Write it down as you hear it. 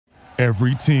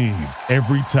Every team,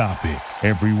 every topic,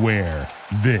 everywhere.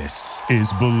 This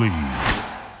is Believe.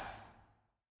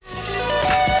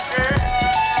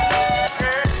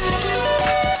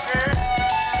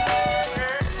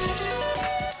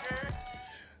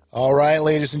 All right,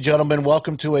 ladies and gentlemen,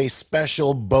 welcome to a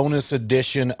special bonus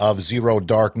edition of Zero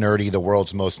Dark Nerdy, the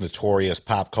world's most notorious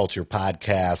pop culture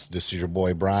podcast. This is your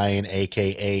boy Brian,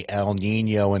 a.k.a. El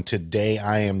Nino, and today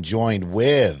I am joined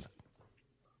with...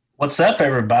 What's up,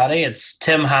 everybody? It's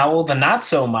Tim Howell, the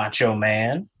not-so-macho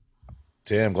man.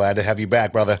 Tim, glad to have you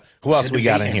back, brother. Who else we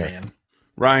got in here? Man.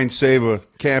 Ryan Saber,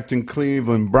 Captain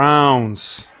Cleveland,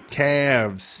 Browns,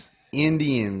 Cavs,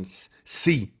 Indians,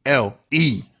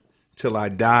 CLE, till I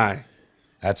die.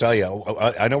 I tell you,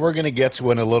 I know we're going to get to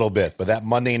it in a little bit, but that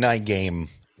Monday night game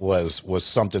was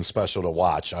something special to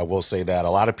watch. I will say that.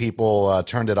 A lot of people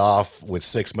turned it off with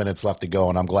 6 minutes left to go,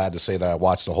 and I'm glad to say that I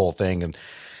watched the whole thing, and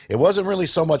it wasn't really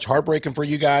so much heartbreaking for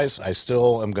you guys. I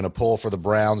still am going to pull for the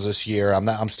Browns this year.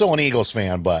 I'm still an Eagles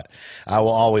fan, but I will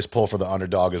always pull for the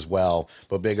underdog as well.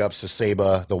 But big ups to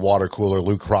Saba, the water cooler,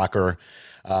 Luke Crocker,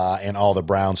 and all the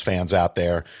Browns fans out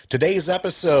there. Today's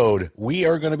episode, we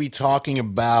are going to be talking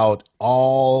about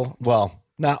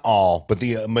not all, but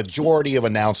the majority of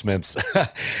announcements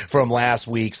from last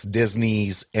week's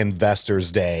Disney's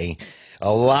Investors Day.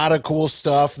 A lot of cool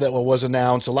stuff that was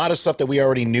announced, a lot of stuff that we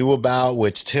already knew about,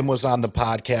 which Tim was on the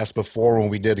podcast before when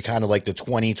we did kind of like the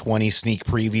 2020 sneak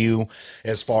preview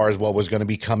as far as what was going to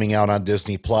be coming out on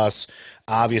Disney Plus.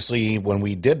 Obviously, when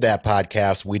we did that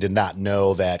podcast, we did not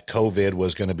know that COVID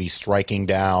was going to be striking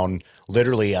down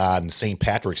literally on St.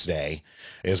 Patrick's Day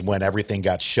is when everything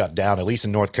got shut down, at least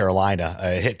in North Carolina.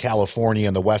 It hit California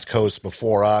and the West Coast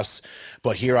before us,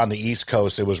 but here on the East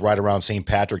Coast, it was right around St.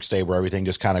 Patrick's Day where everything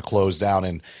just kind of closed down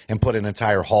and put an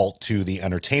entire halt to the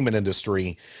entertainment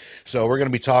industry. So we're going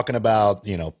to be talking about,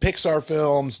 Pixar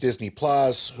films, Disney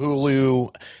Plus,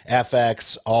 Hulu,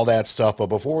 FX, all that stuff. But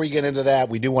before we get into that,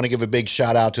 we do want to give a big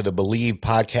shout out to the Believe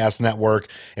Podcast Network.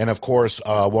 And of course,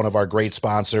 one of our great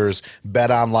sponsors,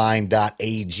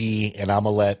 betonline.ag. And I'm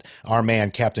going to let our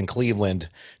man, Captain Cleveland,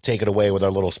 take it away with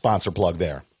our little sponsor plug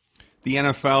there. The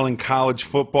NFL and college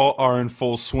football are in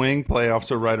full swing.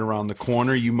 Playoffs are right around the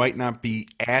corner. You might not be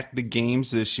at the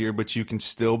games this year, but you can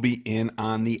still be in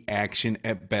on the action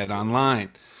at BetOnline.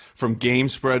 From game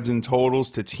spreads and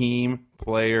totals to team,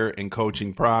 player, and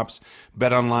coaching props,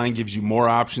 BetOnline gives you more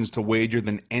options to wager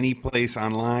than any place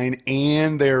online,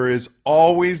 and there is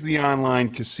always the online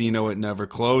casino. It never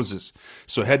closes.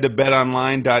 So head to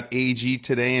betonline.ag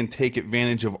today and take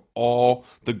advantage of all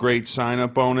the great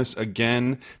sign-up bonus.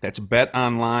 Again, that's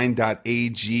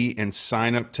betonline.ag and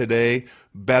sign up today.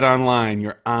 BetOnline,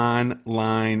 your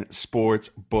online sports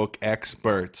book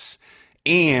experts.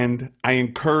 And I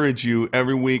encourage you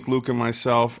every week, Luke and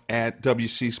myself at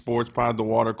WC Sports Pod, the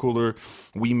water cooler,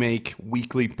 we make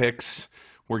weekly picks.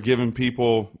 We're giving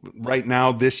people right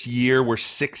now this year, we're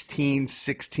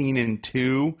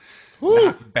 16-2. Woo.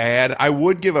 Not bad. I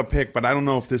would give a pick, but I don't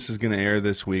know if this is going to air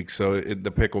this week, so the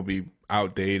pick will be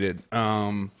outdated.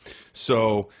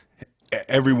 So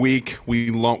every week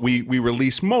we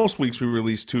release, most weeks we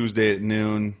release Tuesday at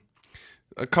noon.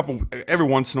 Every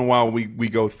once in a while we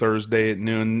go Thursday at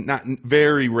noon. Not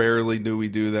very rarely do we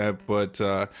do that, but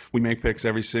we make picks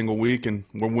every single week, and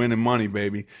we're winning money,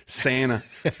 baby. Santa,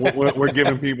 we're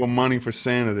giving people money for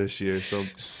Santa this year. So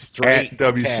straight at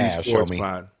WC cash, Sports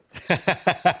Pod.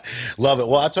 Love it.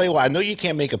 Well, I'll tell you what, I know you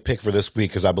can't make a pick for this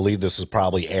week because I believe this is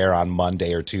probably air on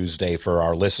Monday or Tuesday for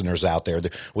our listeners out there.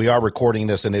 We are recording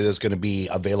this and it is going to be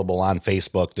available on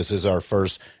Facebook. This is our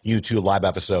first YouTube live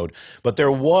episode, but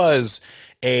there was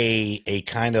a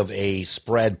kind of a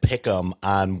spread pick'em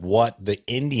on what the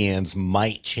Indians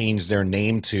might change their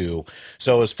name to.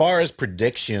 So as far as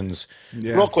predictions,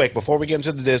 real quick, before we get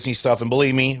into the Disney stuff, and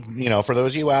believe me, for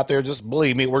those of you out there, just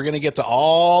believe me, we're going to get to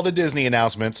all the Disney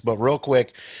announcements, but real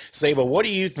quick, Saba, what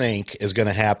do you think is going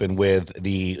to happen with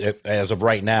as of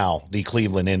right now, the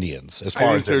Cleveland Indians, as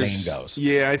far as their name goes?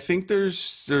 Yeah, I think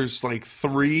there's like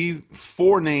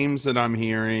 4 names that I'm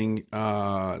hearing.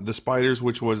 The Spiders,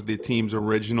 which was the team's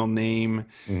original name.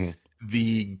 Mm-hmm.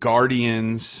 The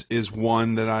Guardians is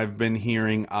one that I've been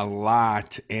hearing a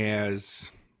lot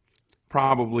as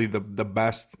probably the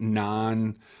best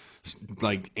animal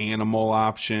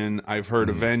option. I've heard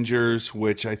Avengers,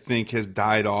 which I think has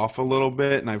died off a little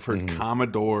bit, and I've heard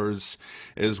Commodores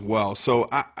as well. So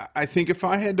I think if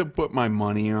I had to put my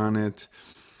money on it,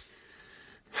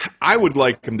 I would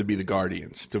like them to be the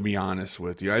Guardians, to be honest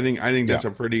with you. I think that's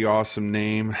a pretty awesome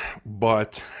name,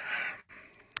 but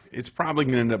it's probably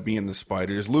going to end up being the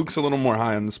Spiders. Luke's a little more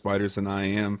high on the Spiders than I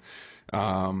am.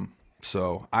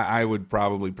 So I would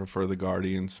probably prefer the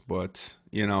Guardians, but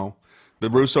the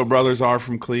Russo brothers are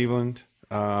from Cleveland.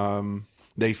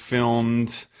 They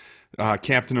filmed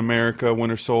Captain America,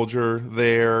 Winter Soldier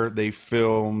there. They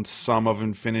filmed some of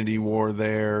Infinity War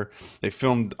there. They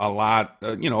filmed a lot.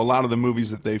 A lot of the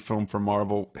movies that they filmed for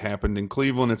Marvel happened in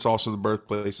Cleveland. It's also the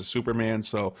birthplace of Superman.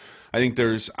 So I think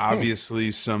there's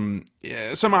obviously some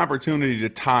opportunity to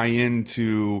tie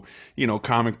into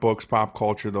comic books, pop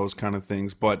culture, those kind of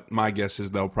things. But my guess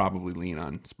is they'll probably lean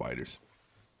on Spiders.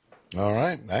 All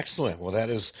right, excellent. Well, that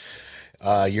is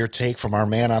your take from our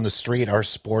man on the street, our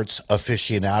sports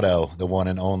aficionado, the one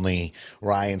and only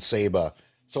Ryan Saba.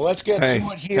 So let's get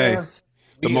to it here.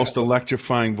 The most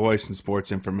electrifying voice in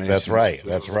sports information. That's right.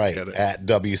 That's right. At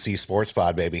WC Sports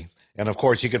Pod, baby. And of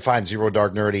course, you can find Zero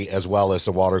Dark Nerdy as well as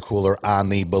the Water Cooler on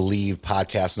the Believe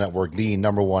Podcast Network, the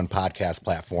 #1 podcast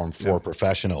platform for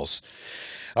professionals.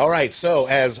 All right. So,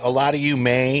 as a lot of you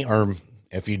may, or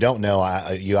if you don't know,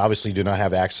 you obviously do not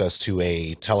have access to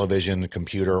a television,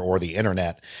 computer, or the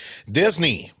internet.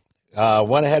 Disney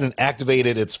went ahead and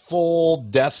activated its full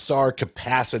Death Star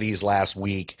capacities last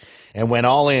week and went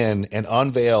all in and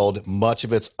unveiled much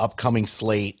of its upcoming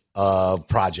slate of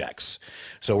projects.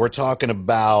 So we're talking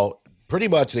about pretty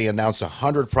much they announced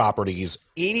 100 properties,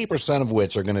 80% of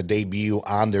which are going to debut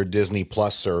on their Disney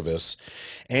Plus service.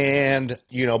 And,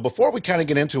 before we kind of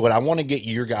get into it, I want to get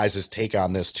your guys' take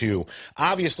on this too.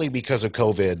 Obviously, because of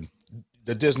COVID,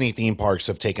 the Disney theme parks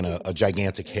have taken a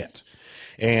gigantic hit.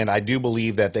 And I do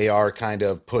believe that they are kind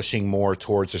of pushing more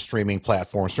towards a streaming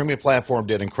platform. Streaming platform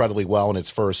did incredibly well in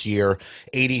its first year,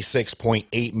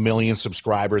 86.8 million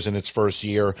subscribers in its first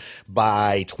year.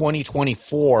 By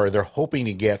 2024, they're hoping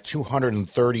to get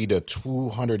 230 to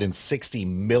 260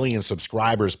 million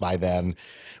subscribers by then,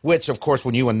 which, of course,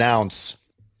 when you announce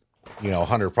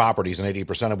 100 properties and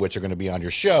 80% of which are going to be on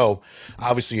your show,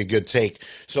 obviously a good take.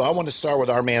 So I want to start with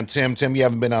our man, Tim. Tim, you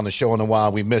haven't been on the show in a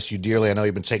while. We miss you dearly. I know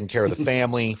you've been taking care of the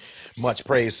family. Much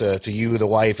praise to you, the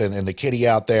wife, and the kitty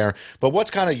out there. But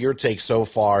what's kind of your take so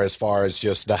far as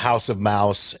just the House of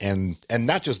Mouse and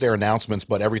not just their announcements,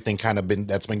 but everything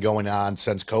that's been going on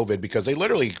since COVID, because they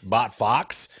literally bought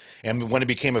Fox. And when it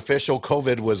became official,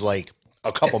 COVID was like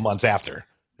a couple months after.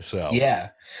 So, yeah.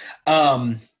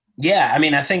 Yeah, I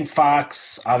mean, I think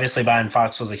Fox, obviously buying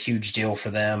Fox was a huge deal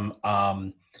for them.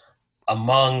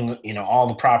 Among, all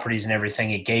the properties and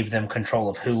everything, it gave them control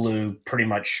of Hulu pretty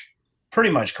much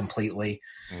completely.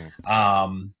 I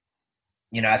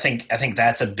think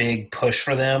that's a big push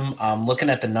for them. Looking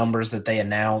at the numbers that they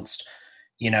announced,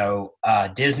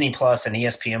 Disney Plus and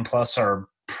ESPN Plus are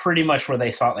pretty much where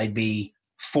they thought they'd be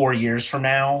 4 years from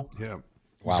now. Yeah.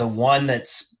 Wow. The one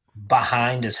that's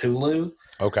behind is Hulu.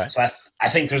 Okay. So I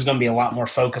think there's going to be a lot more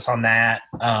focus on that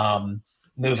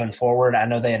moving forward. I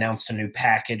know they announced a new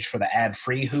package for the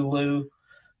ad-free Hulu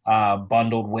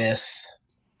bundled with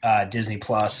Disney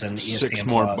Plus and ESPN $6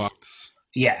 more Plus. bucks.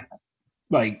 Yeah,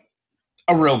 like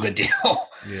a real good deal.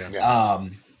 Yeah.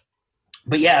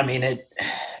 But yeah, I mean,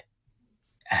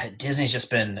 Disney's just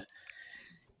been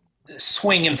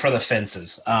swinging for the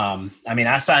fences. I mean,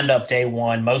 I signed up day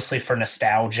one mostly for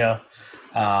nostalgia.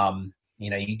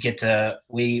 You get to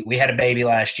we had a baby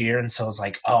last year, and so it's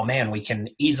like, oh man, we can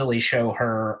easily show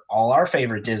her all our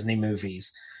favorite Disney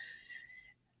movies.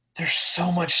 There's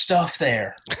so much stuff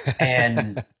there,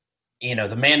 and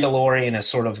The Mandalorian is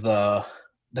sort of the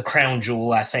crown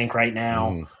jewel, I think, right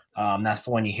now. That's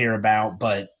the one you hear about.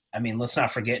 But I mean, let's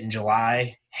not forget in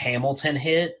July, Hamilton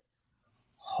hit.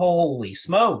 Holy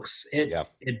smokes!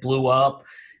 It blew up,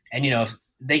 and if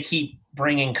they keep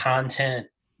bringing content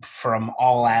from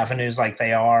all avenues like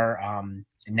they are,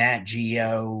 Nat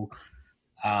Geo,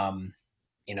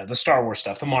 the Star Wars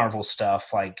stuff, the Marvel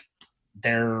stuff, like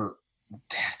they're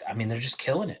just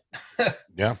killing it.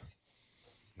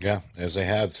 Yeah, as they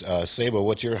have. Saba,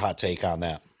 what's your hot take on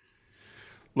that?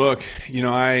 Look,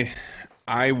 I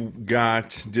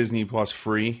got Disney Plus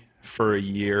free for a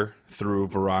year through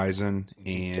Verizon,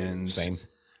 and Same.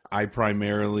 I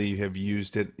primarily have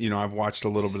used it. I've watched a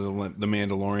little bit of The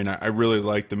Mandalorian. I really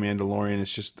like The Mandalorian.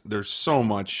 It's just there's so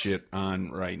much shit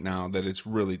on right now that it's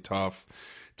really tough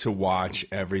to watch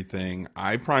everything.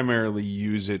 I primarily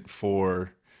use it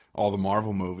for all the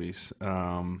Marvel movies.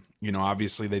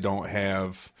 Obviously they don't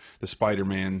have the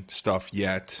Spider-Man stuff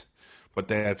yet, but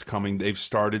that's coming. They've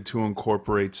started to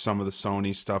incorporate some of the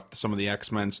Sony stuff, some of the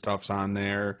X-Men stuff's on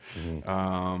there.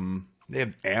 They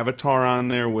have Avatar on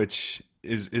there, which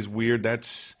is weird.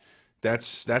 That's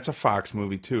a Fox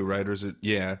movie too, right? Or is it?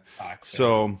 Yeah. Fox,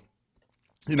 so,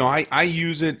 I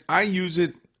use it.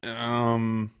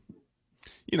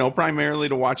 primarily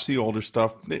to watch the older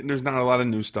stuff. There's not a lot of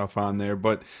new stuff on there,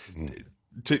 but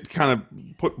to kind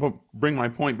of bring my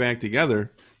point back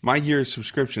together, my year's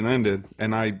subscription ended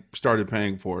and I started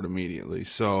paying for it immediately.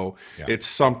 So it's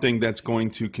something that's going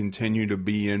to continue to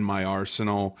be in my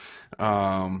arsenal.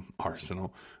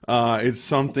 It's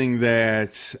something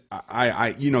that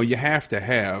I you have to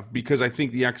have, because I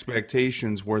think the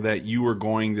expectations were that you were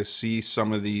going to see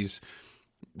some of these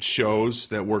shows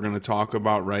that we're going to talk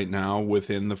about right now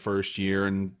within the first year,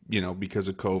 and because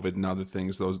of COVID and other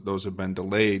things, those have been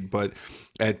delayed. But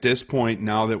at this point,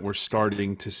 now that we're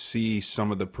starting to see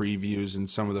some of the previews and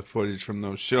some of the footage from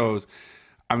those shows,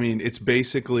 I mean, it's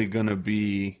basically going to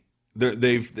be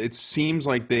it seems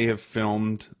like they have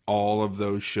filmed all of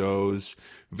those shows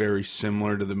very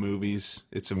similar to the movies.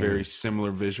 It's a very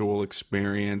similar visual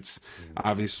experience.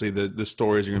 Obviously the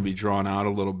stories are going to be drawn out a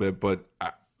little bit, but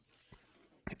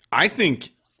I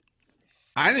think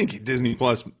Disney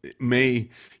Plus may,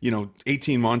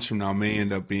 18 months from now may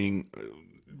end up being,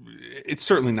 it's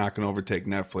certainly not going to overtake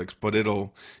Netflix, but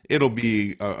it'll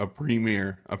be a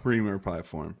premier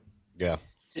platform. Yeah.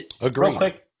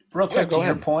 Agreed. Real quick to go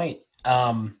ahead. your point.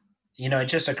 It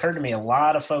just occurred to me, a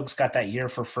lot of folks got that year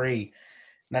for free.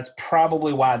 And that's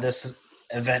probably why this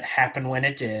event happened when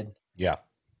it did. Yeah.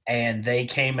 And they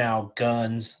came out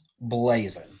guns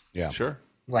blazing. Yeah. Sure.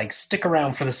 Like, stick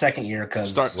around for the second year,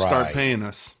 because start paying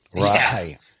us.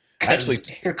 Right. Actually,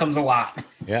 here comes a lot.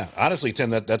 Yeah, honestly, Tim,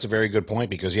 that's a very good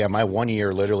point, because my 1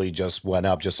 year literally just went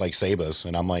up just like Saba's,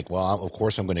 and I'm like, well, of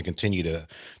course I'm going to continue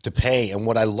to pay. And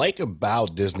what I like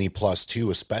about Disney Plus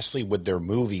too, especially with their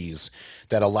movies,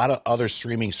 that a lot of other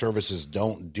streaming services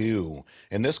don't do,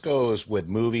 and this goes with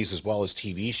movies as well as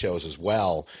TV shows as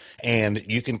well, and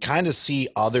you can kind of see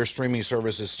other streaming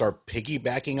services start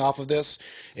piggybacking off of this,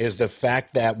 is the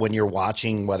fact that when you're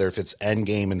watching, whether if it's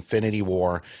Endgame, Infinity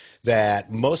War,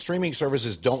 that most streaming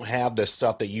services don't have the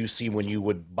stuff that you see when you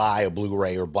would buy a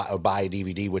Blu-ray or buy a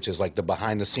DVD, which is like the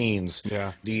behind the scenes,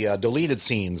 the deleted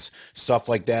scenes, stuff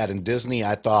like that. And Disney,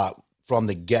 I thought, from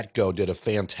the get-go, did a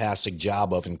fantastic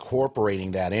job of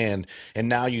incorporating that in. And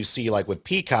now you see, like with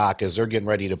Peacock, as they're getting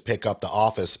ready to pick up The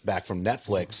Office back from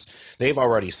Netflix, they've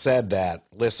already said that,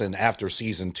 listen, after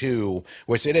season 2,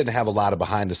 which they didn't have a lot of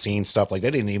behind-the-scenes stuff, like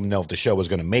they didn't even know if the show was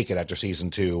going to make it after season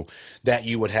 2, that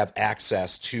you would have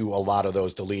access to a lot of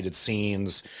those deleted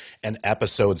scenes and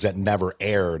episodes that never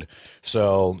aired.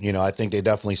 So, I think they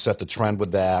definitely set the trend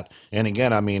with that. And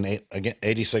again, I mean,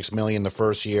 86 million the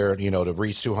first year, to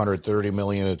reach 230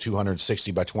 million to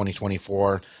 260 by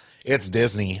 2024. It's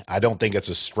Disney. I don't think it's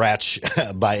a stretch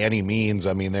by any means.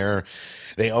 I mean,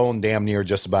 they own damn near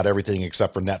just about everything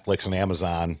except for Netflix and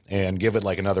Amazon, and give it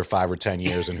like another 5 or 10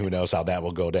 years and who knows how that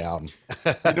will go down.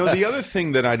 The other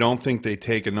thing that I don't think they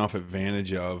take enough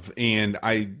advantage of, and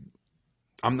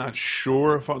I'm not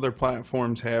sure if other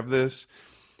platforms have this.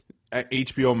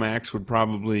 HBO Max would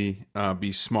probably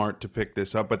be smart to pick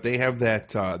this up, but they have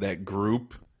that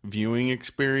group viewing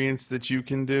experience that you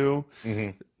can do,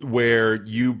 where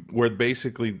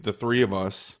basically the three of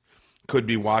us could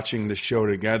be watching the show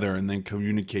together and then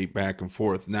communicate back and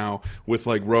forth. Now, with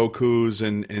like Roku's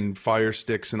and Fire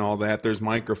Sticks and all that, there's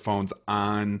microphones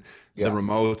on the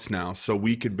remotes now. So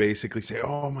we could basically say,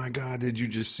 oh my God, did you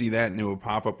just see that? And it would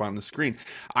pop up on the screen.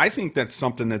 I think that's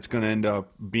something that's going to end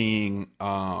up being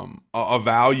a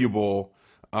valuable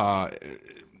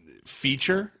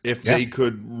feature if they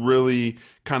could really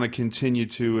kind of continue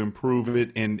to improve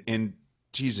it and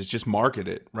Jesus, just market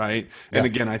it, right? Yeah. And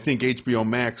again, I think HBO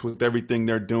Max, with everything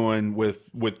they're doing with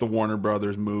the Warner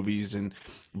Brothers movies and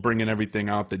bringing everything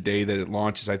out the day that it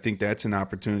launches, I think that's an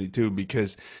opportunity too,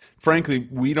 because frankly,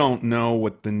 we don't know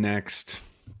what the next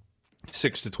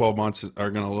 6 to 12 months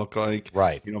are going to look like.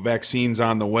 Right. Vaccines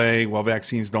on the way. Well,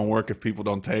 vaccines don't work if people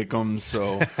don't take them.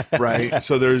 So, right.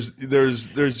 So there's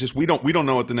just, we don't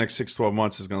know what the next 6, 12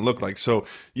 months is going to look like. So,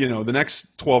 the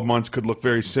next 12 months could look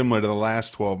very similar to the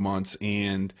last 12 months.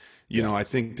 And, I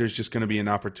think there's just going to be an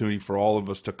opportunity for all of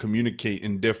us to communicate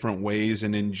in different ways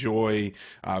and enjoy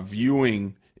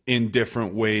viewing in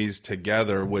different ways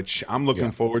together, which I'm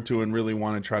looking forward to and really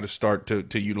want to try to start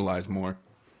to utilize more.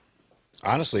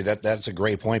 Honestly, that's a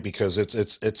great point, because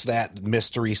it's that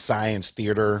mystery science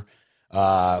theater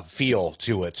feel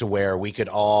to it, to where we could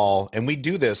all, and we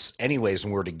do this anyways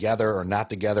when we're together or not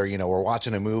together. We're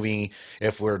watching a movie.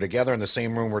 If we're together in the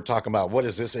same room, we're talking about what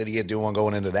is this idiot doing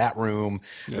going into that room,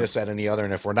 this, that, and the other.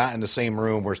 And if we're not in the same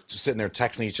room, we're sitting there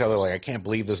texting each other like, I can't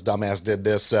believe this dumbass did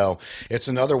this. So it's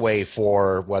another way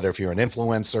for, whether if you're an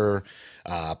influencer,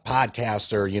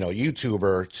 podcaster,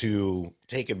 YouTuber, to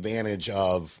take advantage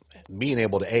of being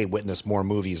able to witness more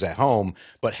movies at home,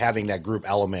 but having that group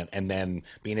element and then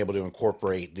being able to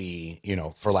incorporate the,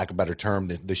 for lack of a better term,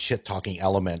 the shit talking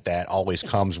element that always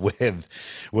comes with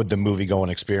the movie going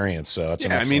experience. So it's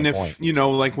an excellent point. If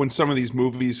like when some of these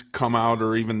movies come out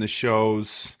or even the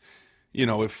shows,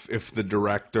 if the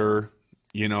director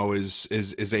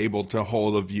is able to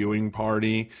hold a viewing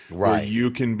party where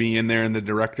you can be in there and the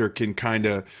director can kind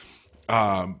of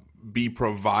be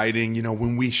providing,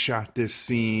 when we shot this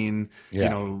scene,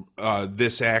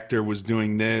 this actor was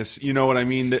doing this, you know what I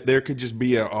mean? That there could just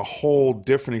be a whole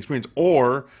different experience.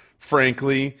 Or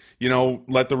frankly,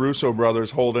 let the Russo brothers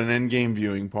hold an Endgame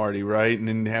viewing party, right? And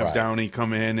then have Downey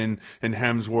come in and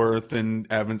Hemsworth and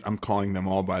Evans. I'm calling them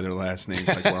all by their last names.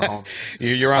 Like we're all,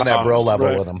 you're on that bro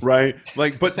level with them, right?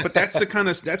 Like, but that's the kind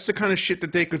of shit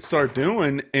that they could start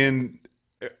doing. And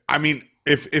I mean,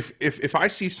 if I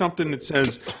see something that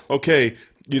says, okay,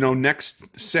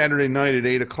 next Saturday night at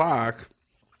 8:00.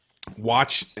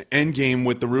 Watch Endgame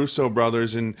with the Russo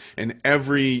brothers, and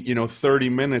every 30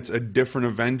 minutes a different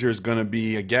Avenger is going to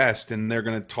be a guest, and they're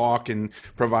going to talk and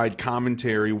provide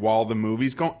commentary while the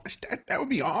movie's going. That would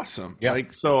be awesome. Yeah.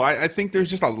 So I think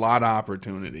there's just a lot of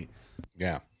opportunity.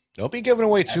 Yeah. Don't be giving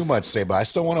away too much, Saba. I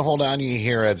still want to hold on to you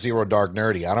here at Zero Dark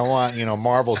Nerdy. I don't want,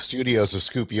 Marvel Studios to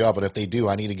scoop you up, and if they do,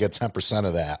 I need to get 10%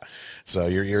 of that. So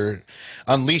you're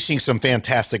unleashing some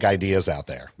fantastic ideas out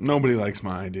there. Nobody likes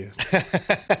my ideas.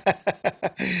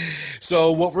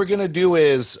 So what we're going to do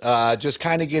is just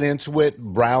kind of get into it,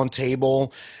 round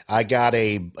table. I got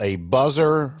a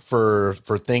buzzer for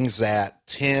things that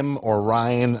Tim or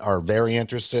Ryan are very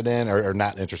interested in, or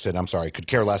not interested, I'm sorry, could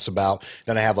care less about.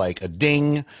 Then I have like a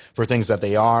ding for things that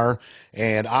they are.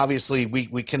 And obviously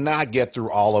we cannot get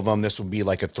through all of them. This would be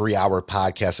like a 3-hour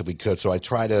podcast if we could. So I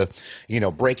try to,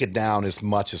 break it down as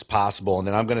much as possible. And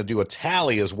then I'm going to do a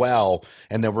tally as well.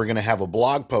 And then we're going to have a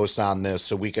blog post on this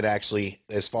so we could actually,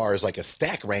 as far as like a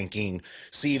stack ranking,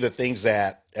 see the things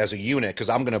that as a unit, because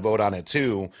I'm going to vote on it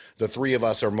too, the three of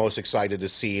us are most excited to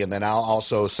see. And then I'll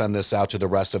also send this out to the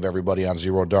rest of everybody on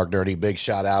Zero Dark Nerdy. Big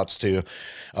shout outs to,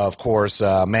 of course,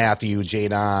 Matthew,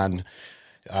 Jadon,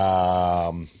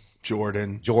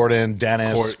 Jordan,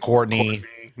 Dennis, Courtney,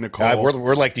 Nicole.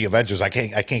 We're like the Avengers. I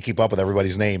can't keep up with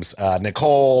everybody's names.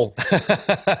 Nicole,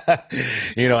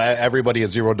 everybody at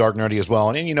Zero Dark Nerdy as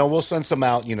well. And we'll send some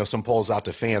out, some polls out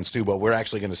to fans too, but we're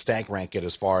actually going to stack rank it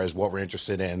as far as what we're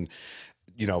interested in,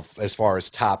 as far as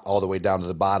top all the way down to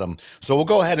the bottom. So we'll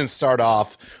go ahead and start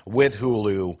off with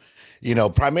Hulu.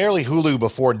 Primarily Hulu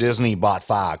before Disney bought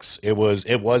Fox. It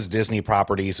was Disney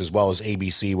properties as well as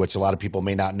ABC, which a lot of people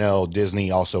may not know. Disney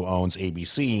also owns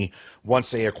ABC. Once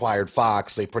they acquired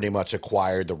Fox, they pretty much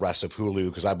acquired the rest of Hulu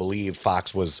because I believe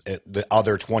Fox was the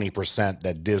other 20%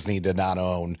 that Disney did not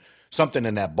own, something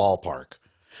in that ballpark.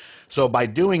 So by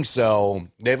doing so,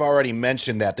 they've already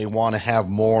mentioned that they want to have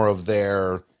more of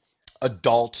their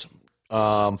adult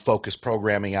focused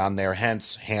programming on there,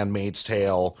 hence Handmaid's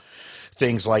Tale,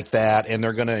 things like that, and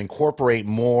they're going to incorporate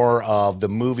more of the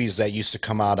movies that used to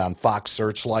come out on Fox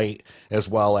Searchlight, as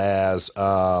well as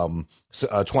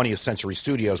 20th Century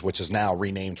Studios, which is now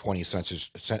renamed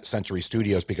 20th Century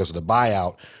Studios because of the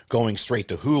buyout, going straight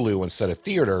to Hulu instead of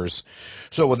theaters.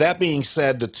 So with that being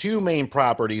said, the two main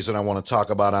properties that I want to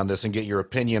talk about on this and get your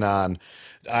opinion on,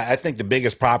 I think the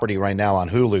biggest property right now on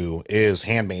Hulu is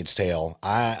Handmaid's Tale.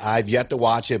 I've yet to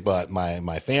watch it, but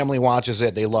my family watches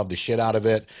it. They love the shit out of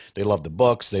it. They love the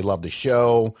books. They love the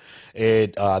show.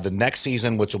 The next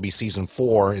season, which will be season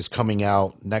 4, is coming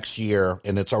out next year,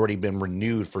 and it's already been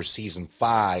renewed for season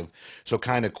 5. So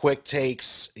kind of quick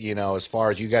takes, as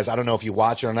far as you guys, I don't know if you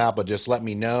watch it or not, but just let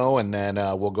me know, and then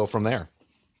we'll go from there.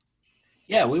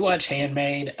 Yeah, we watch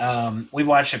Handmaid. We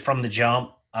watched it from the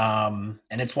jump. And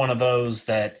it's one of those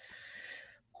that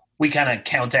we kind of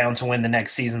count down to when the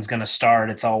next season's going to start.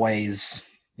 It's always,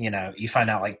 you find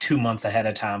out like 2 months ahead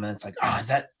of time, and it's like, oh, is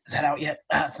that out yet?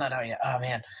 Oh, it's not out yet. Oh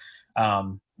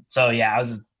man. So yeah, I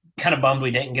was kind of bummed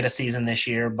we didn't get a season this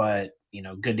year, but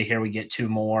good to hear we get 2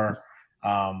 more.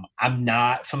 I'm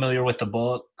not familiar with the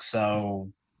book, so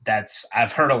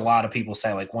I've heard a lot of people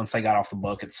say like once they got off the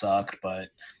book, it sucked, but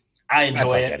I enjoy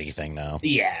That's like it. anything though.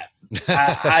 Yeah.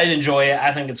 I enjoy it.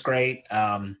 I think it's great.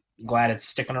 Glad it's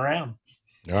sticking around.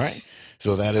 All right.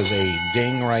 So that is a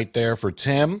ding right there for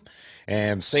Tim.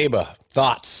 And Saba,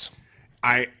 thoughts?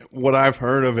 What I've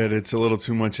heard of it, it's a little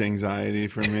too much anxiety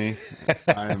for me.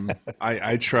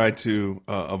 I try to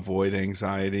avoid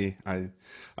anxiety. I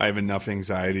have enough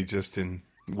anxiety just in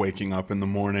waking up in the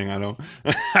morning.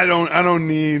 I don't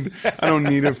need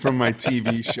it from my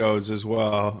TV shows as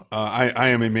well. I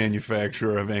am a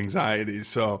manufacturer of anxiety,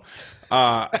 so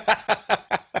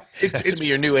it's be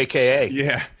your new AKA.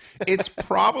 Yeah, it's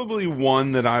probably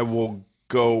one that I will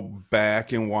go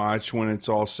back and watch when it's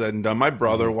all said and done. My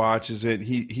brother watches it.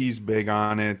 He's big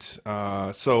on it.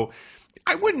 So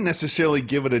I wouldn't necessarily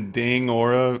give it a ding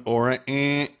or a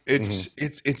eh.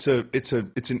 It's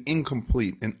an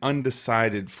incomplete, an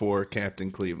undecided for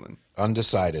Captain Cleveland.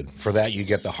 Undecided. For that, you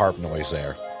get the harp noise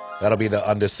there. That'll be the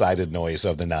undecided noise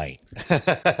of the night.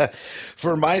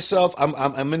 For myself,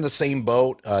 I'm in the same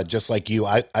boat, just like you.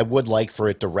 I would like for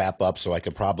it to wrap up so I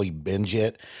could probably binge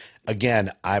it.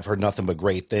 Again, I've heard nothing but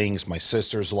great things. My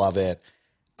sisters love it.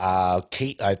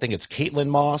 Kate, I think it's Caitlin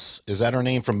Moss. Is that her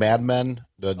name from Mad Men?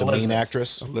 The main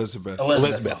actress?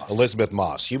 Elizabeth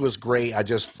Moss. She was great. I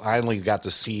just finally got to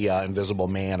see Invisible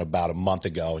Man about a month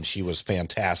ago, and she was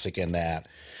fantastic in that.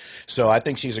 So I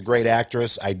think she's a great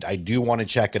actress. I do want to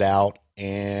check it out,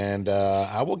 and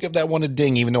I will give that one a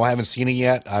ding, even though I haven't seen it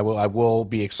yet. I will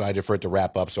be excited for it to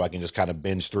wrap up so I can just kind of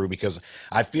binge through, because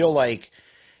I feel like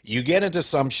you get into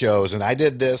some shows, and I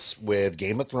did this with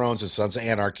Game of Thrones and Sons of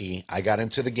Anarchy. I got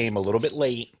into the game a little bit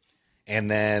late,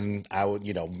 and then I would,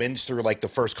 binge through like the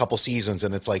first couple seasons,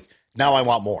 and it's like, now I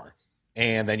want more.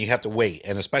 And then you have to wait.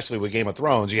 And especially with Game of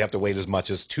Thrones, you have to wait as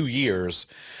much as 2 years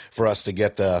for us to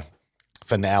get the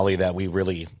finale that we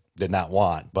really did not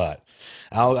want. But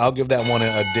I'll give that one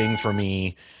a ding for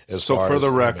me. So for the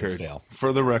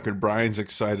record, Brian's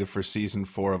excited for season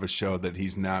 4 of a show that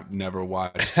he's never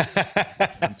watched. 1,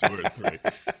 2, or 3.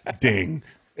 Ding.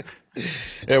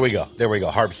 There we go.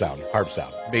 Harp sound,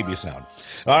 baby sound.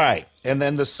 All right. And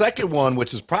then the second one,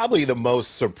 which is probably the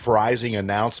most surprising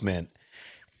announcement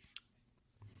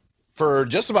for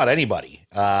just about anybody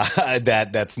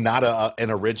that's not an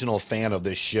original fan of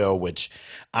this show, which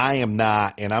I am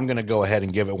not, and I'm going to go ahead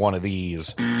and give it one of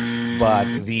these. But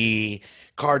the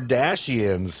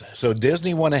Kardashians, so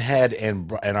Disney went ahead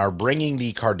and are bringing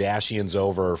the Kardashians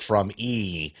over from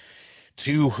E!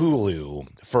 to Hulu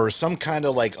for some kind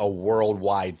of like a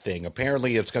worldwide thing.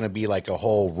 Apparently it's going to be like a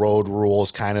whole Road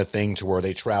Rules kind of thing to where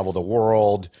they travel the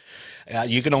world.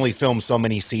 You can only film so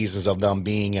many seasons of them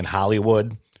being in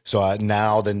Hollywood. So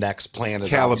now the next plan is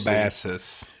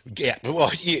Calabasas. Yeah,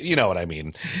 well, you know what I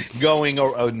mean. Now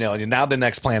the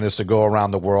next plan is to go around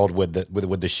the world with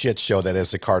the shit show that is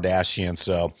the Kardashians.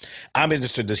 So I'm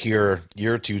interested to hear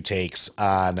your two takes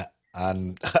on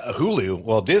Hulu.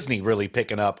 Well, Disney really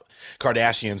picking up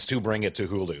Kardashians to bring it to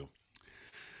Hulu.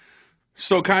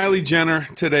 So Kylie Jenner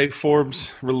today,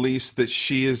 Forbes released that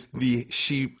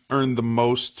she earned the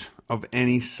most of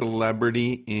any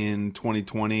celebrity in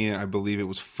 2020. I believe it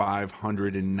was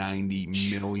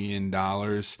 $590 million.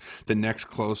 The next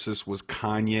closest was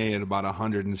Kanye at about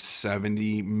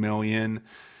 $170 million.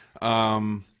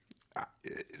 That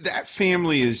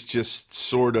family is just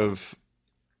sort of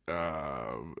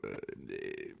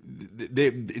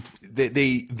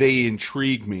they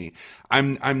intrigue me.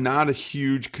 I'm not a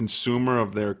huge consumer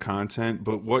of their content,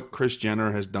 but what Kris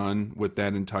Jenner has done with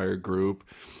that entire group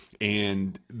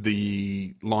and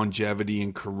the longevity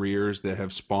and careers that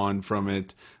have spawned from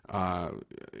it.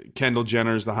 Kendall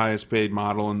Jenner is the highest paid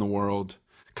model in the world.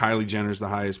 Kylie Jenner is the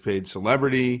highest paid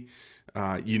celebrity.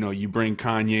 You bring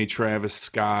Kanye, Travis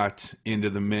Scott into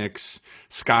the mix.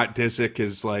 Scott Disick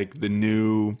is like the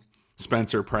new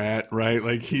Spencer Pratt, right?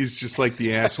 Like he's just like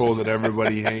the asshole that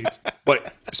everybody hates.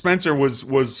 But Spencer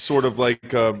was sort of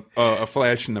like a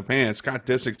flash in the pan. Scott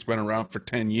Disick's been around for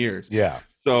 10 years. Yeah.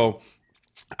 So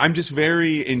I'm just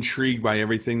very intrigued by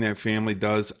everything that family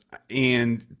does.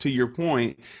 And to your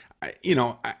point,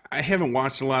 I haven't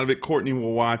watched a lot of it. Courtney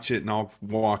will watch it and I'll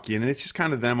walk in. And it's just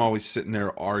kind of them always sitting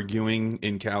there arguing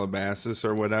in Calabasas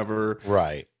or whatever.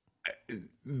 Right.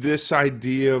 This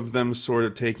idea of them sort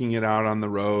of taking it out on the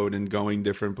road and going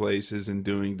different places and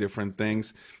doing different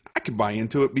things, I could buy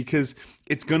into it because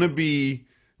it's going to be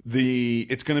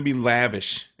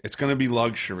lavish. It's going to be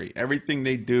luxury. Everything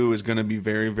they do is going to be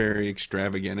very, very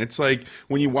extravagant. It's like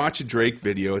when you watch a Drake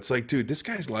video, it's like, dude, this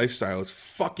guy's lifestyle is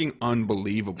fucking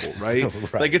unbelievable, right?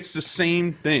 Right. Like it's the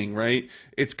same thing, right?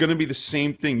 It's going to be the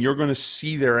same thing. You're going to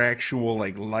see their actual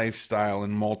like lifestyle in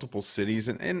multiple cities,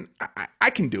 and I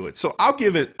can do it. So I'll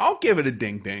give it a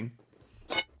ding ding.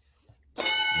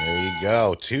 There you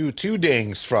go. Two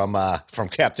dings from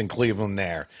Captain Cleveland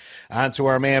there. On to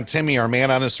our man Timmy, our man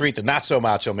on the street, the not so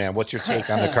macho man. What's your take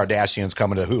on the Kardashians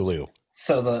coming to Hulu?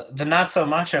 So the not so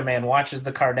macho man watches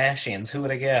the Kardashians. Who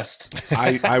would have guessed?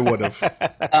 I would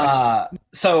have.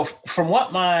 So from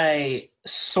what my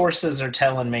sources are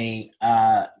telling me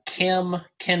Kim,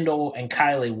 Kendall, and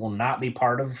Kylie will not be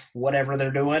part of whatever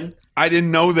they're doing. I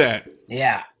didn't know that.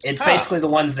 Yeah, it's basically the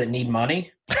ones that need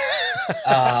money.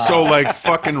 So like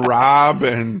fucking Rob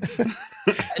and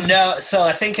No, so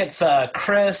I think it's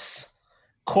Chris,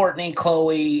 Courtney,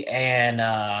 Chloe,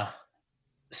 and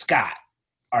Scott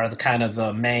are the kind of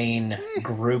the main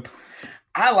group.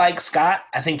 I like Scott.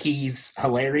 I think he's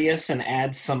hilarious and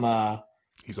adds some.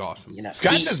 he's awesome.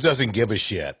 Scott just doesn't give a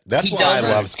shit. That's why I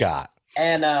love Scott.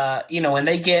 And when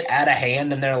they get out of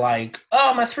hand and they're like,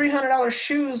 "Oh, my $300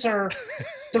 shoes are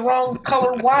the wrong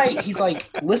color white," he's like,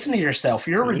 "Listen to yourself.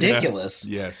 You're ridiculous."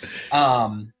 Yeah. Yes.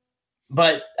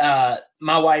 But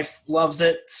my wife loves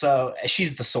it, so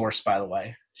she's the source, by the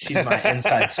way. She's my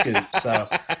inside scoop. So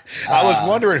I was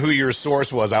wondering who your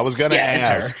source was. I was going to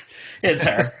ask. It's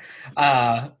her.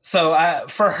 So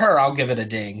for her, I'll give it a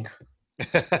ding.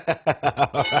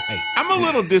 I'm a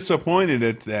little disappointed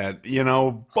at that,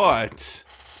 but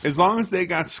as long as they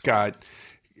got Scott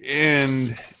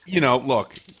and,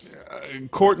 look,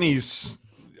 Courtney's,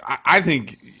 I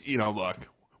think, look,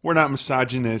 we're not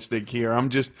misogynistic here. I'm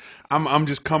just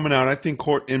coming out. I think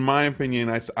in my opinion,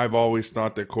 I've always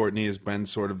thought that Courtney has been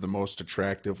sort of the most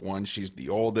attractive one. She's the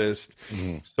oldest,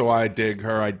 so I dig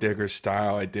her. I dig her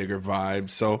style. I dig her vibe.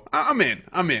 So I'm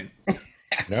in.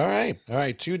 All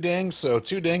right. 2 dings. So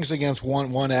 2 dings against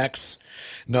one X.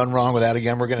 None wrong with that.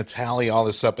 Again, we're going to tally all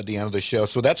this up at the end of the show.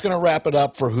 So that's going to wrap it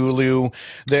up for Hulu.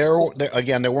 There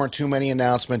weren't too many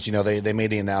announcements. They made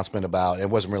the announcement about, it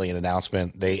wasn't really an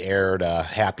announcement. They aired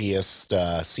Happiest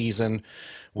season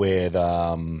with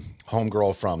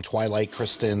homegirl from Twilight,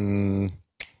 Kristen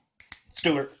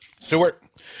Stewart,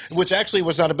 which actually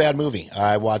was not a bad movie.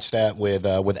 I watched that with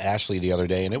Ashley the other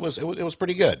day, and it was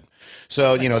pretty good.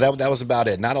 So that was about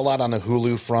it. Not a lot on the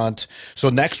Hulu front. So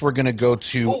next we're going to go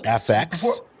to FX.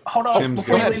 Before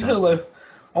we leave Hulu,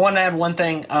 I want to add one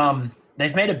thing.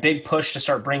 They've made a big push to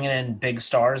start bringing in big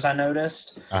stars. I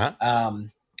noticed. I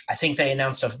think they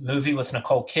announced a movie with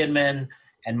Nicole Kidman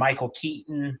and Michael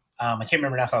Keaton. I can't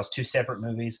remember now if that was 2 separate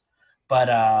movies,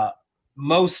 but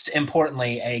most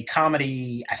importantly, a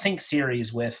comedy, I think,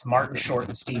 series with Martin Short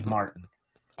and Steve Martin.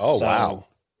 Oh, so, wow.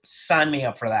 Sign me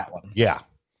up for that one. Yeah.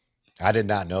 I did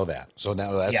not know that. So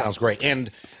now that sounds great.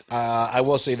 And I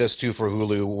will say this, too, for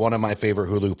Hulu. One of my favorite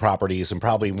Hulu properties and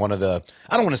probably one of the,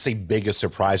 I don't want to say biggest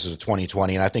surprises of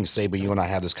 2020. And I think, Saba, you and I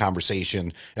had this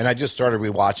conversation, and I just started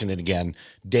rewatching it again.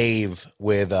 Dave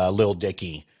with Lil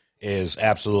Dicky is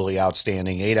absolutely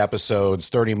outstanding. 8 episodes,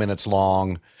 30 minutes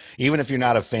long. Even if you're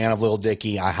not a fan of Lil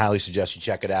Dicky, I highly suggest you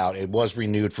check it out. It was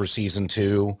renewed for season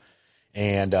 2,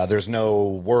 and there's no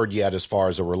word yet as far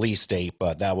as a release date,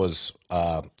 but that was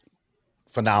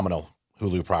phenomenal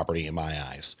Hulu property in my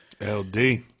eyes.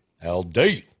 LD.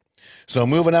 So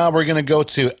moving on, we're going to go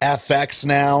to FX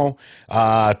now.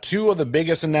 2 of the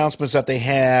biggest announcements that they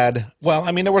had. Well,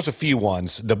 I mean, there was a few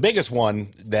ones. The biggest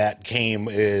one that came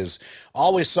is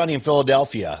Always Sunny in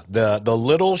Philadelphia, the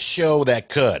little show that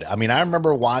could. I mean, I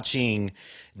remember watching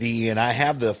and I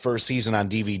have the first season on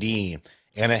DVD,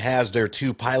 and it has their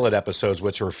 2 pilot episodes,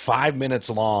 which were 5 minutes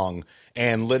long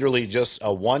and literally just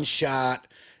a one shot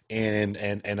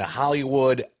in a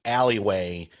Hollywood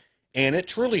alleyway. And it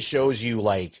truly shows you,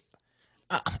 like,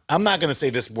 I'm not going to say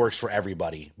this works for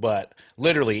everybody, but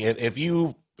literally, if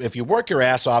you work your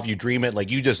ass off, you dream it,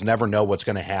 like, you just never know what's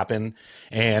going to happen.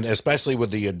 And especially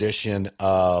with the addition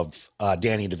of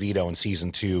Danny DeVito in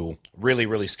season 2, really,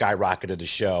 really skyrocketed the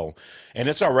show. And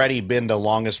it's already been the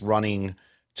longest running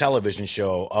television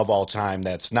show of all time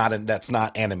that's not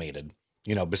animated,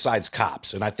 besides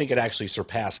Cops. And I think it actually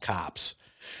surpassed Cops.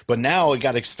 But now it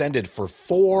got extended for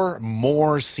 4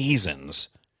 more seasons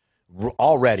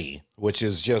already, which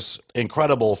is just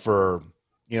incredible for,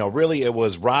 really it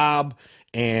was Rob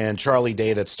and Charlie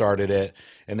Day that started it.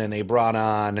 And then they brought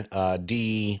on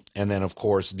Dee, and then, of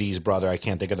course, Dee's brother. I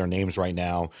can't think of their names right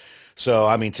now. So,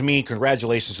 I mean, to me,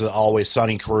 congratulations to the Always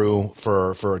Sunny crew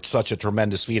for such a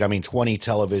tremendous feat. I mean, 20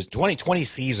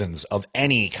 seasons of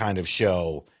any kind of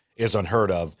show is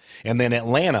unheard of. And then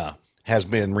Atlanta has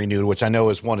been renewed, which I know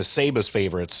is one of Saba's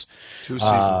favorites, 2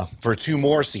 seasons. For 2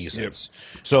 more seasons.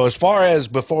 Yep. So as far as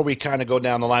before we kind of go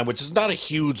down the line, which is not a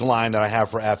huge line that I have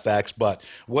for FX, but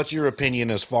what's your opinion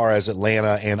as far as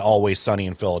Atlanta and Always Sunny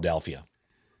in Philadelphia?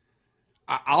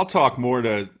 I'll talk more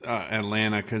to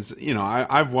Atlanta because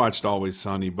I've watched Always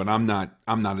Sunny, but I'm not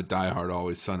a diehard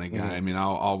Always Sunny guy. Mm-hmm. I mean,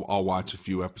 I'll watch a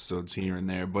few episodes here and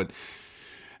there, but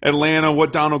Atlanta,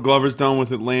 what Donald Glover's done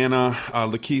with Atlanta,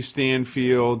 Lakeith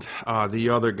Stanfield, the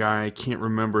other guy, I can't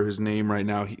remember his name right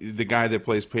now, the guy that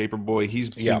plays Paperboy,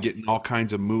 he's been getting all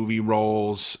kinds of movie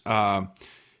roles.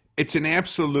 It's an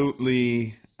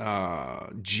absolutely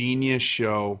genius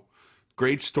show.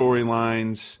 Great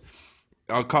storylines.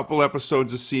 A couple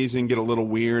episodes a season get a little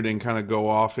weird and kind of go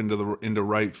off into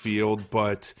right field,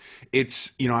 but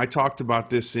it's, I talked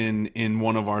about this in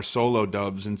one of our solo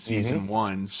dubs in season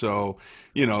 1. So,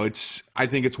 I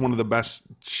think it's one of the best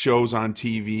shows on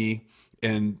TV,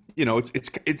 and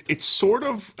it's sort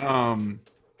of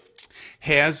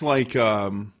has like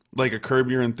a Curb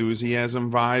Your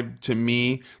Enthusiasm vibe to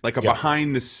me, like a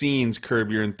behind the scenes Curb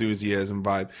Your Enthusiasm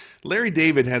vibe. Larry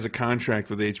David has a contract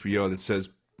with HBO that says,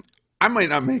 I might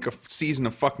not make a season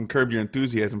of fucking Curb Your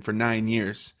Enthusiasm for 9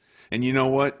 years. And you know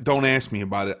what? Don't ask me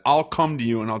about it. I'll come to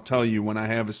you and I'll tell you when I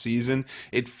have a season.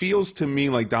 It feels to me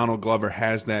like Donald Glover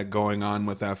has that going on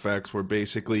with FX, where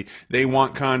basically they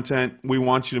want content. We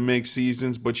want you to make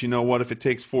seasons, but you know what? If it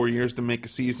takes 4 years to make a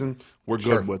season, we're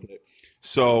good with it.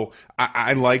 So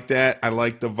I like that. I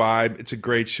like the vibe. It's a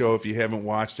great show. If you haven't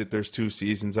watched it, there's 2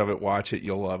 seasons of it. Watch it.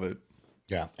 You'll love it.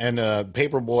 Yeah, and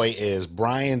Paperboy is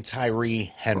Brian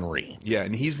Tyree Henry. Yeah,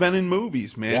 and he's been in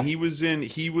movies, man. Yeah.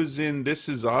 He was in This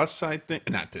Is Us, I think.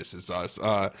 Not This Is Us.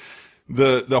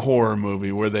 The horror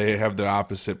movie where they have the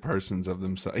opposite persons of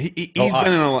themselves. He's been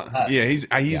in a lot. Us. Yeah, he's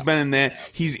been in that.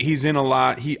 He's in a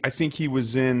lot. I think he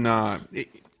was in.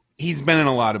 He's been in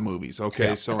a lot of movies. Okay,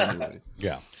 yeah. So anyway.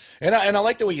 Yeah. And I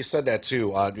like the way you said that,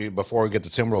 too, before we get to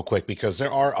Tim real quick, because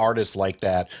there are artists like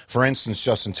that. For instance,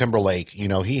 Justin Timberlake,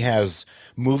 he has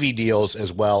movie deals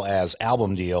as well as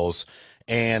album deals,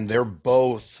 and they're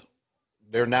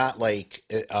not like,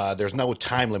 there's no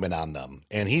time limit on them.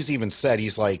 And he's even said,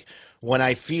 he's like, when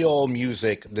I feel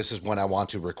music, this is when I want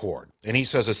to record. And he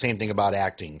says the same thing about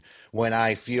acting. When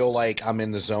I feel like I'm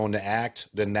in the zone to act,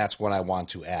 then that's when I want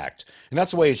to act. And that's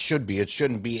the way it should be. It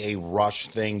shouldn't be a rush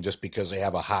thing just because they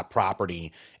have a hot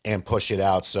property and push it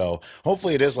out. So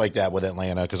hopefully it is like that with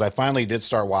Atlanta, because I finally did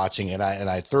start watching it, and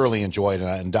I thoroughly enjoyed it.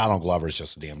 And Donald Glover is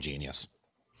just a damn genius.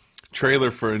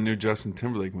 Trailer for a new Justin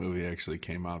Timberlake movie actually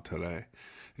came out today.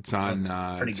 It's on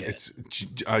it's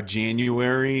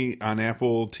January on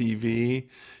Apple TV.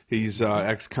 He's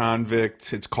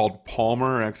ex-convict. It's called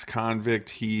Palmer,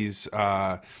 ex-convict. He's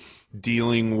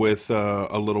dealing with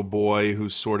a little boy who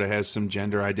sort of has some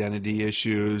gender identity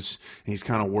issues. He's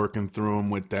kind of working through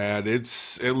them with that.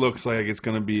 It looks like it's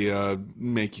going to be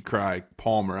make you cry.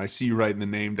 Palmer. I see you writing the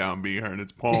name down, B-Hearn.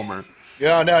 It's Palmer.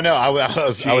 Yeah, no. I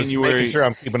was making sure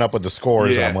I'm keeping up with the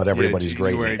scores on what everybody's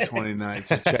grading. January 29th.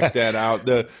 So check that out.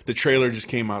 The trailer just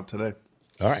came out today.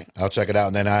 All right, I'll check it out.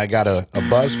 And then I got a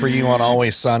buzz for you on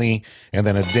Always Sunny, and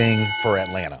then a ding for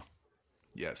Atlanta.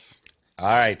 Yes. All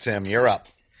right, Tim, you're up.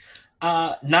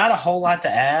 Not a whole lot to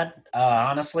add,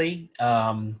 honestly.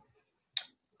 I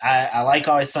like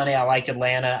Always Sunny. I like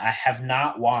Atlanta. I have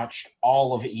not watched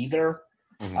all of either.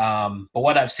 Mm-hmm. But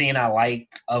what I've seen, I like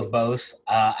of both.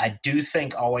 I do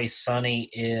think Always Sunny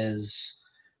is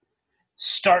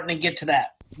starting to get to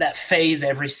that phase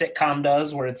every sitcom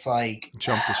does, where it's like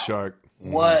jump the shark.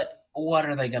 What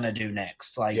are they going to do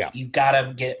next? Like, you've got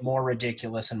to get more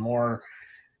ridiculous and more.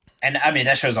 And I mean,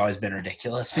 that show's always been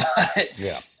ridiculous, but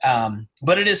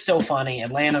but it is still funny.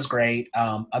 Atlanta's great.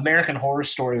 American Horror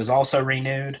Story was also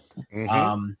renewed.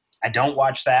 Mm-hmm. I don't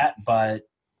watch that, but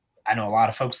I know a lot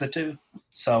of folks that do.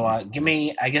 So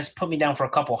put me down for a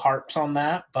couple hearts on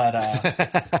that. But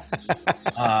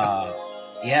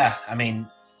yeah, I mean,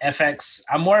 FX,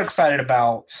 I'm more excited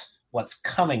about what's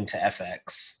coming to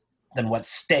FX than what's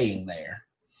staying there.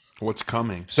 What's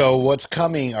coming? So what's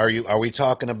coming? Are we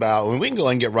talking about? We can go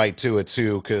and get right to it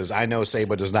too, because I know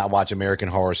Saba does not watch American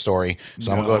Horror Story,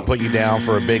 so I'm going to put you down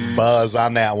for a big buzz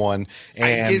on that one.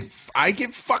 And I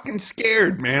get fucking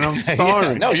scared, man. I'm sorry.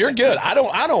 Yeah, no, you're good. I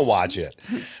don't watch it.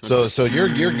 So you're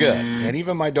good. And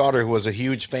even my daughter, who was a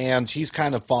huge fan, she's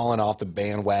kind of fallen off the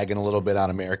bandwagon a little bit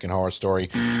on American Horror Story.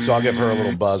 So I'll give her a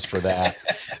little buzz for that.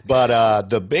 But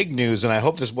the big news, and I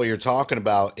hope this is what you're talking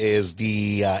about, is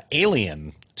the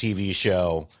Alien TV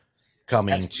show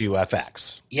coming to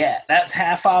FX. Yeah, that's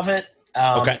half of it.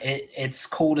 Okay. It's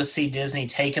cool to see Disney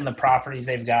taking the properties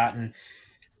they've gotten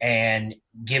and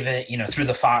give it, through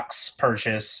the Fox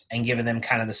purchase, and giving them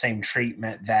kind of the same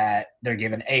treatment that they're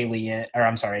giving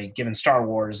giving Star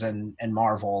Wars and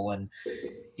Marvel. And,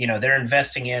 they're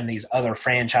investing in these other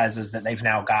franchises that they've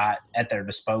now got at their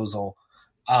disposal.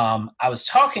 I was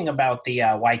talking about the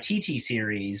Waititi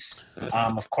series.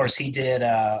 Of course, he did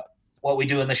What We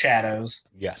Do in the Shadows.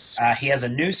 Yes. He has a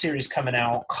new series coming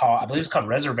out I believe it's called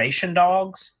Reservation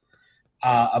Dogs,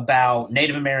 about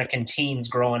Native American teens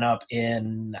growing up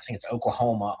in, I think it's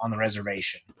Oklahoma, on the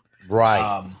reservation.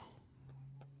 Right.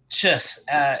 Just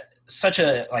such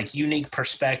a unique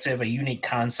perspective, a unique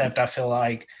concept, I feel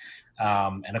like.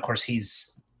 And of course,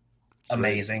 he's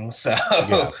amazing. So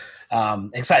Yeah.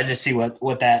 excited to see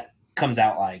what that comes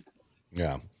out like.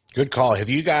 Yeah. Good call. Have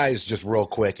you guys, just real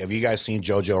quick, have you guys seen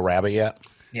Jojo Rabbit yet?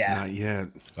 Yeah. Not yet.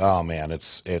 Oh man,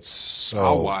 it's I'll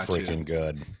so watch freaking it.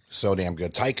 good. So damn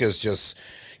good. Taika's just,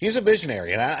 he's a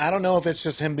visionary. And I don't know if it's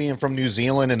just him being from New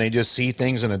Zealand and they just see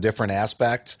things in a different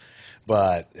aspect.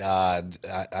 But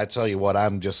I tell you what,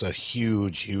 I'm just a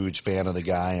huge, huge fan of the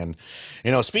guy. And,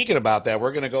 speaking about that,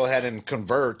 we're going to go ahead and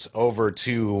convert over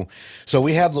to, so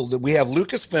we have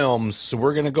Lucasfilms. So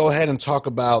we're going to go ahead and talk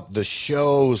about the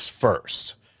shows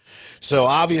first. So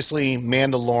obviously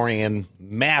Mandalorian,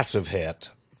 massive hit.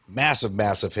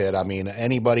 Massive hit. I mean,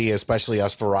 anybody, especially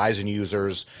us Verizon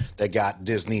users that got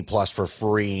Disney Plus for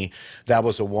free, that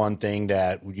was the one thing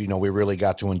that, we really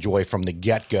got to enjoy from the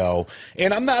get-go.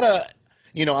 And I'm not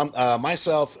I'm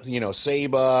myself,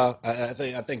 Saba,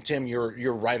 I think Tim,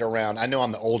 you're right around. I know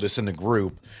I'm the oldest in the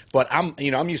group, but I'm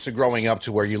used to growing up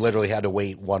to where you literally had to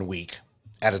wait 1 week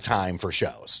at a time for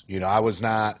shows. I was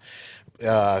not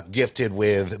gifted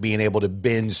with being able to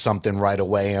binge something right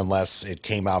away unless it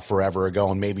came out forever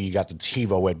ago, and maybe you got to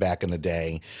TiVo it back in the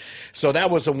day. So that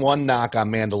was the one knock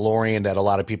on Mandalorian that a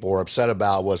lot of people were upset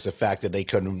about, was the fact that they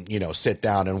couldn't, sit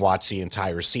down and watch the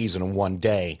entire season in one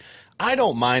day. I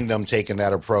don't mind them taking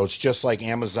that approach, just like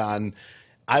Amazon.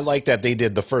 I like that they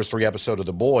did the first 3 episodes of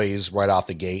The Boys right off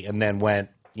the gate and then went,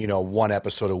 1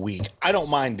 episode a week. I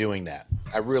don't mind doing that.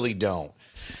 I really don't.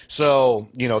 So,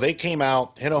 they came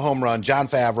out, hit a home run. Jon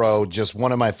Favreau, just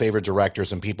one of my favorite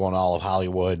directors and people in all of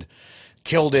Hollywood,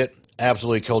 killed it,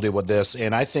 absolutely killed it with this.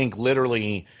 And I think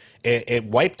literally it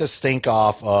wiped the stink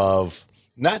off of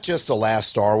not just the last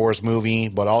Star Wars movie,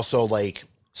 but also like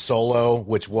Solo,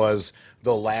 which was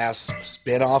the last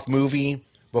spin-off movie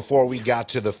before we got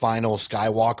to the final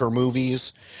Skywalker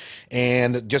movies,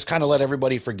 and just kind of let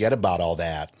everybody forget about all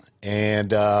that.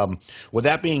 And with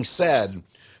that being said,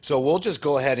 so we'll just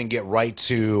go ahead and get right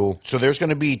to, so there's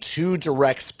going to be 2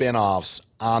 direct spin-offs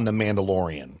on The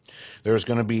Mandalorian. There's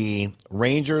going to be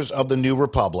Rangers of the New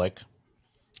Republic,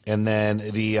 and then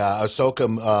the Ahsoka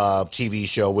TV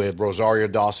show with Rosario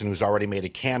Dawson, who's already made a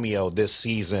cameo this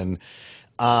season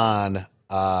on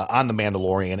The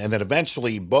Mandalorian. And then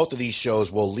eventually both of these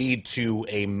shows will lead to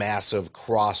a massive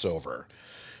crossover.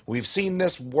 We've seen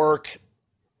this work,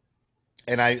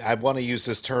 and I want to use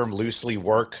this term loosely,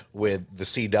 work with the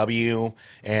CW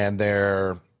and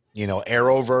their,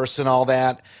 Arrowverse and all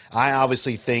that. I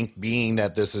obviously think, being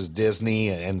that this is Disney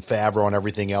and Favreau and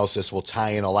everything else, this will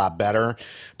tie in a lot better.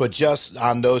 But just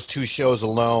on those 2 shows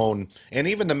alone, and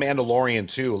even The Mandalorian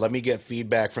too, let me get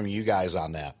feedback from you guys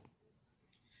on that.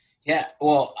 Yeah,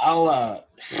 well,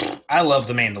 I love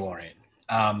The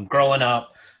Mandalorian. Growing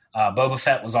up, Boba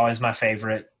Fett was always my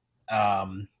favorite.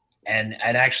 And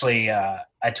actually, I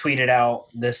tweeted out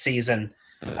this season,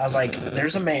 I was like,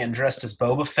 there's a man dressed as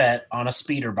Boba Fett on a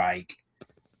speeder bike.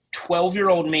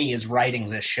 12-year-old me is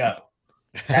writing this show.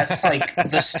 That's like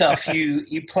the stuff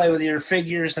you play with your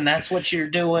figures, and that's what you're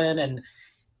doing. And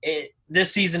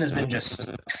this season has been just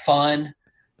fun.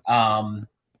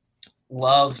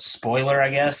 Spoiler, I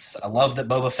guess. I love that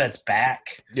Boba Fett's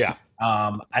back. Yeah.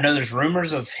 I know there's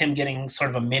rumors of him getting sort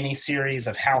of a mini series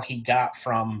of how he got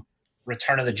from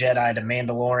Return of the Jedi to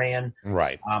Mandalorian.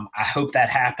 Right. I hope that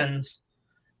happens.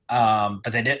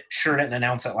 But they didn't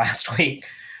announce it last week.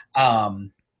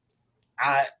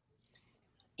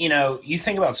 You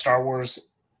think about Star Wars,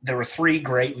 there were 3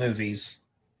 great movies.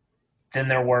 Then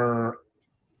there were,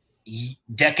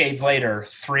 decades later,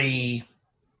 3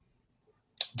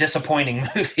 disappointing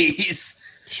movies.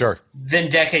 Sure. Then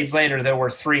decades later, there were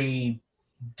 3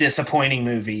 disappointing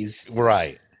movies.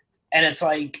 Right. And it's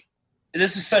like,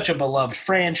 this is such a beloved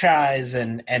franchise,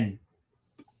 and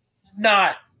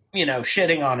not,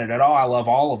 shitting on it at all. I love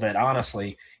all of it,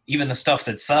 honestly, even the stuff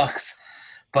that sucks.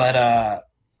 But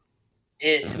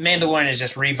Mandalorian has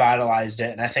just revitalized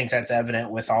it, and I think that's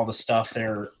evident with all the stuff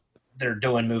they're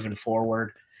doing moving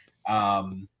forward.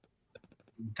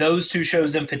 Those 2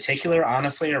 shows in particular,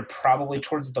 honestly, are probably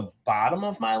towards the bottom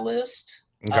of my list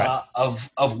of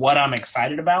what I'm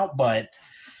excited about, but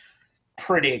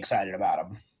pretty excited about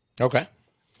them. Okay.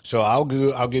 So I'll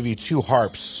give you 2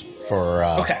 harps for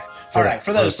okay. All right,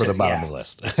 for those for the bottom of the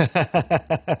list.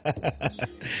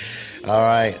 All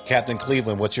right, Captain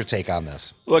Cleveland, what's your take on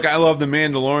this? Look, I love The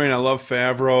Mandalorian. I love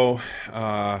Favreau.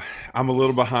 I'm a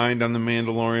little behind on The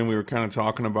Mandalorian. We were kind of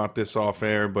talking about this off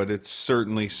air, but it's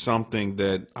certainly something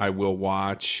that I will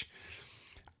watch.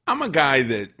 I'm a guy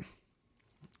that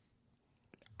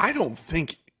I don't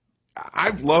think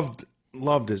I've loved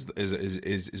loved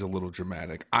is a little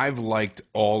dramatic. I've liked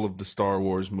all of the Star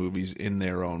Wars movies in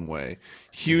their own way.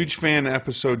 Huge fan of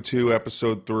Episode 2,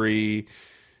 Episode 3.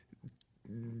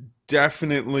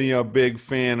 Definitely a big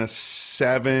fan of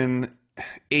 7.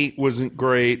 8 wasn't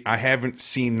great. I haven't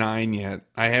seen 9 yet.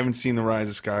 I haven't seen The Rise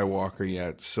of Skywalker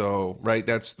yet. So, right,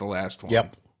 that's the last one.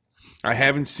 Yep. I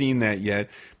haven't seen that yet.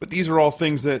 But these are all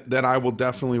things that I will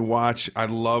definitely watch. I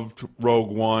loved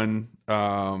Rogue One.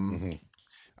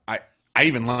 I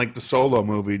even like the Solo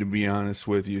movie, to be honest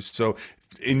with you. So,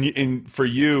 for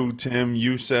you, Tim,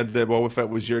 you said that Boba Fett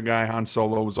was your guy. Han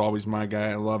Solo was always my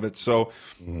guy. I love it. So,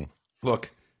 look,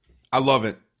 I love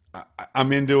it.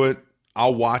 I'm into it.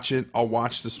 I'll watch it. I'll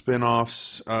watch the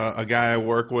spinoffs. A guy I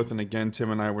work with, and again, Tim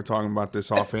and I were talking about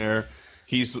this off air.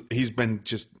 He's been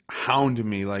just hounding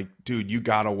me like, dude, you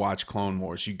gotta watch Clone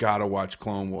Wars. You gotta watch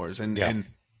Clone Wars, and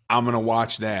I'm gonna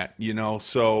watch that.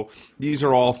 So these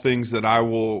are all things that I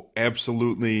will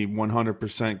absolutely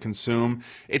 100% consume.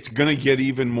 It's gonna get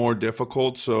even more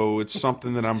difficult, so it's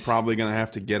something that I'm probably gonna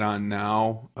have to get on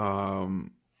now.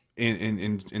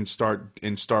 And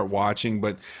start watching,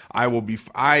 but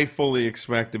I fully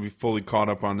expect to be fully caught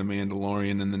up on The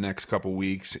Mandalorian in the next couple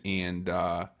weeks, and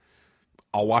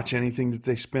I'll watch anything that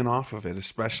they spin off of it,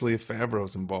 especially if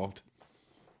Favreau's involved.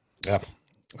 Yep,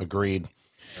 agreed.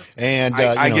 And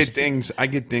I get dings. I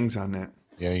get dings on that.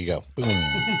 There you go. Boom,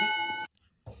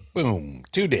 boom,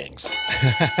 2 dings.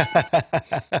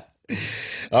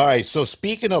 All right. So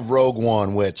speaking of Rogue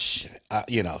One, which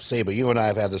Saba, you and I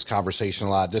have had this conversation a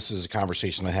lot. This is a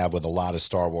conversation I have with a lot of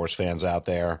Star Wars fans out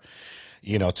there.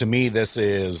 To me, this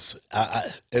is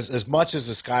as much as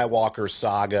the Skywalker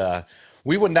saga.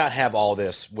 We would not have all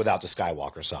this without the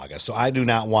Skywalker saga. So I do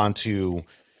not want to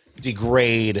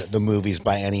degrade the movies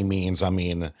by any means. I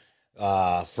mean,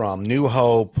 from New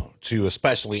Hope to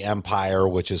especially Empire,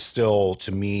 which is still,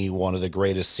 to me, one of the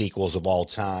greatest sequels of all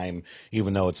time,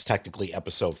 even though it's technically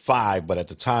episode 5, but at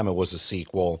the time it was a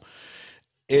sequel.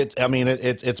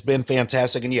 It's been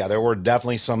fantastic. And yeah, there were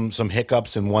definitely some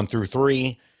hiccups in 1 through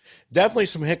 3. Definitely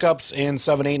some hiccups in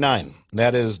 7, 8, 9.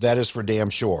 That is for damn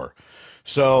sure.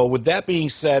 So with that being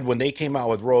said, when they came out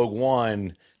with Rogue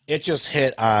One, it just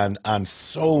hit on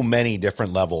so many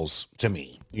different levels to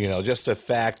me. Just the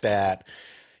fact that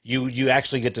you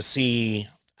actually get to see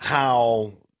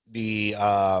how the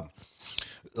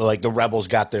rebels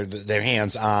got their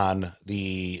hands on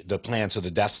the plans of the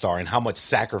Death Star and how much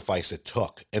sacrifice it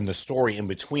took, and the story in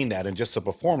between that, and just the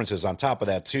performances on top of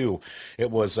that too. It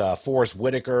was Forrest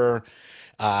Whitaker.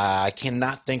 I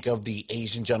cannot think of the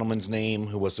Asian gentleman's name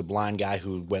who was the blind guy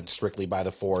who went strictly by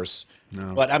the Force.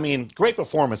 No. But I mean, great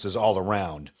performances all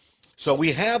around. So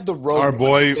we have the Rogue.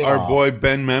 Our boy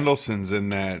Ben Mendelsohn's in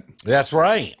that. That's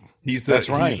right. He's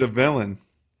the villain.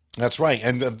 That's right,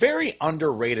 and a very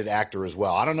underrated actor as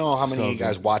well. I don't know how many of you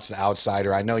guys watch The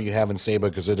Outsider. I know you haven't, Saba,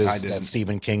 because it is that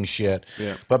Stephen King shit.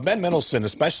 Yeah. But Ben Mendelsohn,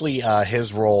 especially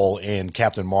his role in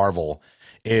Captain Marvel,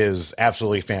 is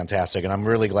absolutely fantastic, and I'm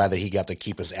really glad that he got to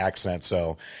keep his accent.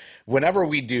 So whenever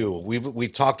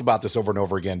we've talked about this over and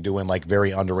over again, doing like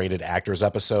very underrated actors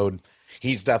episode.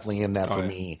 He's definitely in that for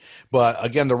me. But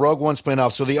again, the Rogue One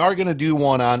spinoff. So they are going to do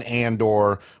one on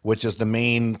Andor, which is the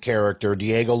main character.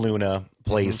 Diego Luna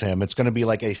plays him. It's going to be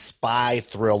like a spy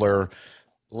thriller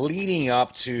leading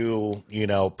up to,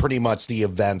 pretty much the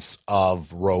events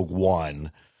of Rogue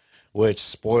One, which,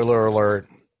 spoiler alert,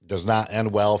 does not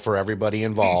end well for everybody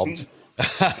involved.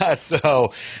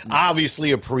 So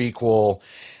obviously a prequel.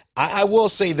 I will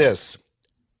say this.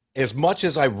 As much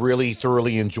as I really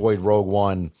thoroughly enjoyed Rogue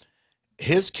One,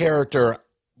 his character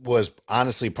was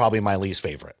honestly probably my least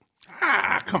favorite.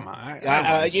 Come on.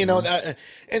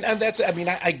 And that's,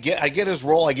 I get his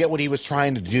role. I get what he was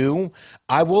trying to do.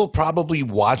 I will probably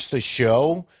watch the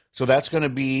show. So that's going to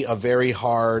be a very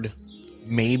hard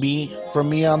maybe for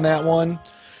me on that one.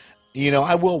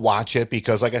 I will watch it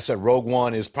because, like I said, Rogue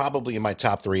One is probably in my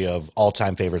top 3 of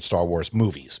all-time favorite Star Wars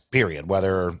movies, period.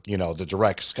 Whether, the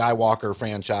direct Skywalker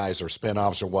franchise or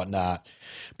spinoffs or whatnot.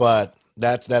 But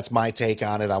that's my take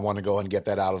on it. I want to go ahead and get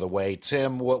that out of the way.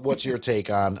 Tim, what's your take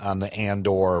on the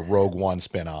Andor Rogue One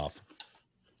spinoff?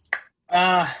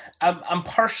 I'm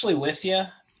partially with you.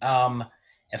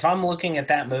 If I'm looking at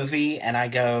that movie and I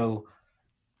go,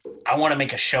 I want to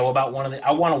make a show about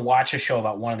I want to watch a show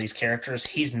about one of these characters,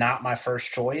 he's not my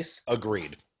first choice.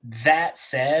 Agreed. That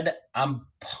said, I'm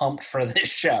pumped for this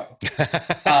show.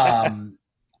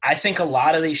 I think a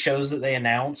lot of these shows that they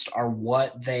announced are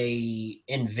what they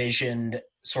envisioned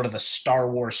sort of the Star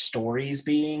Wars stories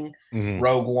being.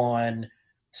 Rogue One,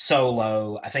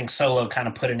 Solo. I think Solo kind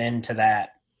of put an end to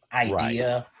that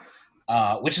idea,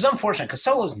 which is unfortunate because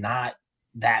Solo's not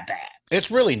that bad. It's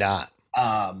really not.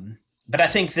 But I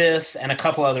think this and a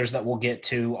couple others that we'll get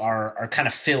to are kind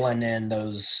of filling in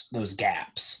those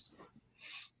gaps.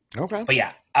 Okay. But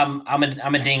yeah, I'm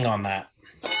a ding on that.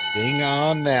 Ding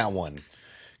on that one.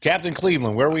 Captain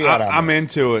Cleveland, where are we at? I'm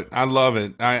into it. I love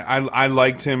it. I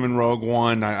liked him in Rogue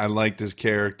One. I liked his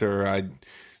character.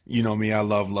 You know me, I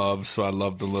love, so I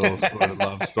love the little sort of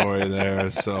love story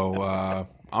there. So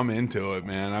I'm into it,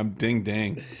 man. I'm ding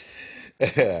ding.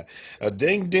 A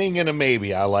ding ding and a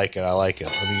maybe. I like it. Let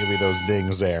me give you those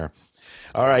dings there.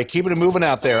 All right, keeping it moving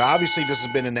out there. Obviously, this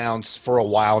has been announced for a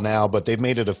while now, but they've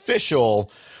made it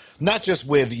official. Not just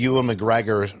with Ewan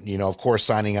McGregor, of course,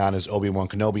 signing on as Obi-Wan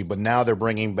Kenobi, but now they're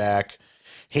bringing back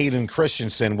Hayden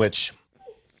Christensen, which,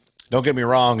 don't get me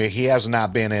wrong, he has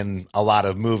not been in a lot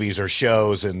of movies or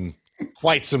shows in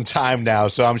quite some time now,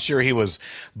 so I'm sure he was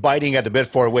biting at the bit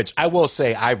for it, which I will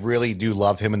say I really do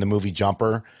love him in the movie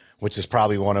Jumper, which is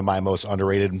probably one of my most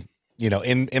underrated,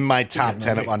 in my top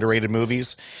 10 of underrated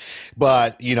movies.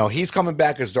 But, he's coming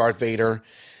back as Darth Vader.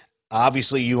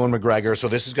 Obviously, Ewan McGregor. So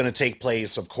this is going to take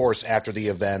place, of course, after the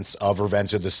events of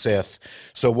Revenge of the Sith.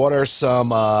 So what are some,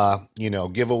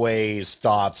 giveaways,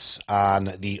 thoughts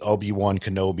on the Obi-Wan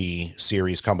Kenobi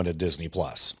series coming to Disney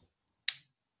Plus?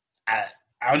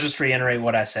 I'll just reiterate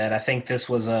what I said. I think this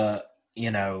was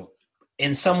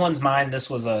in someone's mind, this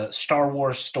was a Star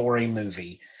Wars story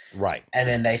movie. Right. And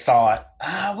then they thought,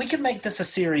 we could make this a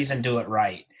series and do it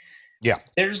right. Yeah.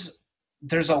 There's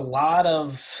a lot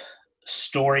of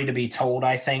story to be told,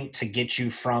 I think, to get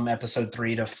you from episode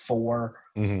 3 to 4.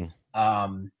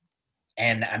 Mm-hmm.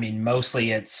 And I mean,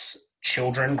 mostly it's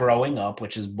children growing up,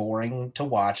 which is boring to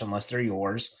watch unless they're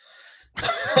yours,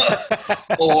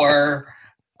 or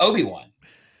Obi-Wan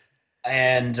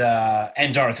and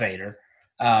Darth Vader.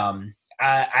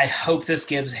 I hope this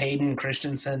gives Hayden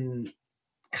Christensen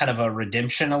kind of a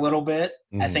redemption a little bit.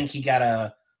 Mm-hmm. I think he got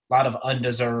a lot of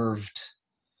undeserved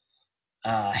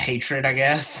hatred, I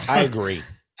guess. I agree.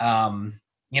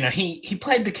 He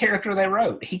played the character they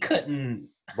wrote. He couldn't.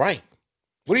 Right.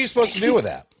 What are you supposed to do with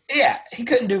that? Yeah, he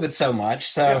couldn't do it so much.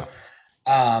 So,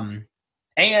 and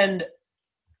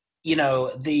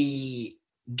the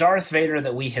Darth Vader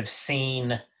that we have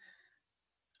seen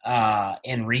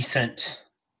in recent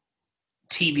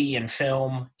TV and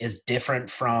film is different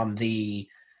from the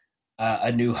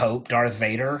A New Hope Darth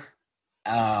Vader.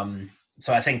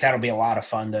 So I think that'll be a lot of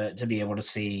fun to be able to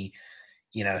see,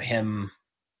 him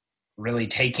really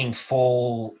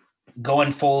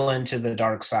going full into the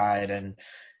dark side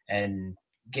and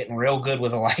getting real good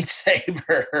with a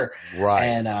lightsaber. Right.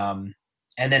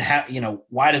 And then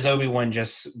why does Obi-Wan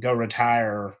just go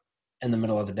retire in the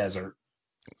middle of the desert?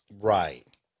 Right.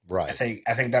 I think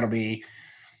that'll be,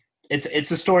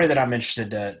 it's a story that I'm interested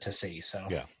to see. So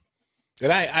yeah.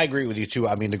 And I agree with you too.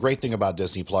 I mean, the great thing about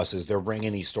Disney Plus is they're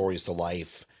bringing these stories to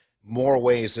life more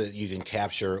ways that you can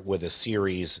capture with a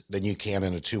series than you can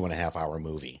in a 2.5-hour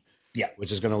movie. Yeah.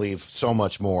 Which is going to leave so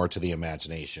much more to the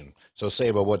imagination. So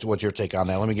Saba, what's your take on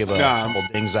that? Let me give a couple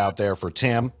things out there for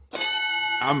Tim.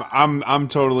 I'm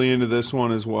totally into this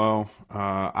one as well.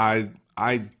 I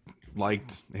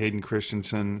liked Hayden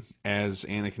Christensen as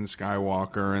Anakin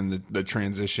Skywalker and the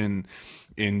transition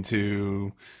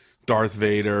into Darth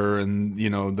Vader and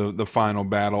the final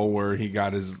battle where he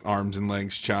got his arms and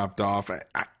legs chopped off.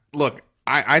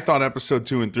 I thought episode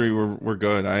 2 and 3 were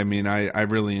good. I mean, I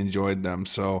really enjoyed them.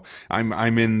 So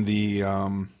I'm in the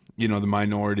the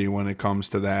minority when it comes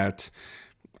to that.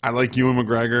 I like Ewan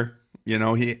McGregor.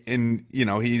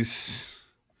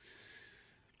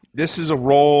 This is a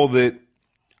role that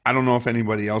I don't know if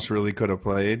anybody else really could have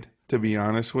played, to be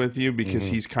honest with you, because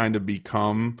he's kind of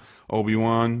become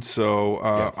Obi-Wan. So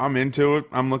I'm into it.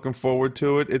 I'm looking forward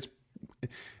to it.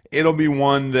 It'll be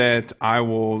one that I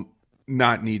will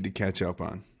not need to catch up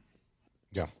on.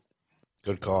 Yeah.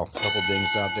 Good call. A couple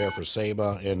dings out there for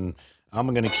Saba, and I'm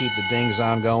going to keep the dings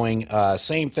on going.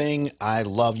 Same thing. I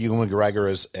love Ewan McGregor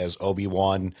as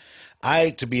Obi-Wan.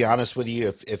 To be honest with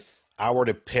you, if I were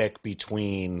to pick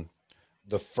between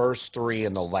the first 3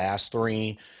 and the last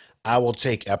 3, I will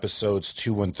take episodes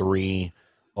 2 and 3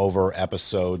 over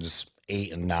episodes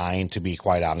 8 and 9, to be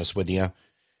quite honest with you.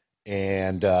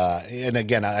 And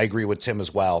again, I agree with Tim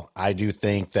as well. I do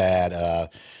think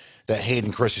that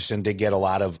Hayden Christensen did get a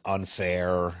lot of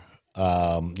unfair,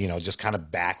 just kind of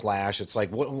backlash. It's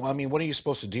like, what are you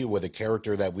supposed to do with a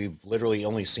character that we've literally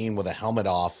only seen with a helmet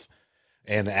off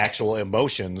and actual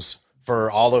emotions for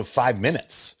all of 5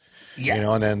 minutes? Yeah.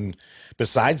 And then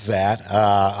besides that,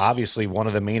 obviously one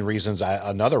of the main reasons,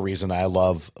 another reason I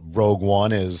love Rogue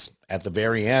One is at the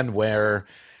very end where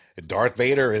Darth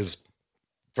Vader is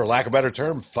for lack of a better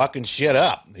term, fucking shit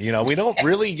up. You know, we don't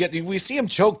really we see him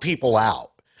choke people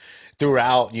out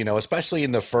throughout, you know, especially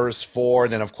in the first 4.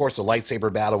 And then, of course, the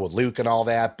lightsaber battle with Luke and all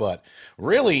that. But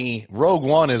really, Rogue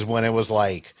One is when it was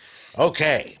like,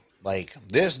 okay, like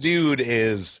this dude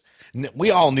is, we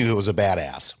all knew he was a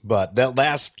badass. But that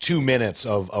last 2 minutes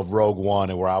of Rogue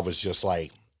One, where I was just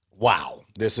like, wow,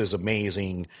 this is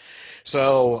amazing.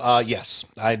 So, yes,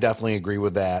 I definitely agree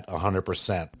with that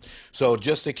 100%. So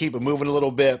just to keep it moving a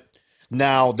little bit,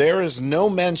 now there is no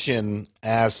mention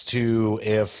as to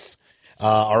if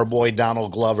our boy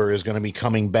Donald Glover is going to be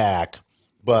coming back,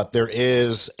 but there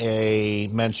is a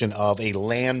mention of a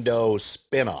Lando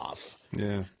spinoff.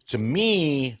 Yeah. To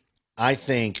me, I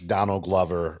think Donald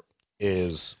Glover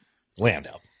is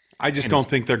Lando. I just don't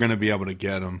think they're going to be able to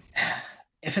get him.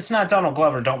 If it's not Donald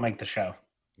Glover, don't make the show.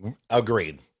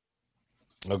 Agreed.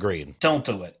 Don't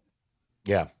do it.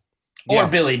 Yeah. Or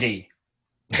Billy D.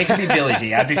 It could be Billy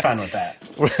D. I'd be fine with that.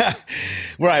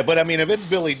 Right, but I mean, if it's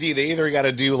Billy D, they either got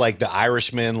to do like the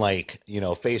Irishman, like, you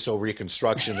know, facial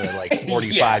reconstruction like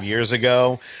 45 years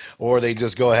ago, or they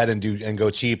just go ahead and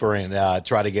go cheaper and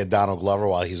try to get Donald Glover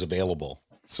while he's available.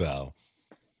 So,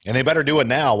 and they better do it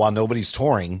now while nobody's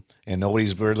touring and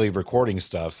nobody's really recording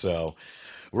stuff. So,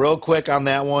 real quick on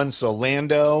that one. So,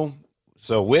 Lando.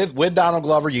 So with Donald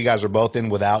Glover, you guys are both in.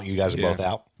 Without, you guys are both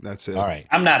out. That's it. All right.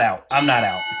 I'm not out.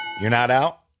 You're not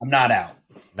out? I'm not out.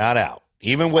 Not out.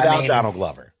 Even without Donald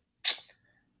Glover.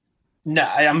 No,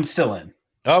 I'm still in.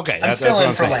 Okay. I'm still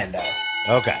in for Lando.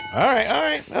 Okay. All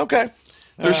right. Okay.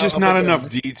 There's just not enough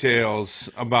details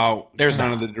about There's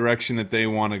kind not. of the direction that they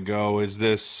want to go. Is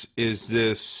this,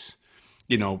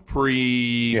 you know,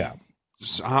 pre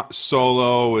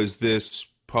Solo? Is this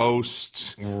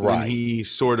post when he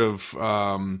sort of,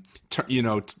 right.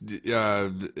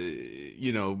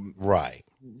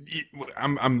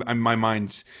 I'm my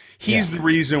mind's he's the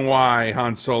reason why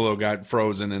Han Solo got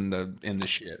frozen in the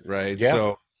shit, right? Yeah.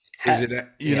 So is it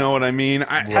you know what I mean?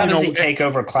 How does he take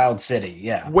over Cloud City?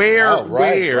 Yeah.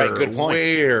 Right. Good point.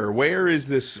 Where is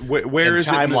this? Where is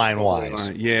timeline it wise?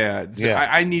 Yeah.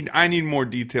 I need more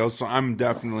details. So I'm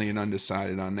definitely an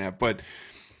undecided on that. But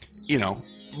you know,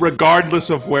 regardless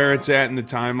of where it's at in the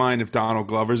timeline, if Donald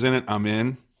Glover's in it, I'm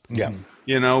in. Yeah.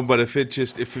 You know, but if it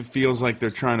feels like they're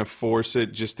trying to force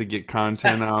it just to get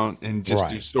content out and just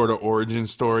do sort of origin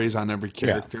stories on every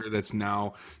character that's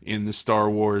now in the Star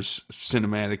Wars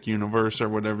cinematic universe or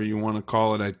whatever you want to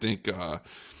call it, I think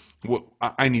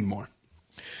I need more.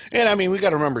 And I mean, we got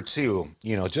to remember too,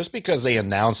 you know, just because they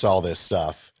announce all this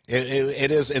stuff,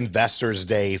 it is Investors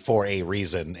Day for a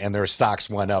reason, and their stocks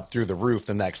went up through the roof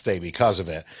the next day because of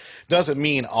it. Doesn't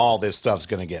mean all this stuff's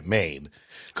going to get made.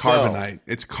 Carbonite.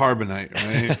 It's carbonite,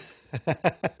 right?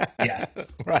 Yeah.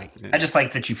 Right. I just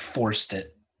like that you forced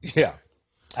it. Yeah.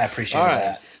 I appreciate All right.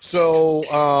 that. So,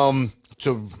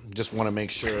 just want to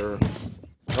make sure.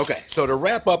 Okay. So to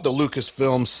wrap up the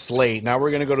Lucasfilm slate, now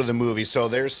we're going to go to the movie. So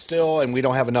there's still, and we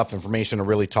don't have enough information to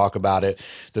really talk about it,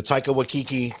 the Taika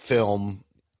Waititi film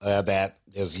that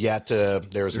is yet to,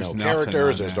 there's no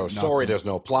characters, there's no story, there's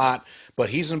no plot, but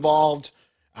he's involved.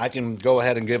 I can go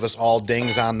ahead and give us all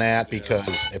dings on that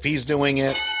because if he's doing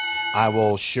it, I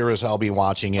will sure as hell be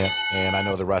watching it, and I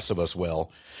know the rest of us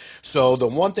will. So the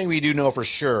one thing we do know for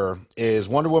sure is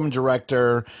Wonder Woman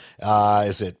director,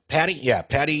 is it Patty? Yeah,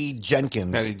 Patty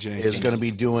Jenkins is going to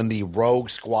be doing the Rogue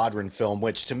Squadron film,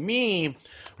 which to me,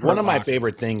 one of my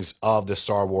favorite things of the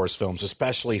Star Wars films,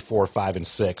 especially 4, 5, and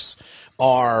 6,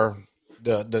 are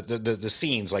the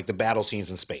scenes, like the battle scenes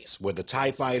in space with the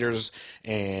TIE fighters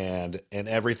and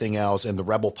everything else and the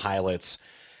rebel pilots.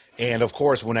 And of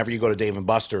course, whenever you go to Dave &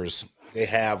 Buster's, they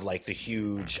have like the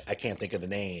huge, I can't think of the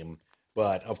name,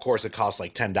 but of course it costs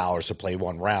like $10 to play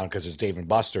one round because it's Dave &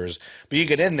 Buster's. But you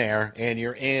get in there and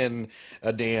you're in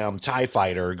a damn TIE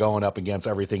fighter going up against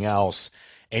everything else,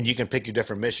 and you can pick your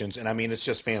different missions. And I mean, it's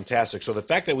just fantastic. So the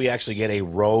fact that we actually get a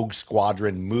Rogue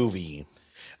Squadron movie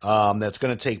that's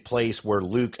going to take place where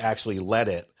Luke actually led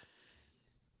it,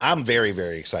 I'm very,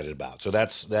 very excited about. So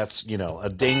that's you know,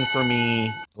 a ding for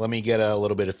me. Let me get a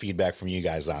little bit of feedback from you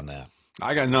guys on that.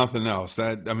 I got nothing else.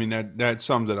 That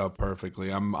sums it up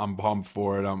perfectly. I'm pumped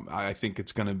for it. I think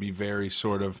it's going to be very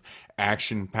sort of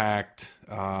action packed,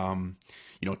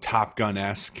 Top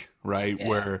Gun-esque, right? Yeah.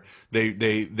 Where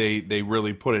they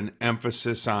really put an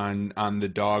emphasis on the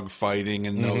dog fighting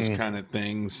and those kind of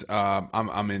things.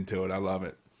 I'm into it. I love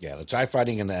it. Yeah, the TIE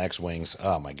fighting and the X-Wings.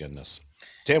 Oh my goodness.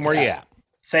 Tim, where you at?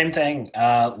 Same thing.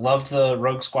 Loved the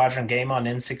Rogue Squadron game on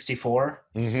N64.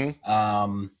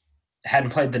 Mm-hmm. Hadn't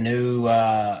played the new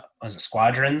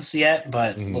Squadrons yet,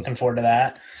 but looking forward to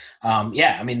that.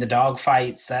 I mean, the dog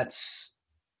fights,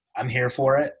 I'm here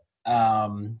for it.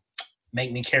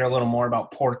 Make me care a little more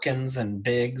about Porkins and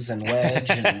Biggs and Wedge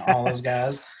and all those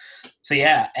guys. So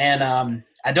yeah, and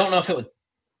I don't know if it would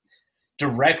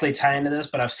directly tie into this,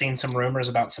 but I've seen some rumors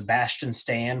about Sebastian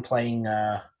Stan playing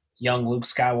young Luke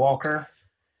Skywalker.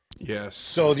 Yes.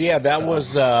 So yeah, that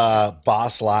was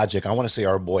Boss Logic. I want to say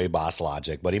our boy Boss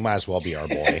Logic, but he might as well be our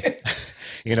boy.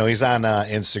 He's on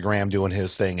Instagram doing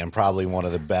his thing, and probably one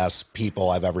of the best people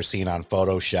I've ever seen on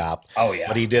Photoshop. Oh yeah.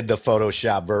 But he did the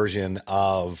Photoshop version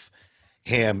of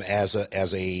him as a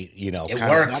It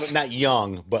kind works. of not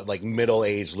young, but like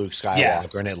middle-aged Luke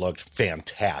Skywalker, and it looked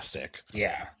fantastic.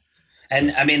 Yeah.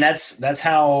 And I mean that's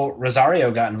how Rosario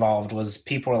got involved. Was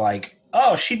people were like,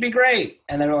 "Oh, she'd be great,"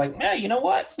 and they were like, "Yeah, you know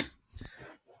what?"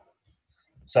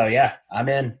 So yeah, I'm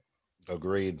in.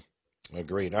 Agreed.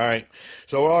 All right.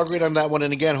 So we're all agreed on that one.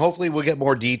 And again, hopefully we'll get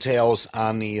more details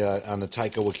on the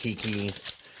Taika Waititi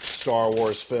Star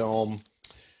Wars film.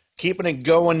 Keeping it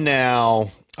going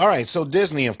now. All right. So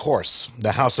Disney, of course,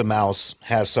 the House of Mouse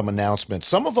has some announcements.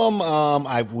 Some of them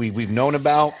we've known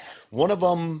about. One of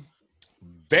them,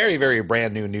 very, very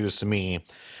brand new news to me.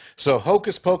 So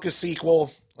Hocus Pocus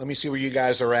sequel. Let me see where you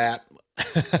guys are at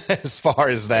as far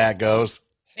as that goes.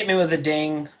 Hit me with a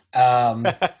ding.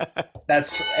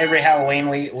 That's every Halloween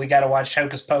we got to watch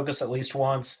Hocus Pocus at least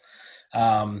once.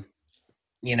 It's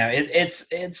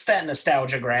that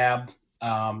nostalgia grab.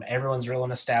 Everyone's real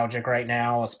nostalgic right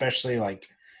now, especially like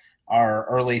our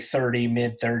early 30,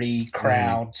 mid 30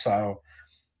 crowd. So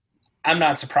I'm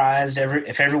not surprised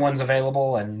if everyone's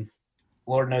available, and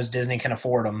Lord knows Disney can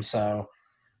afford them. So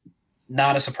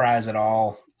not a surprise at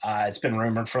all. It's been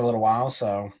rumored for a little while,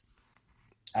 so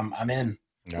I'm in.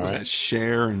 All right.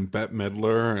 Cher and Bette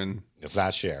Midler, and it's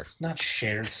not Cher. It's not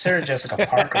Cher. It's Sarah Jessica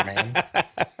Parker, man.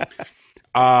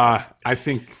 I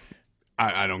think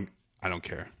I don't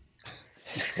care.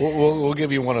 We'll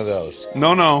give you one of those.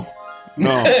 No.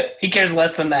 He cares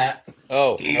less than that.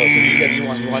 So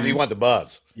you want the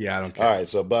buzz? Yeah, I don't care. All right,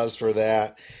 so buzz for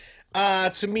that.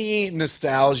 To me,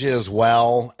 nostalgia as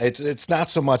well. It's not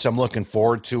so much I'm looking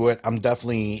forward to it. I'm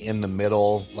definitely in the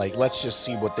middle. Like, let's just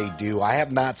see what they do. I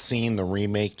have not seen the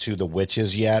remake to The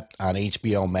Witches yet on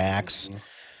HBO Max.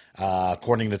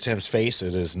 According to Tim's face,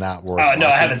 it is not worth. Oh no,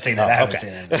 I haven't seen it. I haven't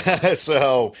seen it.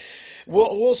 So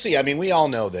we'll see. I mean, we all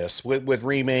know this with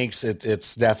remakes.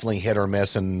 It's definitely hit or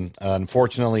miss, and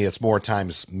unfortunately, it's more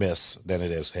times miss than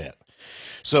it is hit.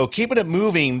 So keeping it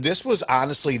moving, this was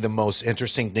honestly the most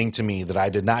interesting thing to me that I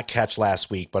did not catch last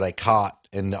week, but I caught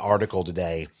in the article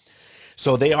today.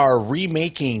 So they are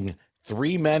remaking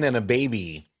Three Men and a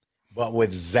Baby, but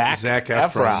with Zac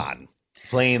Efron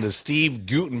playing the Steve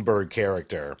Guttenberg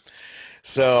character.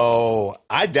 So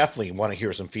I definitely want to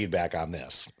hear some feedback on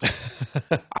this.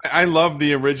 I love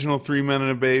the original Three Men and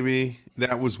a Baby.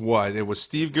 That was what? It was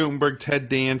Steve Guttenberg, Ted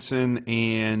Danson,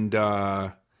 and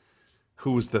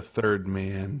who was the third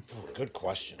man? Oh, good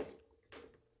question. It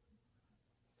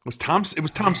was Tom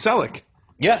Selleck.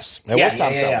 Yes, it was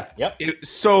Tom Selleck. Yep.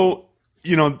 So,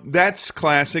 that's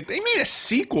classic. They made a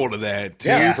sequel to that, too.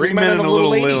 Yeah, Three Men and a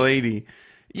Little Lady.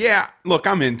 Yeah, look,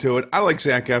 I'm into it. I like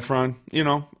Zac Efron.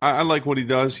 I like what he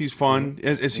does. He's fun.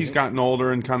 As he's gotten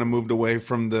older and kind of moved away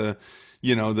from the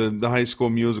High School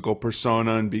Musical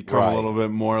persona and become a little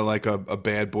bit more like a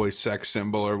bad boy sex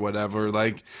symbol or whatever.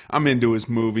 Like, I'm into his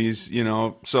movies,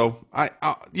 So I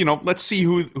let's see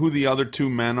who the other two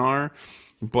men are.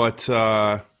 But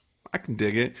I can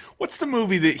dig it. What's the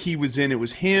movie that he was in? It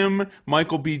was him,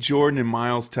 Michael B. Jordan, and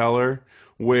Miles Teller,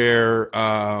 where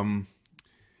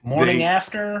Morning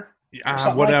After,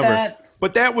 something whatever. like that.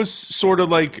 But that was sort of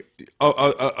like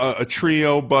a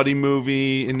trio buddy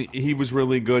movie, and he was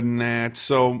really good in that.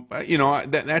 So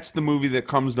that's the movie that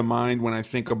comes to mind when I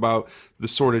think about the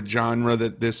sort of genre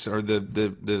that this, or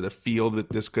the feel that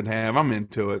this could have. I'm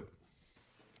into it.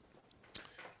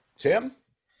 Tim?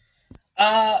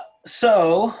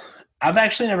 So I've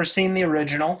actually never seen the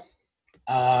original.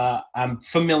 I'm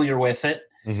familiar with it.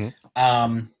 Mm-hmm.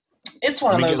 It's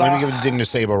one of those. Let me give the ding to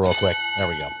Sable real quick. There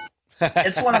we go.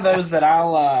 It's one of those that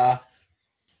I'll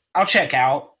check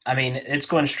out. I mean, it's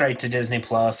going straight to Disney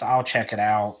Plus. I'll check it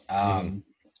out.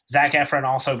 Zac Efron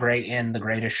also great in The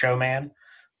Greatest Showman.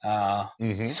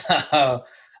 So,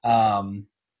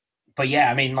 but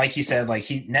yeah, I mean, like you said, like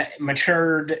he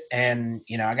matured, and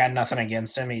I got nothing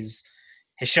against him. His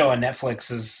show on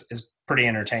Netflix is pretty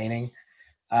entertaining.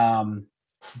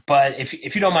 But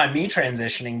if you don't mind me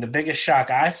transitioning, the biggest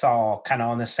shock I saw kind of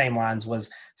on the same lines was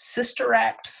Sister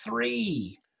Act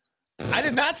 3. I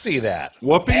did not see that.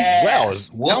 Whoopi? Well,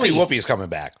 tell me Whoopi's coming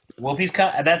back.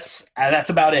 That's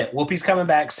about it. Whoopi's coming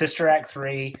back. Sister Act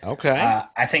 3. Okay.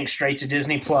 I think straight to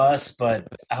Disney Plus, but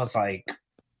I was like,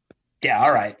 yeah,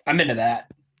 all right, I'm into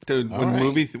that. Dude, when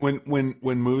movie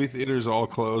theaters all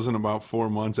close in about 4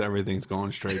 months, everything's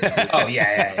going straight to Oh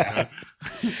yeah.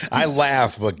 I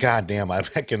laugh, but goddamn, I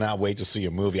cannot wait to see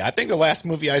a movie. I think the last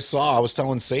movie I saw, I was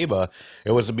telling Saba,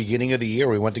 it was the beginning of the year.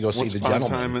 We went to go see The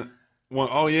Gentleman.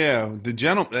 Oh yeah, The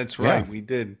Gentleman. That's right, we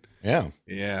did. Yeah,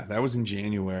 that was in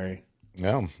January.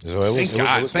 Yeah, so it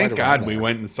was. Thank God we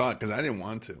went and saw it because I didn't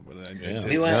want to, but I did.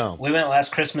 We went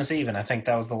last Christmas Eve, and I think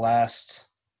that was the last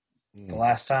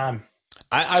time.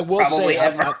 I will probably say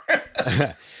ever.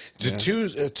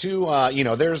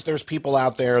 There's people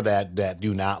out there that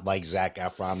do not like Zac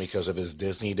Efron because of his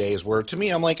Disney days, where to me,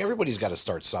 I'm like, everybody's got to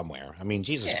start somewhere. I mean,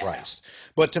 Jesus Christ.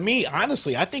 But to me,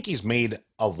 honestly, I think he's made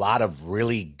a lot of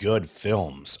really good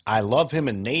films. I love him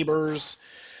in Neighbors.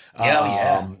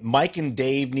 Mike and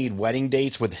Dave Need Wedding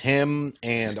Dates with him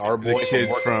and our boy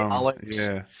from Alex.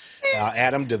 Yeah.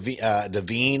 Adam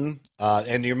Devine.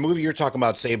 And your movie you're talking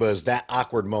about, Saba, is That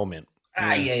Awkward Moment.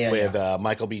 With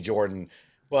Michael B. Jordan.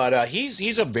 But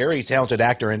he's a very talented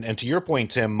actor. And to your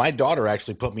point, Tim, my daughter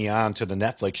actually put me on to the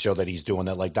Netflix show that he's doing,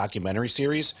 that like documentary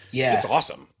series. Yeah. It's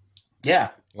awesome. Yeah.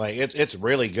 Like it's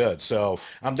really good. So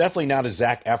I'm definitely not a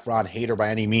Zac Efron hater by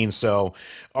any means. So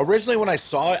originally when I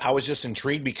saw it, I was just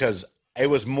intrigued because it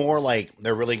was more like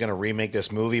they're really going to remake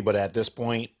this movie. But at this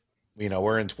point,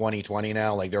 we're in 2020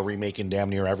 now. Like they're remaking damn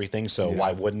near everything. So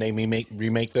why wouldn't they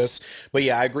remake this? But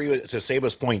yeah, I agree to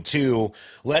Saba's point too.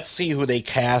 Let's see who they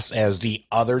cast as the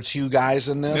other two guys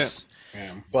in this.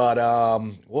 Yeah. But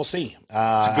we'll see.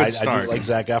 I do like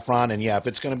Zac Efron, and if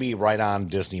it's going to be right on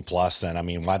Disney Plus, then I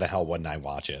mean, why the hell wouldn't I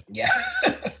watch it? Yeah.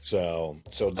 so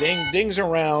dings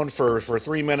around for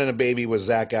 3 Men and a Baby with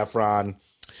Zac Efron.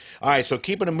 All right, so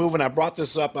keeping it moving. I brought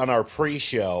this up on our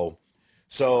pre-show.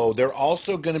 So they're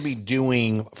also going to be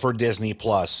doing for Disney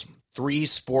Plus 3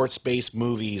 sports-based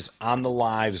movies on the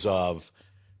lives of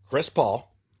Chris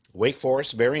Paul, Wake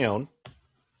Forest's very own.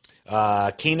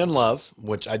 Keenan Love,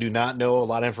 which I do not know a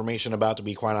lot of information about, to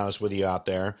be quite honest with you out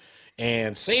there,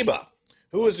 and Saba,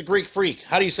 who is the Greek Freak.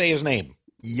 How do you say his name?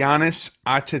 Giannis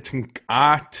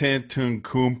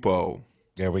Antetokounmpo.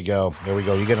 There we go.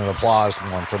 You get an applause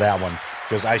one for that one,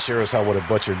 because I sure as hell would have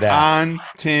butchered that.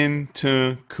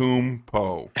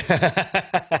 Antetokounmpo.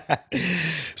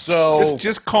 So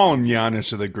just call him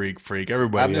Giannis or the Greek Freak.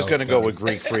 Everybody. I'm just going to go with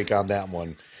Greek Freak on that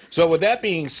one. So with that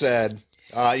being said.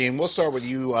 And we'll start with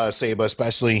you, Saba,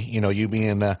 especially, you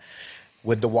being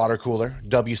with the water cooler,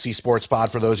 WC Sports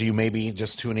Pod, for those of you maybe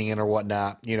just tuning in or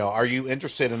whatnot. Are you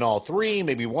interested in all 3,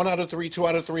 maybe 1 out of 3, 2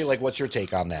 out of 3? Like, what's your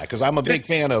take on that? Because I'm a big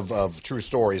fan of true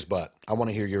stories, but I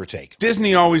want to hear your take.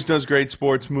 Disney always does great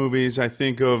sports movies. I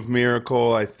think of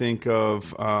Miracle. I think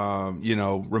of,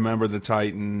 Remember the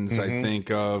Titans. Mm-hmm. I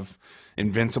think of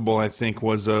Invincible, I think,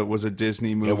 was a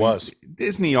Disney movie. It was.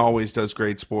 Disney always does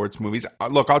great sports movies.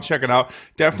 Look, I'll check it out.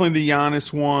 Definitely the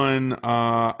Giannis one.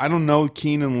 I don't know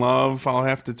Keenan Love. I'll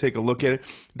have to take a look at it.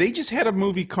 They just had a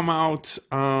movie come out.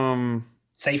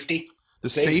 Safety? The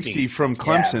Safety from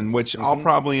Clemson, which I'll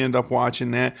probably end up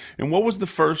watching that. And what was the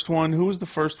first one? Who was the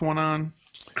first one on?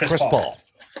 Chris Paul.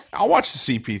 I'll watch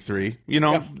the CP3.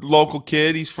 Local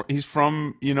kid. He's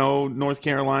from North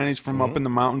Carolina. He's from up in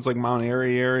the mountains, like Mount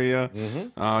Airy area.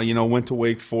 Mm-hmm. Went to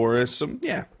Wake Forest. So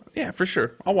yeah, for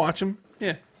sure. I'll watch him.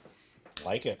 Yeah,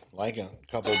 like it. A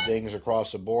couple of dings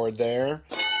across the board there.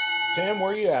 Tim,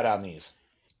 where are you at on these?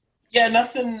 Yeah,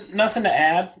 nothing to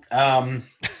add. I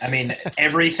mean,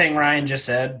 everything Ryan just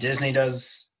said. Disney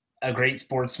does a great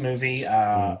sports movie.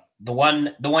 The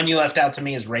one you left out to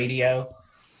me is Radio.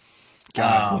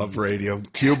 God, love Radio.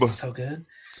 Cuba. So good.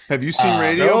 Have you seen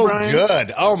Radio, so Brian?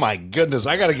 Good. Oh, my goodness.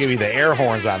 I got to give you the air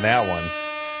horns on that one.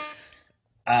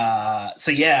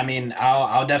 So, yeah, I mean,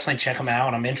 I'll definitely check them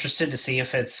out. I'm interested to see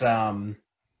if it's, actors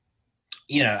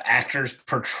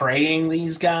portraying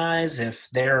these guys, if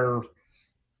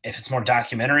it's more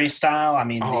documentary style. I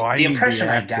mean, the impression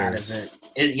I got is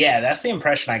that's the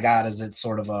impression I got, is it's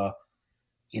sort of a,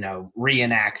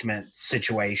 reenactment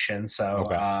situation. So,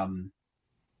 okay.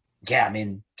 Yeah, I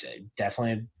mean,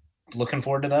 definitely looking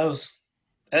forward to those.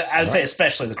 I would say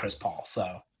especially the Chris Paul.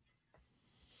 So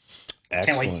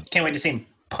excellent. Can't wait to see him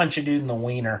punch a dude in the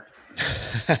wiener.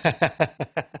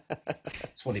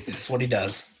 That's what he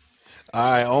does.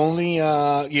 I only,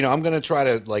 I'm going to try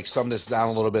to sum this down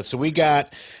a little bit. So we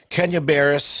got Kenya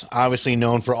Barris, obviously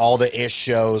known for all the ish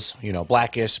shows,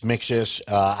 Blackish, Mixish.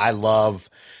 I love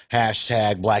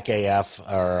 #BlackAF,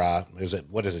 or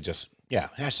what is it? Just Yeah,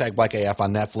 hashtag Black AF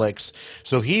on Netflix.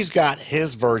 So he's got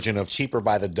his version of Cheaper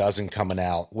by the Dozen coming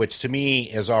out, which to me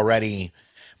is already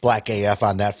Black AF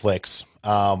on Netflix.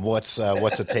 What's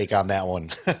a take on that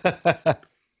one?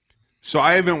 So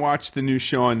I haven't watched the new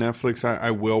show on Netflix.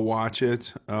 I will watch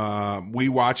it. We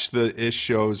watched the Ish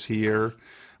shows here.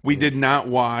 We did not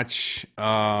watch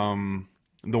the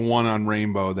one on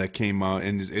Rainbow that came out,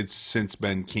 and it's since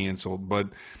been canceled. But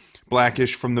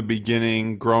Blackish from the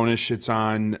beginning, Grownish, it's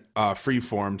on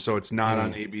Freeform, so it's not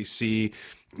on ABC.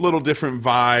 Little different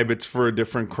vibe. It's for a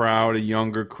different crowd, a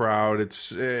younger crowd.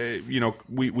 It's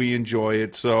we enjoy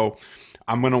it. So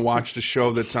I'm going to watch the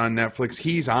show that's on Netflix.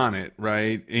 He's on it,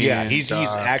 right? And, yeah, he's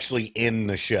actually in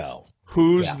the show.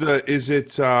 Is it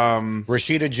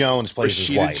Rashida Jones plays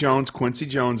his wife. Rashida Jones, Quincy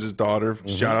Jones' daughter.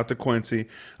 Shout out to Quincy.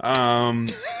 Shout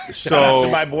out to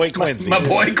my boy Quincy. My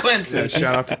boy Quincy. Yeah,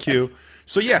 shout out to Q.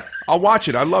 So yeah, I'll watch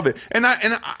it. I love it. And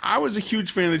I was a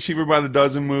huge fan of the Cheaper by the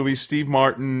Dozen movies. Steve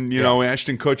Martin, you know,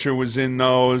 Ashton Kutcher was in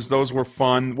those. Those were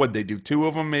fun. What'd they do? 2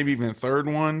 of them, maybe even a third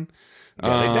one?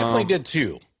 Yeah, they definitely did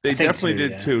 2. They definitely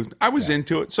did too. I was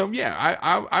into it. So yeah,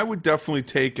 I would definitely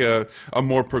take a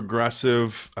more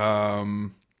progressive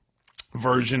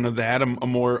version of that, a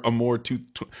more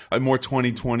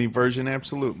 2020 version.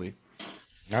 Absolutely.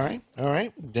 All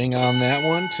right. Ding on that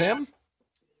one, Tim.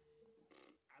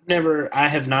 I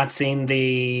have not seen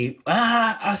the.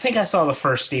 I think I saw the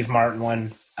first Steve Martin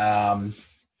one. Yeah,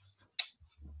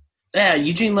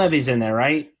 Eugene Levy's in there,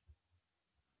 right?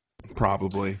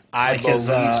 Probably. I believe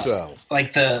so.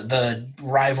 Like the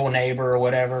rival neighbor or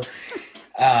whatever.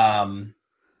 I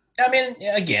mean,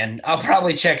 again, I'll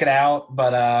probably check it out,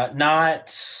 but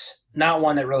not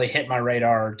one that really hit my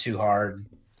radar too hard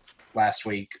last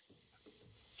week.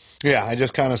 Yeah, I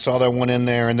just kind of saw that one in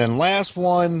there. And then last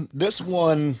one, this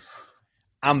one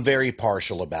I'm very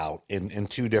partial about in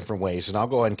 2 different ways, and I'll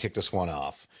go ahead and kick this one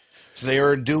off. So they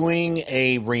are doing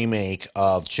a remake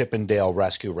of Chip and Dale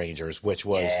Rescue Rangers, which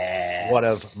was one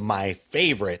of my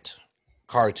favorite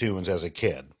cartoons as a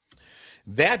kid.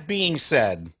 That being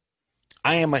said,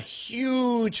 I am a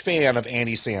huge fan of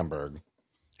Andy Samberg,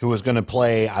 who is going to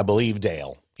play, I believe,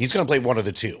 Dale. He's going to play one of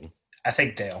the 2. I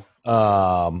think Dale.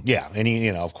 Yeah, and he,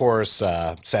 of course,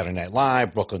 Saturday Night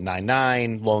Live, Brooklyn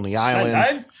Nine-Nine, Lonely Island.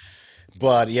 9-9?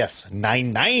 But yes,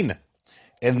 9-9.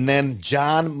 And then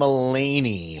John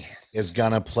Mulaney is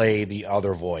going to play the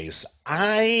other voice.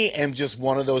 I am just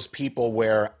one of those people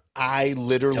where I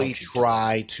literally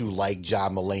try to like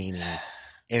John Mulaney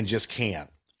and just can't.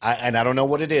 I don't know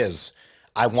what it is.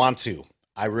 I want to.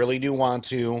 I really do want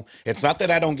to. It's not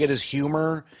that I don't get his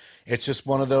humor. It's just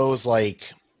one of those,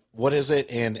 like, what is it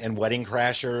in Wedding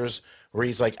Crashers where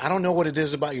he's like, I don't know what it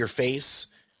is about your face,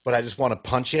 but I just want to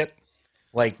punch it.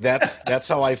 Like, that's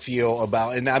how I feel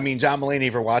about, and I mean, John Mulaney,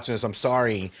 if you're watching this, I'm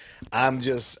sorry.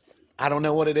 I don't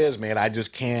know what it is, man. I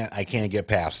can't get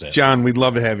past it. John, we'd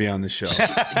love to have you on the show.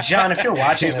 John, if you're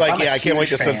watching He's this, like, I can't wait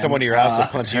to send someone to your house to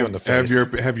punch you in the face.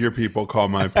 Have your people call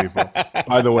my people.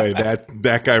 By the way,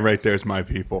 that guy right there is my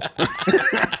people.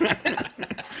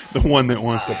 The one that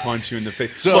wants to punch you in the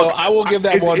face. So look, I will give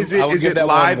that one. Is it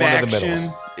live action?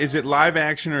 Is it live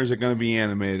action or is it going to be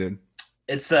animated?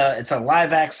 It's a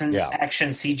live action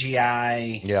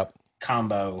CGI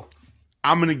combo.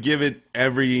 I'm going to give it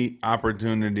every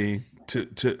opportunity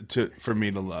for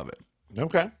me to love it.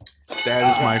 Okay, that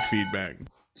is my feedback.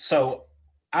 So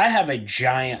I have a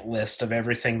giant list of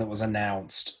everything that was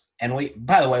announced, and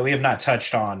by the way, we have not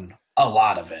touched on a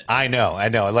lot of it. I know.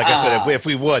 Like I said, if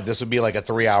we would, this would be like a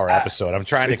 3-hour episode. I'm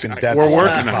trying to condense we're as working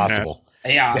much as on possible.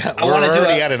 Yeah, we're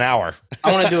already at an hour.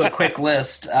 I want to do a quick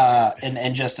list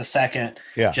in just a second.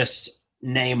 Yeah, just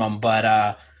name them.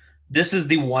 But this is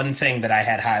the one thing that I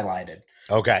had highlighted.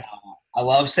 Okay. I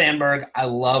love Sandberg. I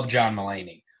love John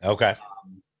Mulaney. Okay.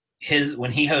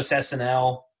 When he hosts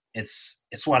SNL, it's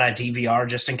what I DVR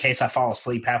just in case I fall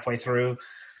asleep halfway through.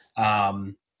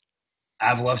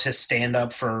 I've loved his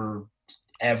stand-up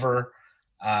forever.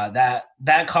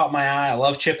 That caught my eye. I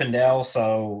love Chip and Dale,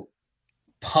 so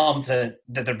pumped that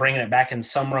they're bringing it back in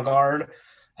some regard.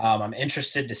 I'm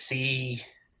interested to see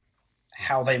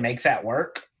how they make that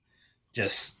work.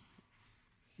 Just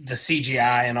the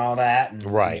CGI and all that. And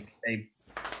right.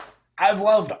 I've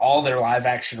loved all their live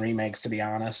action remakes, to be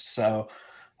honest. So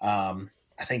I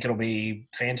think it'll be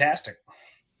fantastic.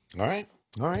 All right.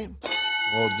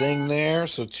 Well, ding there.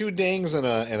 So 2 dings and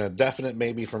a definite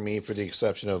maybe for me, for the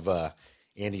exception of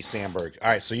Andy Samberg. All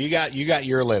right. So you got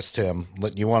your list, Tim.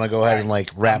 You want to go ahead and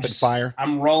like rapid fire?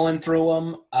 I'm rolling through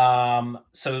them.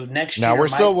 So next year. Now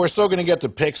we're still going to get to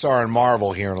Pixar and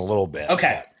Marvel here in a little bit.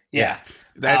 Okay. But, yeah.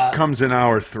 That comes in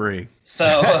hour 3.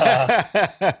 So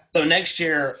next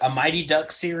year, a Mighty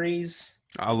Duck series,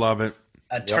 I love it.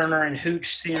 a Turner and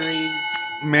Hooch series,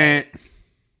 Man,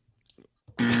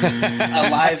 a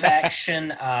live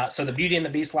action. So the Beauty and the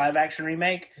Beast live action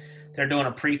remake, they're doing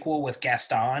a prequel with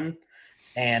Gaston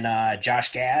and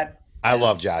Josh Gad. I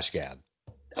love Josh Gad.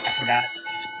 I forgot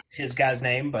his guy's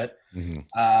name, but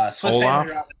Swiss Olaf?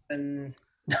 Family Robinson.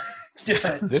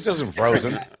 Different. This isn't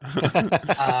Frozen.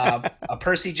 A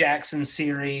Percy Jackson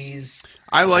series.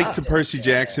 I like the Percy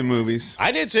Jackson movies.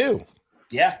 I did too.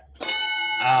 Yeah.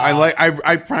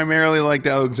 I primarily liked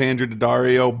Alexandra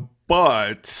Daddario,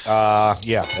 but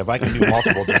Yeah, if I can do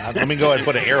multiple, let me go ahead and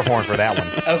put an air horn for that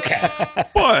one. Okay.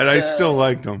 I still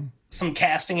liked them. Some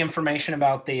casting information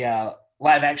about the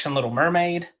live action Little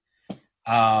Mermaid,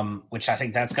 which I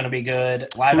think that's going to be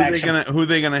good. Live action. Who are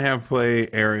they gonna have play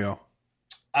Ariel?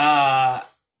 Her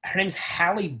name's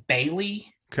Halle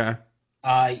Bailey. Okay.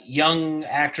 Young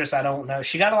actress. I don't know.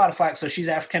 She got a lot of flack, so she's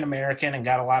African American and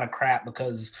got a lot of crap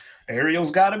because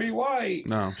Ariel's got to be white.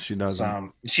 No, she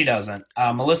doesn't. She doesn't.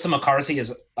 Melissa McCarthy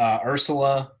is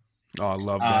Ursula. Oh, I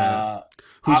love that.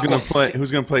 Who's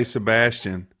gonna play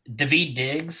Sebastian? Daveed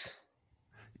Diggs.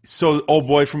 So, old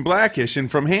boy from Blackish and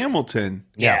from Hamilton.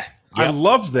 Yeah. I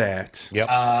love that. Yep.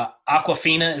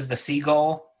 Aquafina is the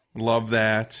seagull. Love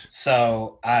that.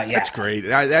 So yeah, That's great.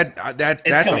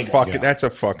 That's a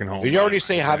fucking home. Did you already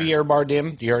say Javier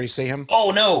Bardem? Did you already say him?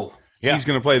 Oh no, Yeah. He's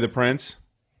gonna play the prince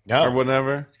No. or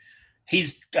whatever.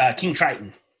 he's King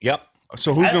Triton. Yep.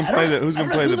 So who's gonna play I don't know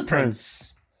who the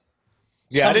prince?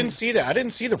 Yeah, I didn't see that. I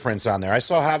didn't see the prince on there. I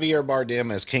saw Javier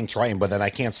Bardem as King Triton, but then I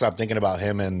can't stop thinking about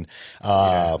him in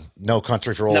No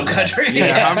Country for Old No Men. Country.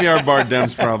 Yeah, Javier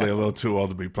Bardem's probably a little too old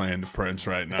to be playing the prince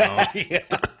right now.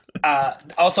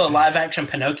 Also, a live action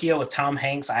Pinocchio with Tom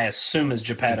Hanks. I assume is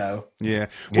Geppetto. Yeah,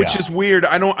 which Yeah. is weird.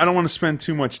 I don't want to spend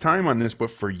too much time on this,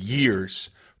 but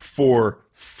for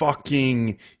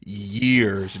fucking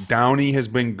years, Downey has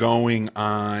been going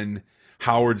on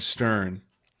Howard Stern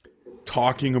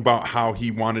talking about how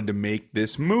he wanted to make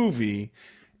this movie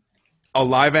a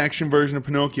live action version of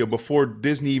Pinocchio before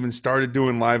Disney even started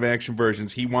doing live action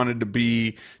versions. He wanted to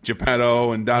be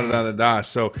Geppetto and da da da da da.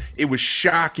 So it was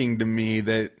shocking to me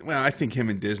that, well, I think him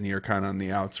and Disney are kind of on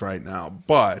the outs right now,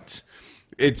 but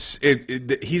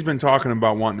he's been talking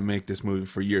about wanting to make this movie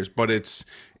for years, but it's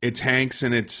Hanks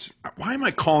and why am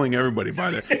I calling everybody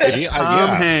by that? It's Tom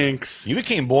Hanks. You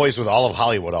became boys with all of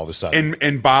Hollywood all of a sudden.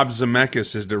 And Bob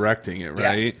Zemeckis is directing it,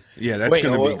 right? Yeah, that's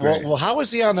going to be great. Well, how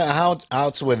was he on the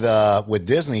outs with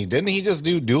Disney? Didn't he just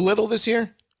do Doolittle this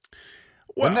year?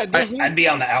 Well, Wasn't that Disney? I'd be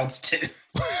on the outs too.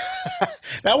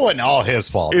 That wasn't all his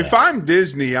fault. If man. I'm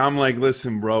Disney, I'm like,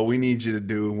 listen, bro, we need you to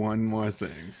do one more thing.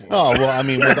 Oh well, I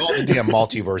mean, with all the damn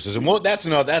multiverses, and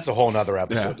that's a whole nother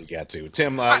episode to get to.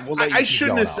 Tim, we'll let you I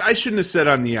shouldn't have said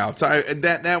on the outs.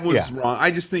 That was Yeah. wrong.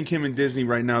 I just think him and Disney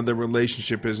right now, their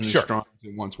relationship isn't Sure. as strong as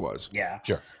it once was. Yeah.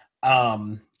 Sure.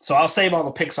 So I'll save all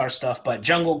the Pixar stuff, but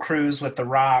Jungle Cruise with The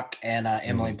Rock and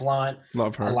Emily Blunt,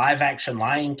 Love her. a live action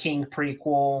Lion King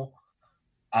prequel,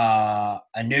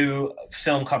 a new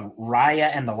film called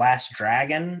Raya and the Last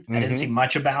Dragon. I didn't see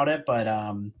much about it, but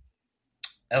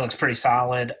it looks pretty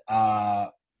solid.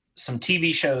 Some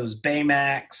TV shows,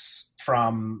 Baymax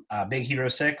from Big Hero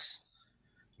 6.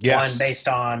 Yes. One based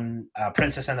on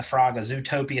Princess and the Frog, a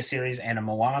Zootopia series, and a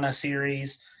Moana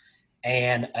series.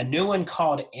 And a new one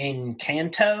called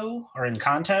Encanto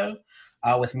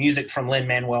with music from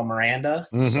Lin-Manuel Miranda.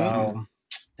 So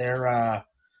they're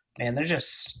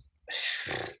just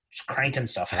cranking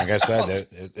stuff out. Like I said,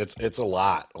 it's a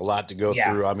lot to go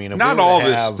through. I mean, if Not we were all to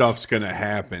this have- stuff's going to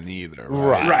happen either.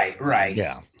 Right. Right.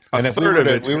 Yeah. A And if we third were of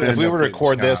to, it's we- gonna if we end were up to getting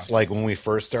record shot. this like when we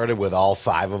first started with all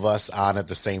 5 of us on at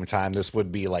the same time, this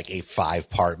would be like a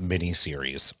 5-part mini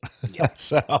series.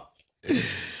 So,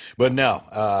 but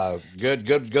no,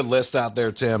 good list out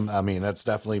there, Tim. I mean, that's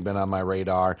definitely been on my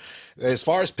radar. As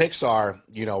far as Pixar,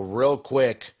 real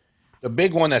quick, the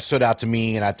big one that stood out to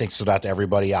me, and I think stood out to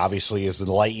everybody, obviously, is the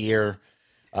Lightyear.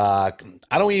 I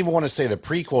don't even want to say the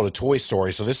prequel to Toy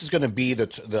Story. So this is going to be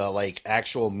the like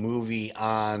actual movie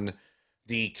on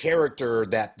the character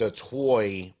that the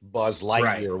toy Buzz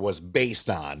Lightyear was based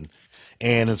on,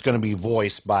 and it's going to be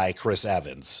voiced by Chris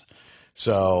Evans.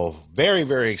 So very,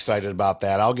 very excited about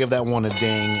that. I'll give that one a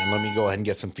ding, and let me go ahead and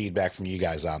get some feedback from you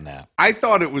guys on that. I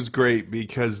thought it was great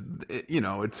because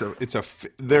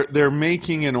they're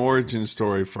making an origin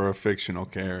story for a fictional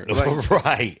character,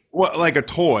 Right. well, like a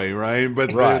toy, right?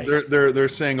 But Right. they're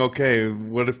saying, okay,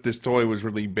 what if this toy was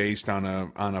really based on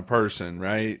a person,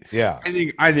 right? Yeah.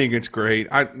 I think it's great.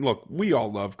 Look, we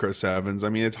all love Chris Evans. I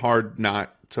mean, it's hard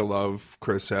not to love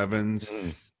Chris Evans.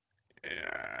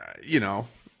 You know,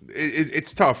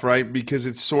 it's tough, right? Because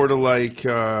it's sort of like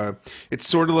De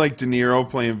Niro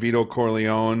playing Vito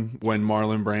Corleone when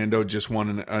Marlon Brando just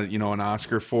won an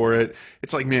Oscar for it.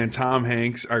 It's like, man, Tim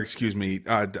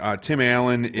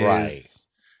Allen is Right.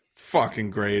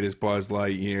 fucking great as Buzz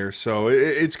Lightyear. So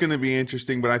it's going to be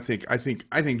interesting, but I think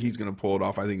he's going to pull it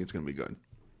off. I think it's going to be good.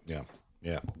 Yeah.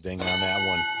 Yeah. Ding on that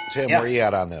one. Tim, Yeah. where are you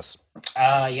at on this?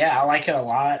 Yeah, I like it a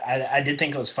lot. I did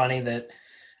think it was funny that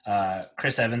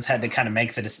Chris Evans had to kind of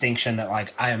make the distinction that,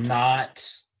 like, I am not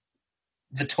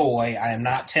the toy. I am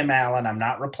not Tim Allen. I'm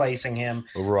not replacing him.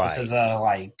 Right. This is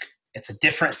it's a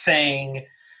different thing.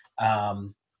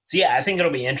 So yeah, I think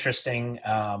it'll be interesting.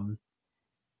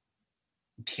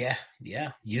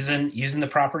 Yeah. Using the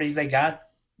properties they got.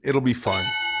 It'll be fun.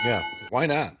 Yeah, why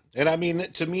not? And I mean,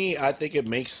 to me, I think it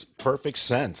makes perfect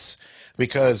sense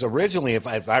because originally, if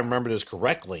I remember this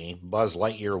correctly, Buzz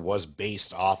Lightyear was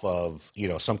based off of,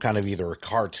 some kind of either a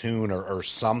cartoon or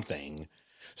something.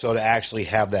 So to actually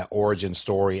have that origin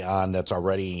story on that's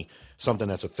already something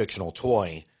that's a fictional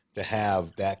toy, to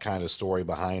have that kind of story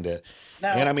behind it.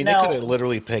 And I mean, they could have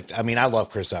literally picked, I mean, I love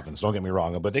Chris Evans, don't get me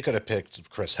wrong, but they could have picked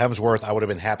Chris Hemsworth. I would have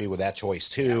been happy with that choice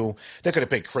too. They could have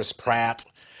picked Chris Pratt.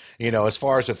 As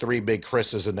far as the three big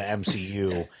Chris's in the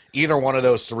MCU, either one of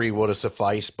those three would have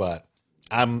sufficed, but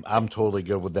I'm totally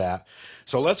good with that.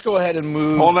 So let's go ahead and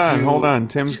move. Hold on.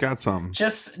 Tim's got some.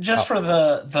 Just for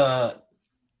the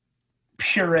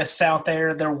purists out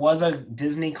there was a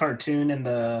Disney cartoon in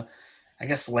the, I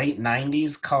guess, late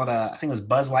 90s called, I think it was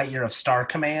Buzz Lightyear of Star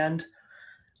Command,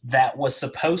 that was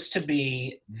supposed to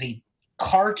be the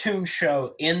cartoon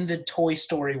show in the Toy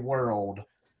Story world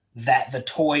that the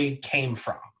toy came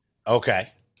from. Okay.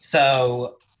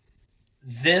 So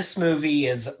this movie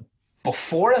is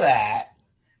before that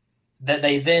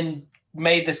they then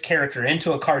made this character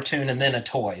into a cartoon and then a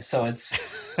toy. So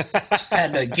it's just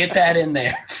had to get that in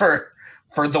there for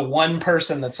the one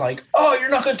person that's like, oh, you're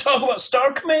not going to talk about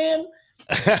Star Command?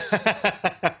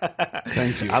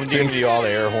 Thank you. I'm giving you all the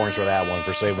air horns for that one,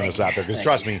 for saving us out there. Because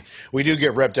trust me, we do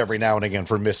get ripped every now and again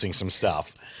for missing some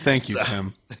stuff. Thank you,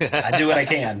 Tim. I do what I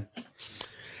can.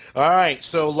 All right,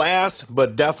 so last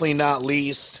but definitely not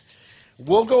least,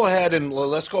 let's go ahead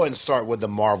and start with the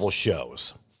Marvel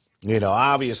shows.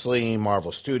 Obviously,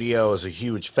 Marvel Studio is a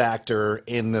huge factor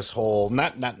in this whole,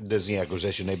 not Disney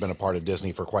acquisition. They've been a part of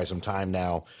Disney for quite some time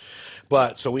now.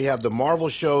 But so we have the Marvel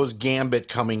shows, Gambit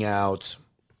coming out,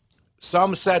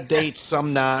 some set dates,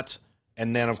 some not.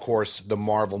 And then, of course, the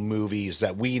Marvel movies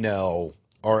that we know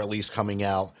are at least coming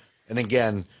out. And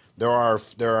again, there are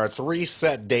 3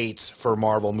 set dates for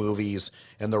Marvel movies,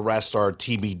 and the rest are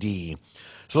TBD.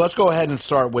 So let's go ahead and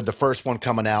start with the first one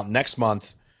coming out next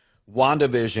month,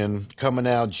 WandaVision, coming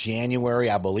out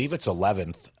January, I believe it's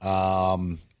 11th.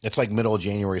 It's like middle of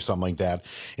January, something like that.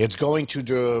 It's going to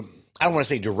do, I don't want to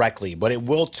say directly, but it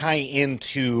will tie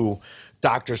into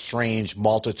Doctor Strange,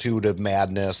 Multitude of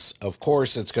Madness. Of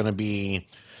course, it's going to be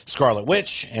Scarlet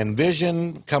Witch and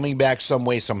Vision coming back some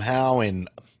way, somehow, in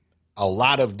a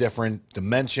lot of different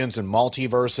dimensions and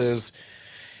multiverses.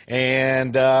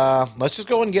 And let's just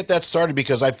go and get that started,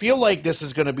 because I feel like this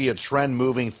is going to be a trend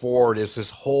moving forward, is this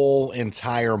whole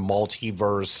entire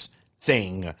multiverse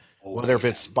thing. Whether if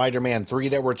it's Spider-Man 3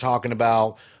 that we're talking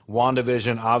about,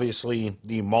 WandaVision, obviously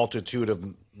the Multitude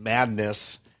of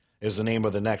Madness is the name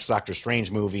of the next Doctor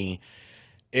Strange movie.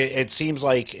 It seems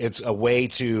like it's a way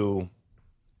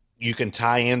you can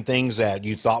tie in things that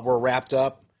you thought were wrapped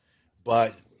up,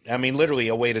 but I mean, literally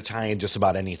a way to tie in just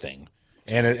about anything.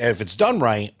 And if it's done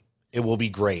right, it will be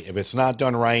great. If it's not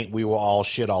done right, we will all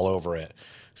shit all over it.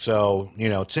 So,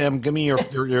 Tim, give me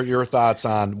your thoughts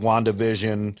on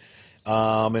WandaVision,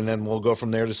 and then we'll go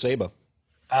from there to Saba.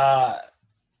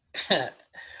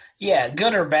 Yeah,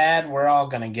 good or bad, we're all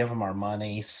going to give them our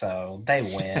money, so they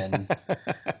win.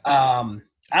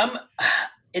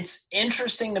 It's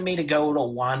interesting to me to go to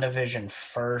WandaVision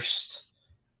first,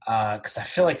 because I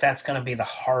feel like that's going to be the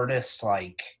hardest,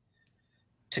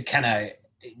 to kind of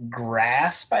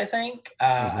grasp, I think.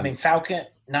 I mean, Falcon,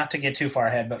 not to get too far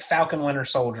ahead, but Falcon Winter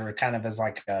Soldier kind of is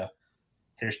like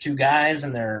here's 2 guys,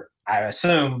 and they're, I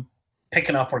assume,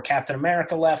 picking up where Captain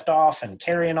America left off and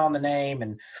carrying on the name,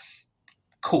 and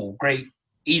cool, great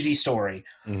easy story.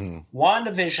 Mm-hmm.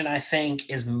 WandaVision, I think,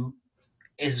 is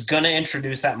going to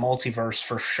introduce that multiverse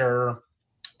for sure,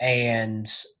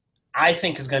 and I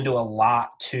think is going to do a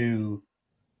lot to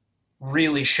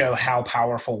really show how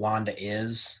powerful Wanda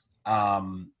is.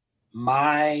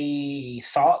 My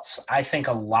thoughts, I think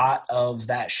a lot of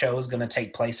that show is going to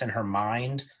take place in her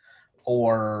mind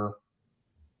or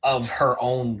of her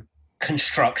own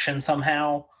construction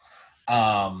somehow.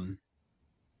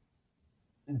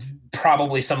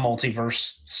 Probably some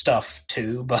multiverse stuff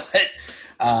too, but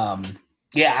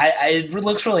yeah, it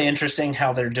looks really interesting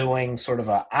how they're doing sort of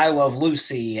a I Love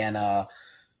Lucy and a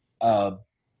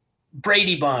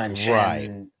Brady Bunch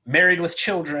and Married with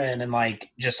Children and like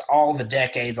just all the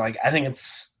decades. Like I think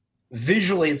it's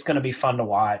going to be fun to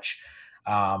watch.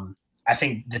 I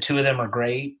think the two of them are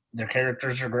great. Their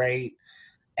characters are great.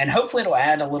 And hopefully it'll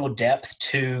add a little depth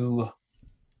to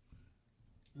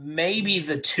maybe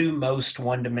the two most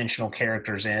one-dimensional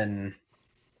characters in,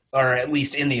 or at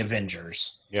least in the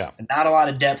Avengers. Yeah. Not a lot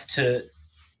of depth to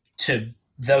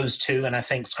those two. And I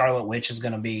think Scarlet Witch is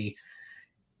going to be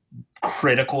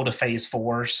critical to Phase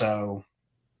 4. So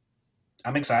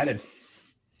I'm excited.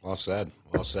 Well said.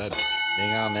 Well said.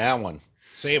 Being on that one.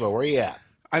 Saba, where you at?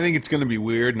 I think it's going to be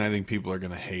weird, and I think people are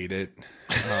going to hate it.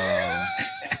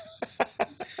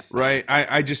 Right.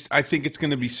 I think it's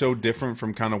going to be so different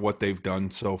from kind of what they've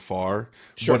done so far.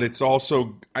 Sure. But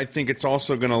I think it's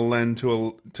also going to lend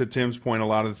to Tim's point, a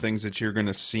lot of the things that you're going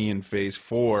to see in Phase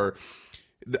 4.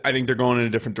 I think they're going in a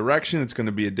different direction. It's going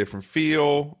to be a different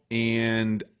feel,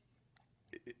 and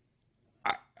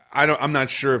I'm not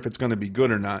sure if it's going to be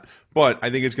good or not, but I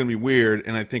think it's going to be weird.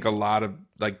 And I think a lot of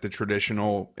like the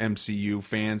traditional MCU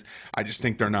fans, I just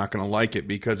think they're not going to like it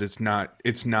because it's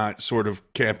not sort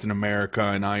of Captain America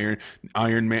and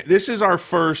Iron Man. This is our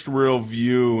first real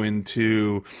view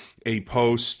into a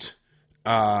post,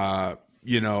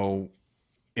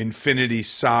 Infinity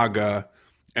Saga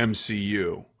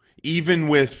MCU. Even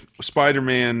with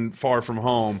Spider-Man Far From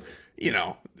Home,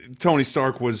 Tony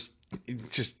Stark was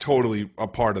just totally a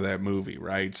part of that movie,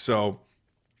 right? So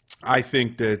I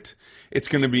think that it's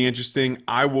going to be interesting.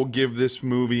 I will give this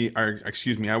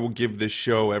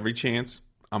show every chance.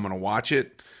 I'm going to watch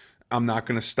it. I'm not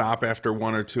going to stop after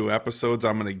one or two episodes.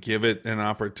 I'm going to give it an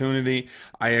opportunity.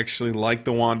 I actually like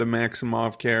the Wanda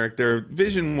Maximoff character.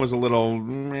 Vision was a little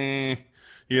meh.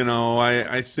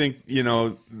 I think,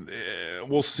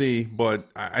 we'll see, but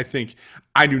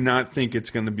I do not think it's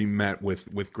going to be met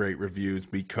with great reviews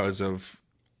because of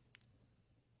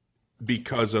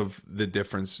the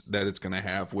difference that it's going to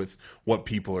have with what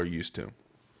people are used to.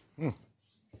 I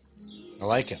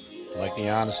like it. I like the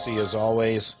honesty as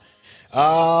always.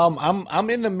 I'm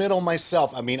in the middle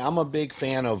myself. I mean, I'm a big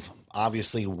fan of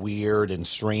obviously weird and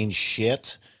strange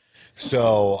shit.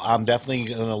 So I'm definitely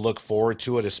going to look forward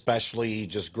to it, especially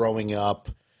just growing up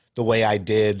the way I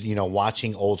did,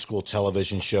 watching old school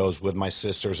television shows with my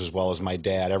sisters as well as my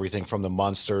dad, everything from the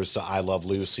Munsters to I Love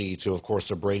Lucy to, of course,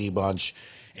 the Brady Bunch.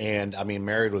 And, I mean,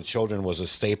 Married with Children was a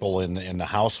staple in the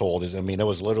household. I mean, it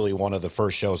was literally one of the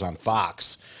first shows on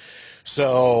Fox.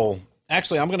 So,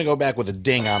 actually, I'm going to go back with a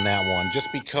ding on that one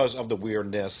just because of the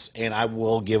weirdness, and I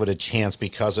will give it a chance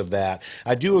because of that.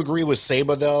 I do agree with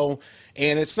Saba, though.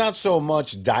 And it's not so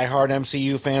much diehard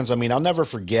MCU fans. I mean, I'll never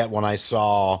forget when I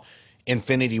saw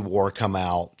Infinity War come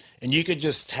out, and you could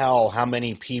just tell how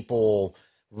many people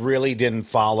really didn't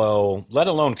follow, let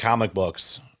alone comic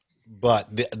books,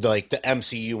 but the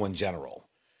MCU in general.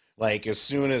 Like, as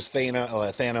soon as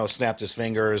Thanos snapped his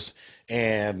fingers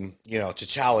and,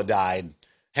 T'Challa died,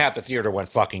 half the theater went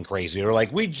fucking crazy. They're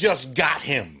like, we just got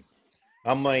him.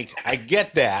 I'm like, I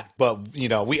get that, but,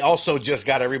 we also just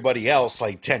got everybody else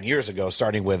like 10 years ago,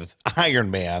 starting with Iron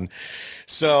Man.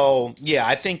 So, yeah,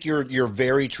 I think you're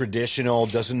very traditional,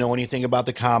 doesn't know anything about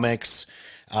the comics,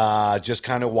 just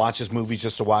kind of watches movies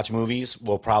just to watch movies.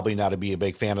 Will probably not be a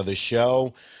big fan of the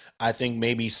show. I think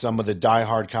maybe some of the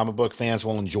diehard comic book fans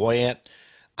will enjoy it.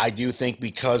 I do think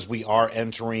because we are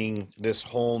entering this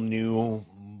whole new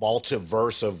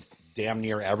multiverse of damn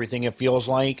near everything, it feels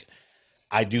like,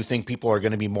 I do think people are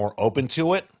going to be more open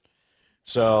to it.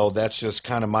 So that's just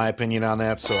kind of my opinion on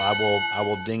that. So I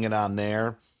will ding it on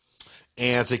there.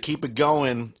 And to keep it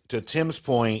going, to Tim's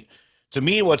point, to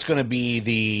me, what's going to be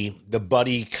the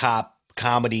buddy cop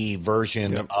comedy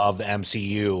version of the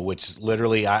MCU, which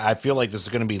literally I feel like this is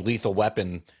going to be Lethal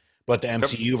Weapon, but the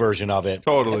MCU version of it.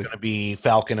 Totally. Is going to be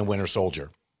Falcon and Winter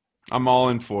Soldier. I'm all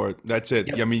in for it. That's it.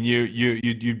 Yep. I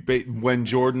mean, when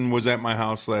Jordan was at my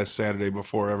house last Saturday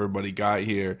before everybody got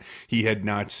here, he had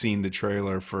not seen the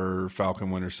trailer for Falcon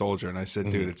Winter Soldier, and I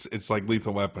said, "Dude, it's like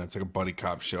Lethal Weapon. It's like a buddy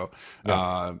cop show."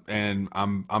 Yeah. And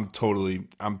I'm totally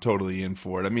in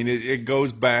for it. I mean, it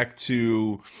goes back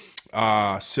to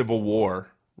Civil War.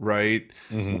 Right?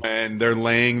 When they're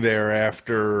laying there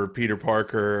after Peter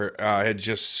Parker had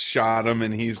just shot him,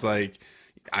 and he's like,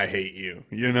 I hate you.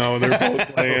 You know, they're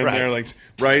both laying Right. there like,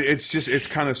 right? It's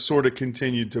kind of sort of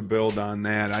continued to build on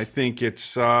that. I think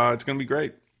it's going to be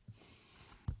great.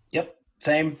 Yep,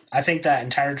 same. I think that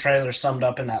entire trailer summed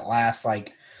up in that last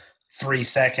 3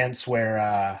 seconds where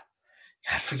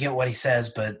I forget what he says,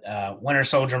 but Winter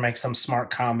Soldier makes some smart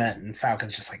comment, and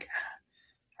Falcon's just like,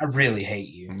 I really hate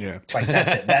you. Yeah. It's like,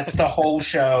 that's it. That's the whole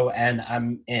show, and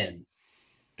I'm in.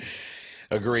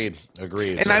 Agreed.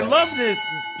 And I love that,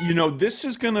 this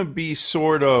is going to be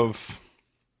sort of,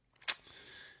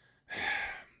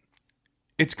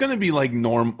 it's going to be like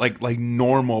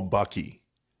normal Bucky,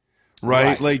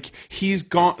 right? Like he's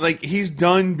gone, like he's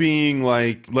done being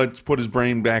like, let's put his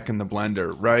brain back in the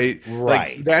blender, right?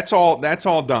 Right. Like, that's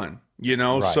all done.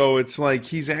 Right. So it's like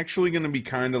he's actually going to be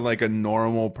kind of like a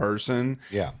normal person.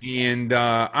 Yeah. And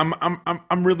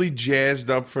I'm really jazzed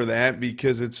up for that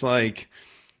because it's like,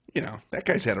 that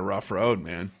guy's had a rough road,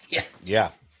 man.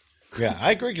 Yeah,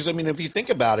 I agree. Because I mean, if you think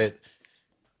about it,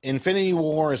 Infinity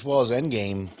War as well as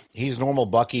Endgame, he's normal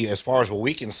Bucky as far as what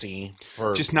we can see.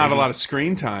 For just not a lot of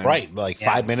screen time, right? Like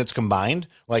 5 minutes combined.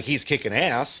 Like he's kicking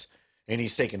ass and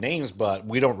he's taking names, but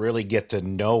we don't really get to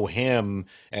know him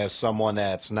as someone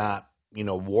that's not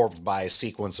warped by a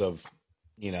sequence of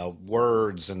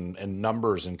words and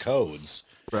numbers and codes.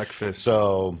 Breakfast.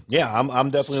 So yeah, I'm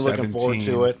definitely looking forward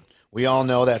to it. We all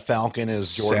know that Falcon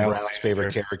is Jordan Salamander. Brown's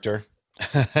favorite character.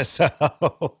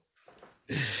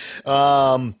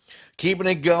 Keeping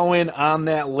it going on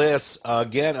that list,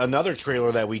 again, another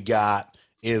trailer that we got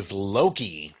is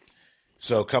Loki.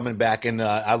 So coming back, and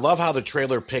I love how the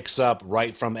trailer picks up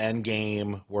right from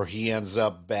Endgame, where he ends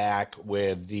up back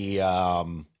with the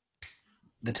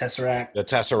Tesseract. The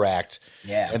Tesseract.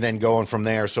 Yeah. And then going from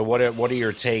there. So what are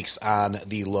your takes on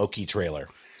the Loki trailer?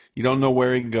 You don't know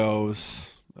where he goes.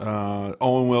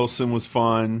 Owen Wilson was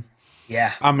fun.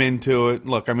 Yeah. I'm into it.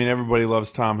 Look, I mean, everybody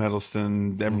loves Tom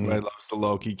Hiddleston. Everybody loves the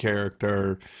Loki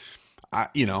character.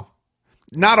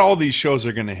 Not all these shows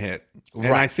are going to hit. And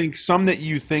I think some that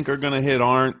you think are going to hit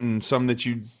aren't, and some that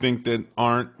you think that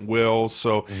aren't will.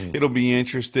 So it'll be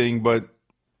interesting. But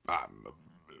I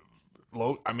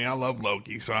love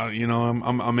Loki, so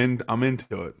I'm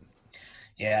into it.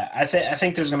 Yeah, I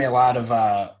think there's gonna be a lot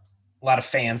of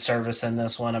fan service in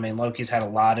this one. I mean, Loki's had a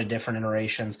lot of different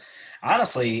iterations.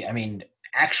 Honestly, I mean,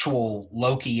 actual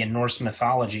Loki in Norse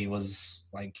mythology was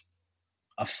like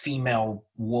a female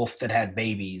wolf that had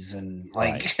babies and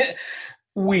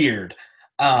weird.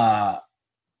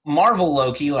 Marvel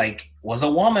Loki was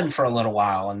a woman for a little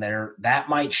while, and that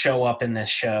might show up in this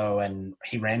show. And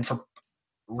he ran for,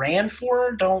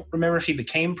 don't remember if he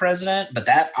became president, but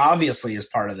that obviously is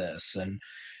part of this. And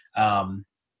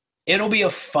it'll be a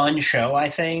fun show, I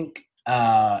think.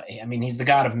 I mean, he's the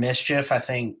god of mischief. I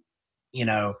think,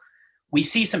 we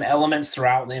see some elements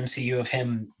throughout the MCU of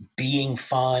him being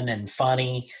fun and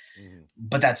funny,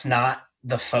 but that's not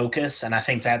the focus. And I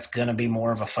think that's going to be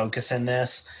more of a focus in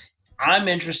this. I'm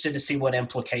interested to see what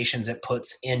implications it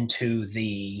puts into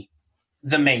the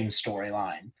main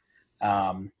storyline.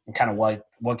 And kind of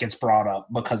what gets brought up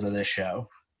because of this show.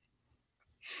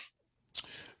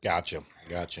 Gotcha.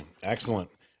 Excellent.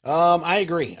 I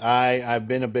agree. I've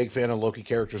been a big fan of Loki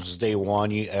characters since day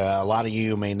one. A lot of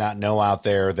you may not know out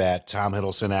there that Tom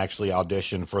Hiddleston actually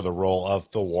auditioned for the role of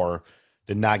Thor.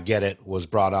 Did not get it, was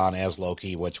brought on as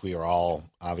Loki, which we are all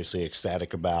obviously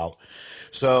ecstatic about.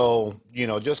 So,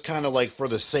 just kind of for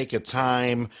the sake of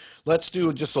time, let's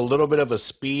do just a little bit of a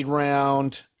speed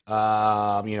round.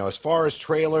 As far as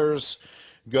trailers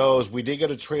goes, we did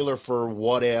get a trailer for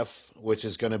What If, which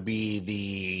is going to be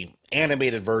the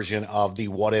animated version of the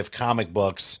What If comic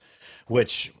books,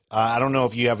 which I don't know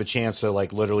if you have a chance to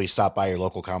literally stop by your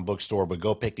local comic book store, but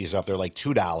go pick these up. They're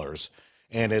 $2.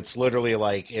 And it's literally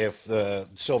if the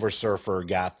Silver Surfer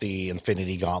got the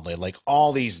Infinity Gauntlet,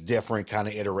 all these different kind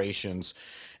of iterations.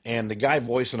 And the guy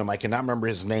voicing him, I cannot remember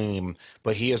his name,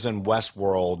 but he is in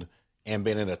Westworld and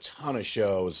been in a ton of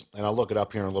shows. And I'll look it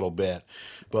up here in a little bit.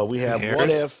 But we have What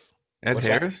If. Ed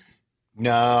Harris?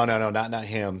 No, not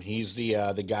him. He's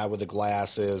the guy with the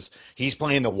glasses. He's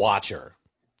playing the Watcher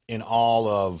in all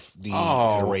of the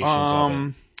iterations of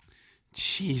it.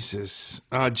 Jesus.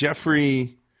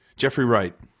 Jeffrey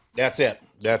Wright. That's it.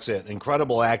 That's it.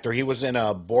 Incredible actor. He was in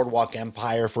a Boardwalk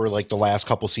Empire for like the last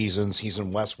couple seasons. He's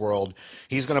in Westworld.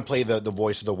 He's going to play the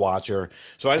voice of the Watcher.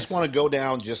 So I just want to go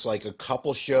down just like a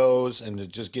couple shows and to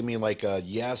just give me like a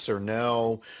yes or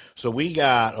no. So we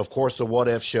got, of course, the What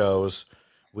If shows.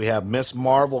 We have Miss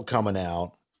Marvel coming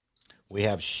out. We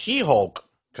have She-Hulk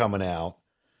coming out,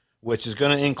 which is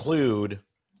going to include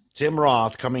Tim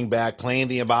Roth coming back playing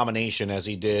the Abomination as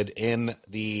he did in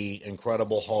the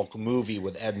Incredible Hulk movie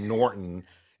with Ed Norton.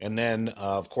 And then,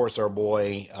 of course, our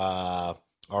boy, our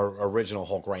original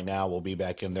Hulk right now will be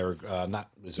back in there.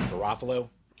 Is it Ruffalo?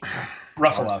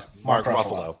 Mark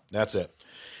Ruffalo. That's it.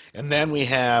 And then we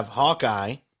have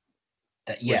Hawkeye,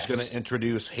 yes, who's going to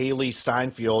introduce Haley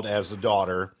Steinfeld as the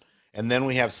daughter. And then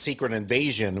we have Secret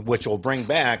Invasion, which will bring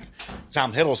back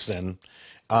Tom Hiddleston,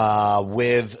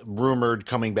 with rumored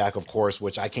coming back, of course,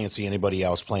 which I can't see anybody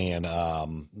else playing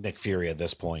Nick Fury at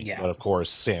this point. Yeah. But, of course,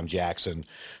 Sam Jackson.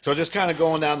 So just kind of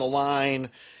going down the line,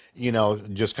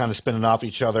 just kind of spinning off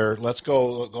each other. Let's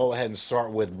go ahead and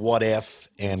start with What If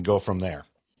and go from there.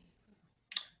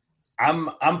 I'm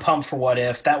pumped for What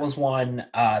If. That was one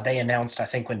they announced, I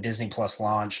think, when Disney Plus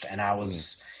launched, and I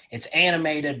was it's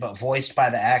animated but voiced by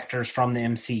the actors from the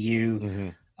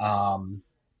MCU.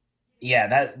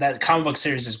 Yeah, that comic book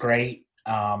series is great.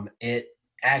 It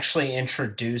actually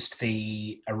introduced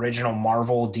the original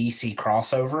Marvel DC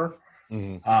crossover.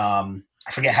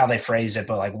 I forget how they phrased it,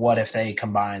 but like, what if they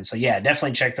combine? So yeah,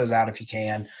 definitely check those out if you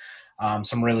can.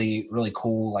 Some really, really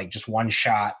cool, like just one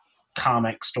shot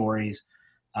comic stories.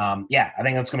 Yeah, I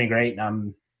think that's gonna be great.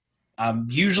 And I'm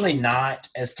usually not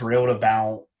as thrilled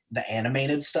about the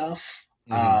animated stuff.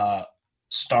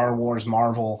 Star Wars,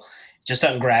 Marvel just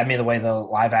doesn't grab me the way the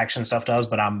live action stuff does,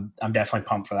 but I'm definitely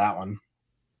pumped for that one.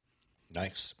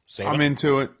 Nice. I'm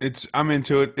into it. I'm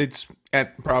into it. It's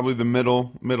at probably the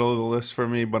middle of the list for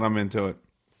me, but I'm into it.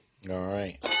 All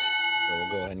right. So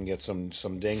we'll go ahead and get some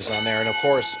dings on there. And of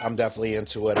course, I'm definitely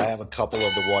into it. I have a couple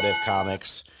of the What If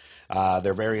comics.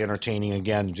 They're very entertaining.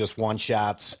 Again, just one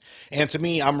shots. And to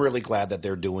me, I'm really glad that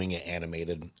they're doing it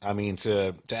animated. I mean,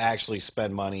 to actually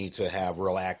spend money to have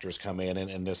real actors come in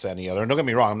and this and the other. And don't get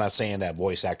me wrong, I'm not saying that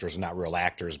voice actors are not real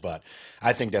actors, but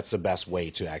I think that's the best way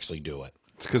to actually do it.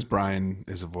 It's because Brian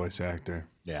is a voice actor.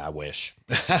 Yeah, I wish.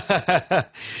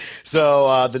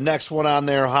 So the next one on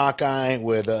there, Hawkeye,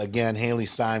 with, again, Haley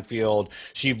Steinfeld.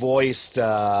 She voiced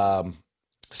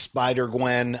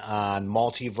Spider-Gwen on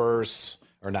Multiverse.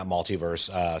 Or not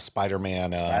Multiverse,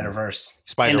 Spider-Man.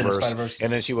 Spider-Verse.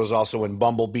 And then she was also in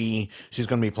Bumblebee. She's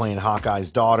going to be playing Hawkeye's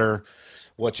daughter.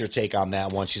 What's your take on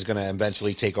that one? She's going to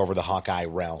eventually take over the Hawkeye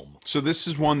realm. So this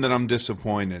is one that I'm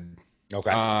disappointed.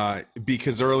 Okay.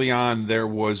 Because early on there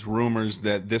was rumors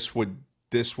that this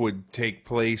would take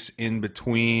place in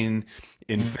between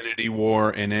Infinity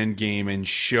War and Endgame and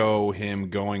show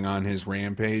him going on his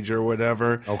rampage or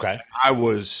whatever. Okay. I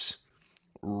was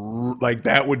like,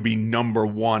 that would be number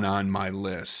one on my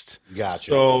list.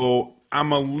 Gotcha. So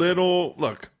I'm a little,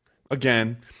 look,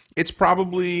 again, it's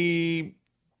probably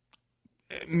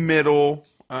middle.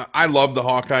 I love the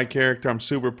Hawkeye character. I'm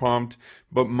super pumped.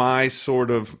 But my sort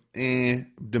of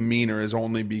demeanor is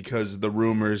only because the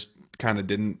rumors kind of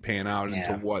didn't pan out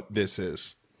into what this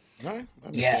is. All right.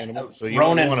 Understandable. Yeah, so you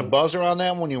want a buzzer on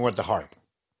that one? You want the harp?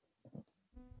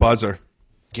 Buzzer.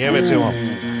 Give it to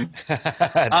him.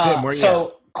 Tim, where you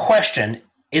at? Question.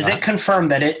 Is it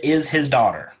confirmed that it is his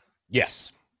daughter?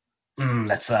 Yes.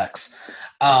 That sucks.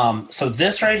 So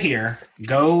this right here,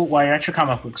 go while you're at your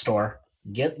comic book store,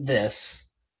 get this.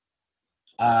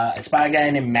 It's by a guy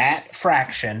named Matt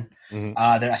Fraction.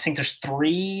 I think there's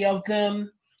 3 of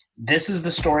them. This is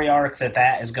the story arc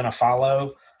that is going to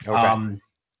follow. Okay.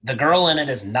 The girl in it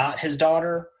is not his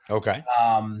daughter. Okay.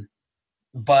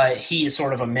 But he is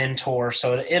sort of a mentor,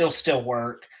 so it'll still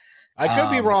work. I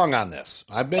could be wrong on this.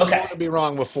 I've been known to be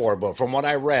wrong before, but from what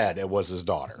I read, it was his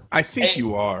daughter. I think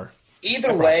you are.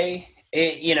 Either way,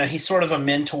 he's sort of a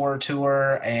mentor to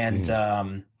her, and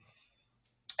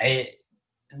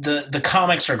the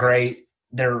comics are great.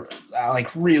 They're like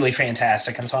really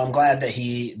fantastic, and so I'm glad that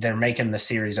they're making the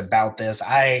series about this.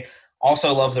 I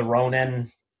also love the Ronin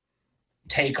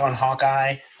take on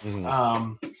Hawkeye.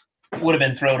 Would have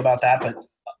been thrilled about that, but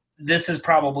this is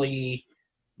probably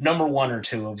number 1 or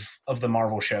 2 of the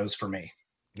Marvel shows for me.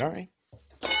 All right.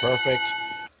 Perfect.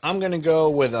 I'm going to go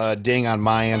with a ding on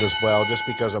my end as well, just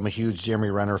because I'm a huge Jeremy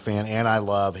Renner fan and I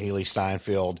love Haley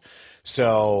Steinfeld.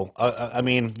 So, I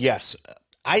mean, yes,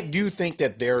 I do think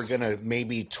that they're going to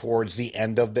maybe towards the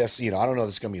end of this, I don't know if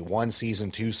it's going to be 1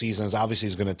 season, 2 seasons. Obviously,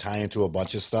 it's going to tie into a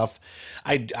bunch of stuff.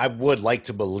 I would like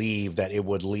to believe that it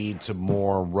would lead to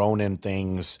more Ronin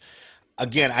things.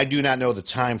 again, I do not know the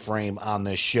time frame on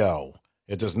this show.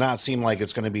 It does not seem like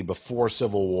it's going to be before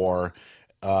Civil War,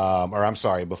 or I'm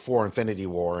sorry, before Infinity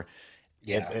War.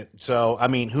 Yeah. So, I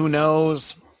mean, who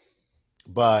knows?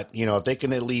 But, you know, if they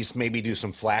can at least maybe do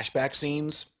some flashback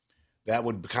scenes, that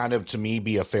would kind of, to me,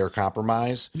 be a fair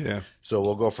compromise. Yeah. So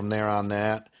we'll go from there on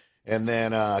that. And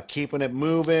then keeping it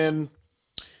moving,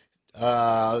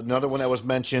 another one that was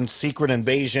mentioned, Secret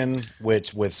Invasion,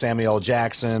 which with Samuel L.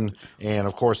 Jackson and,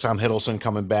 of course, Tom Hiddleston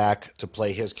coming back to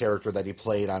play his character that he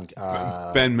played on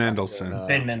Ben Mendelsohn.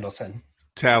 Ben Mendelsohn.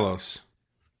 Talos.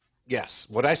 Yes.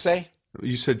 What'd I say?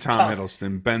 You said Tom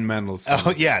Hiddleston, Ben Mendelsohn.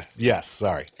 Oh, yes.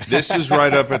 Sorry. This is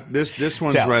right up at this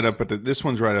one's Talos. right up at this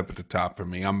one's right up at the top for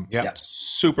me. I'm Yep.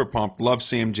 super pumped. Love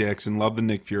Sam Jackson, love the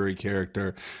Nick Fury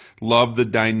character. Love the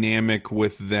dynamic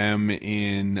with them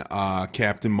in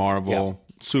Captain Marvel.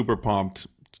 Super pumped.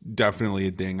 Definitely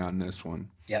a ding on this one.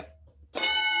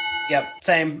 Yep,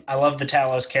 same. I love the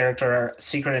Talos character.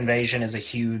 Secret Invasion is a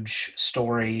huge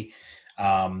story.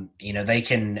 You know, they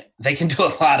can do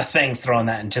a lot of things throwing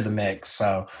that into the mix.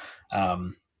 So,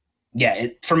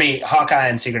 for me, Hawkeye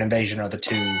and Secret Invasion are the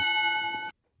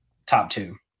top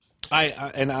two.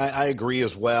 I agree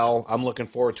as well. I'm looking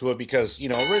forward to it because, you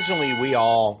know, originally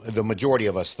the majority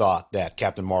of us thought that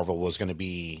Captain Marvel was going to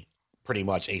be pretty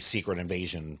much a Secret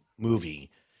Invasion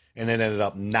movie, and it ended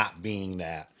up not being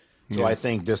that. So I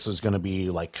think this is going to be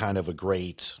like kind of a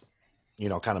great, you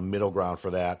know, kind of middle ground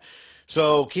for that.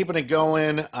 So keeping it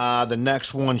going, the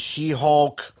next one,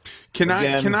 She-Hulk. Can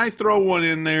I throw one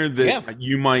in there that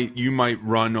you might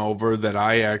run over that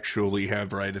I actually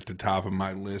have right at the top of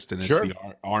my list, and it's the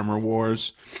Armor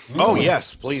Wars. Oh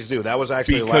yes, please do. That was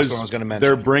actually the last one I was going to mention.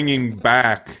 They're bringing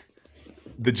back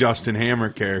the Justin Hammer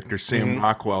character, Sam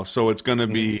Rockwell. So it's going to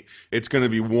be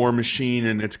War Machine,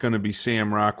 and it's going to be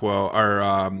Sam Rockwell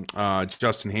or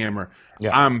Justin Hammer.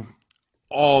 Yeah. I'm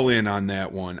all in on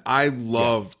that one. I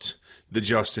loved the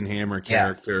Justin Hammer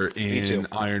character in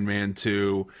Iron Man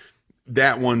 2.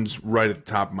 That one's right at the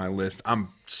top of my list. I'm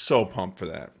so pumped for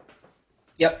that.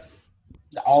 Yep.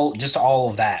 All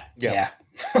of that. Yeah.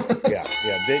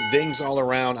 Dings all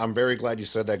around. I'm very glad you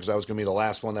said that because that was going to be the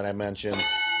last one that I mentioned.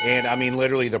 And I mean,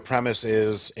 literally the premise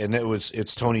is, and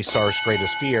it's Tony Stark's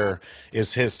greatest fear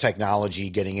is his technology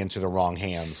getting into the wrong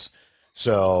hands.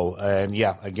 So, and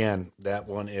again, that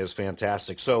one is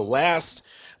fantastic. So last,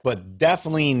 but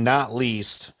definitely not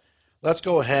least, let's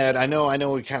go ahead. I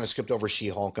know we kind of skipped over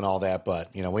She-Hulk and all that,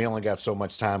 but you know, we only got so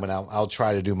much time, and I'll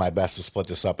try to do my best to split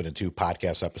this up into 2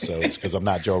 podcast episodes because I'm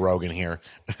not Joe Rogan here.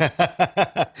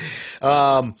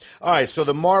 All right. So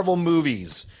the Marvel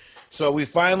movies. So we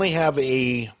finally have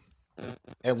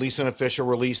at least an official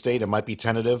release date. It might be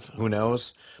tentative. Who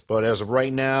knows? But as of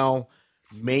right now,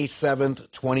 May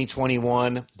 7th,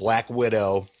 2021, Black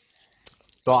Widow.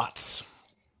 Thoughts?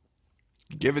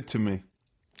 Give it to me.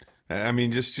 I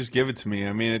mean, just give it to me.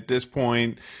 I mean, at this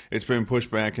point, it's been pushed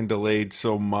back and delayed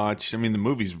so much. I mean, the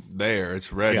movie's there;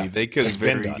 it's ready. Yeah, they could have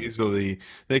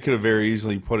very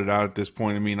easily put it out at this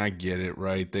point. I mean, I get it,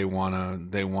 right? They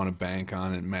wanna bank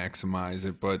on it, maximize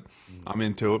it, but I'm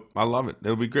into it. I love it.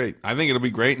 It'll be great. I think it'll be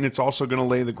great, and it's also going to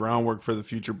lay the groundwork for the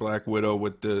future Black Widow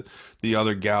with the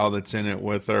other gal that's in it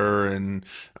with her, and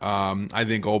I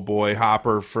think old boy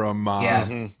Hopper from.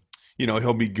 You know,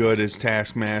 he'll be good as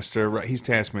Taskmaster. Right? He's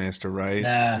Taskmaster, right?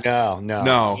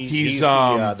 No. He's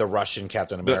the Russian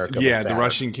Captain America. The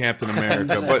Russian Captain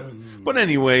America. but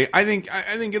anyway, I think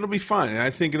it'll be fun. I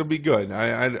think it'll be good.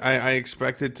 I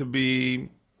expect it to be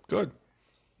good.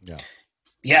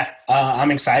 I'm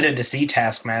excited to see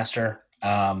Taskmaster.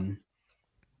 I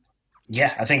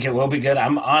think it will be good.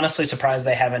 I'm honestly surprised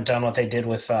they haven't done what they did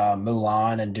with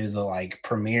Mulan and do the like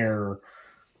premiere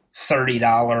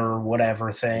 $30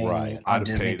 whatever thing on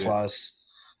Disney Plus.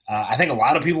 I think a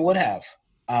lot of people would have.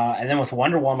 And then with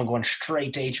Wonder Woman going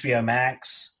straight to HBO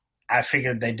Max, I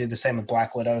figured they'd do the same with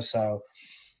Black Widow. So,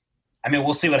 I mean,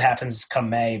 we'll see what happens come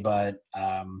May, but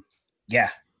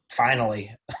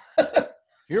finally.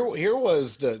 Here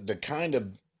was the kind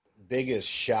of biggest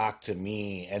shock to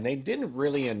me, and they didn't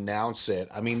really announce it.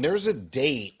 I mean, there's a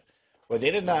date, but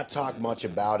they did not talk much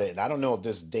about it, and I don't know if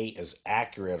this date is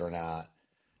accurate or not.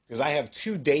 Because I have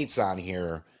 2 dates on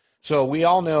here. So we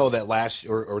all know that last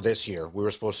or this year we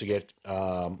were supposed to get,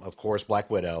 of course, Black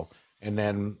Widow. And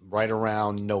then right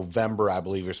around November, I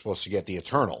believe you're supposed to get the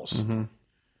Eternals. Mm-hmm.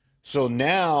 So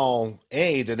now,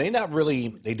 they didn't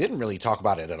really talk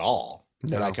about it at all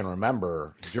that I can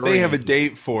remember. They have a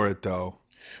date for it, though.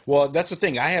 Well, that's the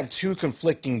thing. I have 2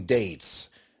 conflicting dates.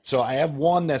 So I have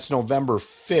one that's November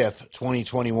 5th,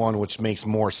 2021, which makes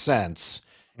more sense.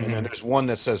 And then there's one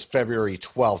that says February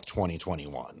 12th,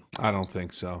 2021. I don't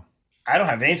think so. I don't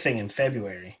have anything in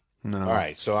February. No. All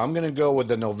right, so I'm going to go with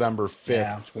the November 5th,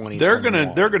 Yeah.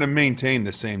 2021. They're gonna maintain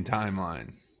the same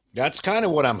timeline. That's kind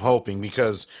of what I'm hoping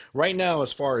because right now,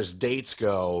 as far as dates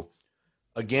go,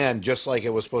 again, just like it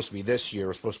was supposed to be this year, it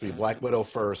was supposed to be Black Widow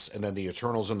first, and then the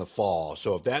Eternals in the fall.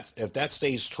 So if that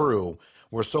stays true,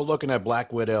 we're still looking at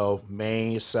Black Widow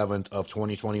May 7th of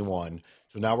 2021.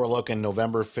 So now we're looking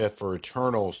November 5th for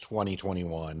Eternals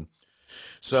 2021.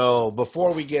 So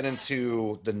before we get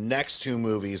into the next two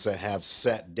movies that have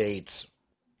set dates,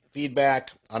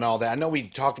 feedback on all that. I know we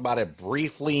talked about it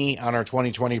briefly on our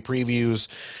 2020 previews,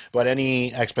 but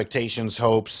any expectations,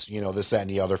 hopes, this, that, and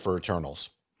the other for Eternals?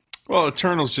 Well,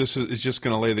 Eternals is just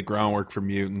going to lay the groundwork for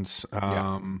mutants.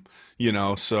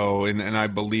 So and I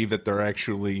believe that they're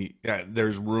actually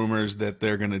there's rumors that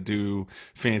they're going to do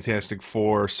Fantastic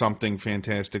Four, something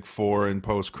Fantastic Four in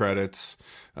post credits,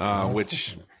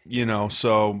 which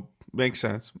so makes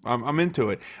sense. I'm into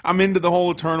it. I'm into the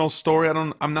whole Eternals story. I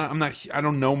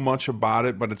don't know much about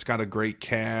it, but it's got a great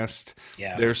cast.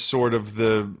 Yeah. They're sort of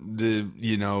they're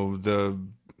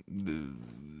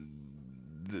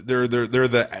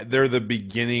the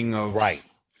beginning of Right.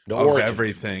 of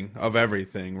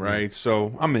everything, right?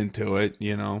 So I'm into it,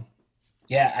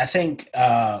 Yeah, I think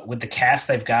with the cast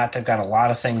they've got a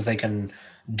lot of things they can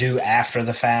do after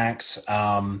the fact.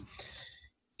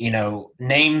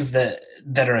 Names that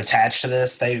are attached to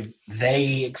this,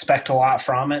 they expect a lot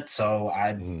from it. So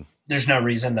there's no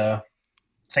reason to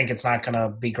think it's not going to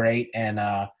be great. And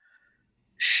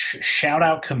shout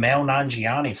out Kumail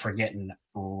Nanjiani for getting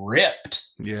ripped.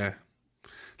 Yeah.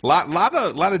 Lot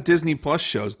of Disney Plus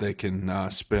shows they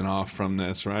can spin off from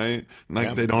this, right?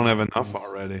 They don't have enough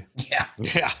already. Yeah,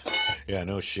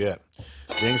 no shit.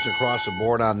 Things across the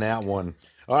board on that one.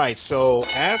 All right, so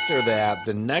after that,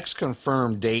 the next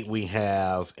confirmed date we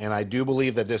have, and I do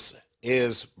believe that this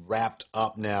is wrapped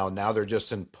up now. Now they're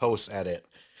just in post-edit,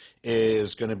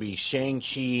 is going to be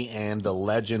Shang-Chi and the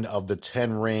Legend of the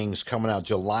Ten Rings coming out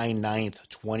July 9th,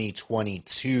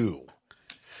 2022.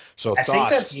 So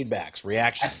thoughts, feedbacks,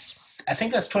 reactions. I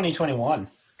think that's 2021.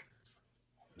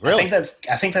 Really?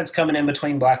 I think that's coming in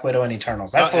between Black Widow and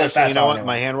Eternals. That's the list I saw. You know what? Anyway.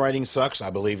 My handwriting sucks. I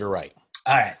believe you're right.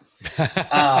 All right.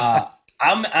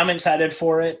 I'm excited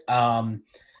for it.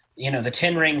 The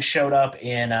Ten Rings showed up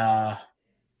in Iron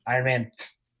Man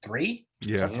 3.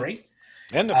 Yeah. 3.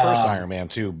 And the first Iron Man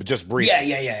too, but just briefly.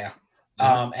 Yeah.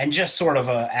 And just sort of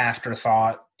an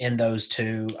afterthought in those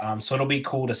two. So it'll be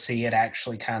cool to see it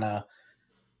actually kind of,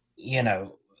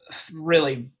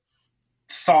 really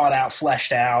thought out,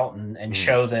 fleshed out, and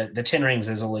show that the Ten Rings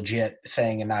is a legit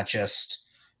thing and not just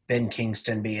Ben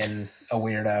Kingston being a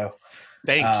weirdo.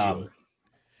 Thank you.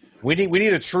 We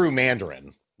need a true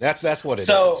Mandarin. That's what it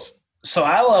is. So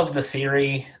I love the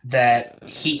theory that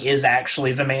he is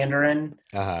actually the Mandarin.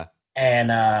 Uh-huh.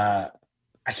 And I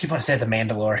keep wanting to say the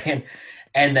Mandalorian,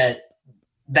 and that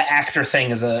the actor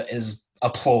thing is a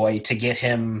ploy to get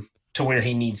him to where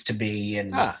he needs to be,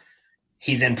 and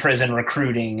he's in prison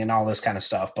recruiting and all this kind of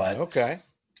stuff. But okay,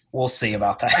 we'll see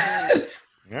about that.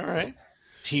 All right,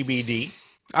 TBD.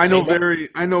 I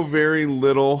know very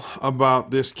little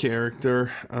about this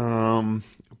character,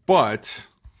 but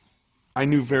I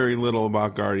knew very little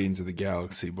about Guardians of the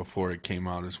Galaxy before it came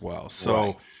out as well.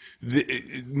 So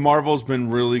Marvel's been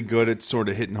really good at sort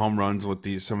of hitting home runs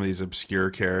with some of these obscure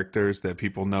characters that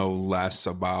people know less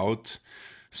about.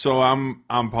 So I'm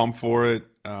pumped for it.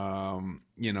 I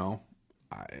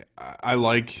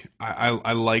like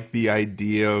the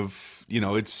idea of,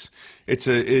 it's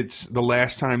the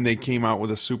last time they came out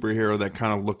with a superhero that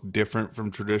kind of looked different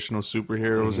from traditional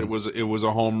superheroes. Mm-hmm. It was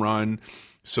a home run.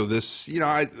 So this,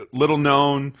 little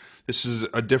known, this is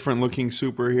a different looking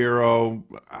superhero.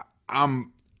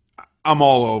 I'm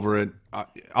all over it.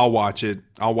 I'll watch it.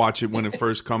 I'll watch it when it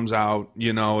first comes out.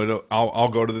 I'll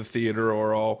go to the theater,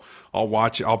 or I'll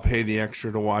watch it. I'll pay the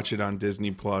extra to watch it on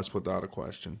Disney Plus without a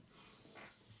question.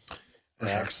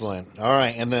 Excellent. All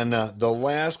right, and then the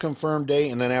last confirmed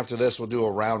date, and then after this, we'll do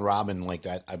a round robin like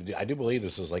that. I do believe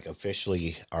this is like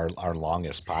officially our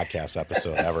longest podcast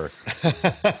episode ever.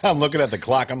 I'm looking at the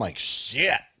clock. I'm like,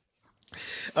 shit.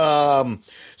 So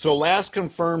last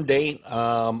confirmed date,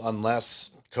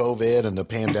 unless COVID and the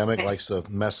pandemic likes to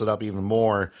mess it up even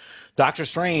more, Doctor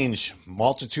Strange,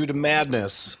 Multitude of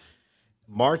Madness,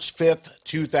 March 5th,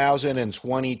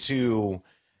 2022.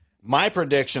 My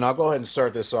prediction, I'll go ahead and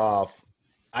start this off.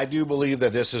 I do believe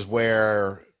that this is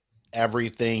where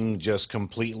everything just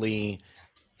completely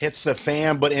hits the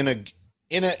fan, but in an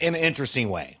interesting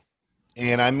way.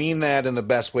 And I mean that in the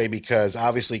best way, because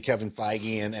obviously Kevin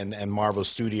Feige and Marvel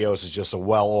Studios is just a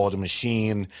well-oiled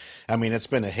machine. I mean, it's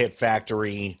been a hit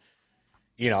factory,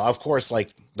 of course,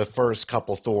 like the first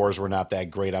couple Thors were not that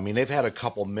great. I mean, they've had a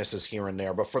couple misses here and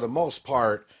there, but for the most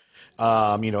part,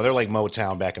 they're like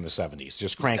Motown back in the 70s,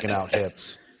 just cranking out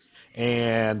hits.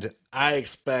 And I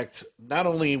expect not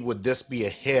only would this be a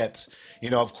hit,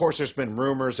 of course, there's been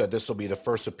rumors that this will be the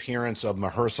first appearance of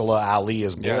Mahershala Ali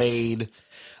as Blade. Yes.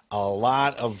 A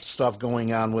lot of stuff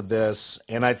going on with this.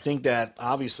 And I think that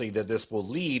obviously that this will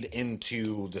lead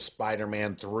into the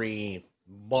Spider-Man 3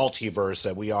 multiverse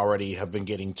that we already have been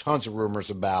getting tons of rumors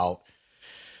about.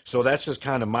 So that's just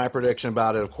kind of my prediction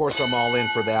about it. Of course, I'm all in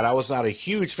for that. I was not a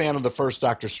huge fan of the first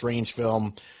Doctor Strange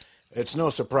film. It's no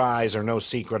surprise or no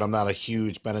secret. I'm not a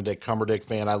huge Benedict Cumberbatch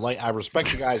fan. I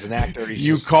respect the guy as an actor.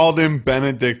 You called him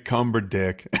Benedict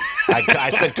Cumberdick. I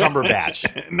said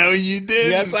Cumberbatch. No, you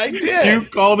did. Yes, I did. You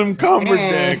called him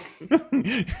Cumberdick.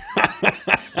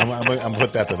 I'm gonna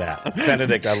put that to that.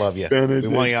 Benedict, I love you. Benedict,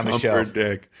 we want you on the show.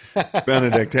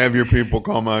 Benedict, have your people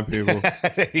call my people.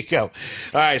 There you go.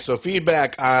 All right. So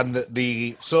feedback on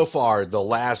so far the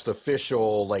last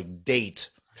official date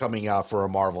coming out for a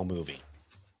Marvel movie.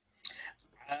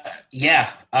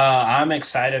 I'm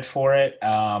excited for it.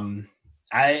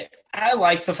 I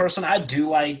like the first one. I do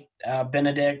like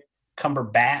Benedict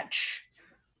Cumberbatch.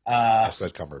 I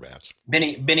said Cumberbatch.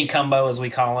 Benny Cumbo, as we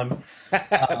call him.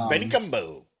 Benny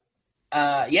Cumbo.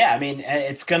 I mean,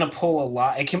 it's going to pull a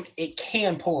lot. It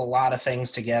can pull a lot of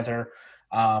things together.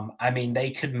 I mean,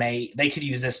 they could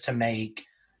use this to make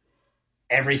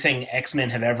everything X-Men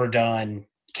have ever done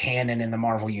canon in the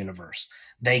Marvel universe.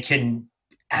 They can.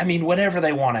 I mean, whatever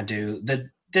they want to do,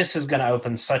 this is going to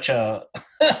open such a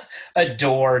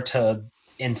door to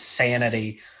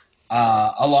insanity,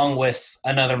 along with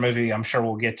another movie I'm sure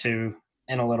we'll get to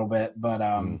in a little bit. But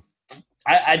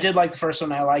I did like the first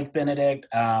one. I like Benedict.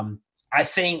 I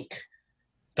think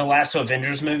the last two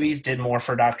Avengers movies did more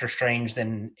for Doctor Strange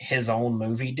than his own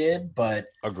movie did. But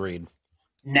agreed.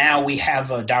 Now we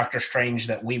have a Doctor Strange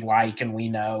that we like and we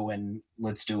know, and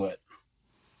let's do it.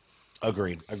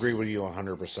 Agreed. Agree with you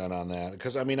 100% on that.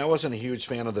 Because, I mean, I wasn't a huge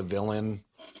fan of the villain,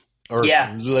 or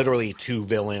literally two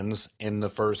villains in the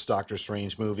first Doctor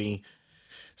Strange movie.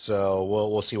 So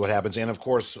we'll see what happens. And, of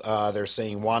course, they're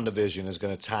saying WandaVision is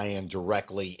going to tie in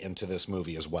directly into this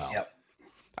movie as well. Yep.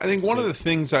 I think one of the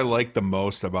things I like the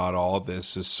most about all of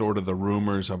this is sort of the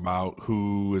rumors about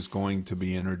who is going to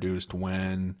be introduced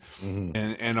when,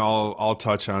 and I'll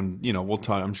touch on,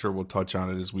 I'm sure we'll touch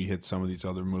on it as we hit some of these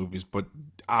other movies, but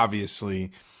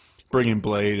obviously bringing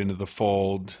Blade into the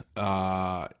fold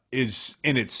is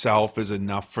in itself is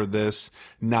enough for this,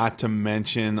 not to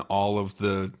mention all of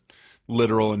the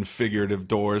literal and figurative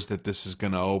doors that this is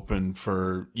going to open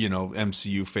for,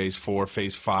 MCU Phase 4,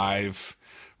 Phase 5.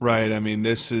 Right. I mean,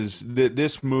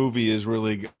 this movie is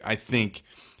really, I think,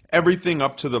 everything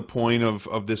up to the point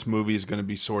of this movie is going to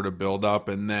be sort of build up.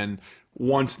 And then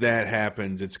once that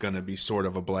happens, it's going to be sort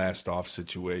of a blast off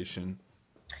situation.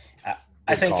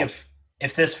 I think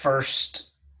if this first,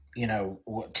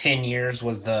 10 years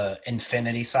was the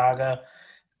Infinity Saga,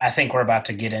 I think we're about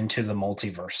to get into the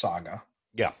multiverse saga.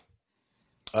 Yeah.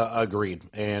 Agreed.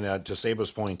 And to Saba's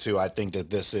point, too, I think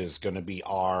that this is going to be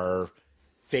our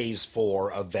Phase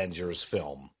 4 Avengers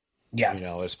film. Yeah.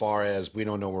 As far as we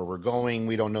don't know where we're going,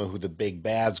 we don't know who the big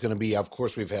bad's going to be. Of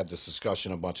course, we've had this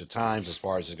discussion a bunch of times as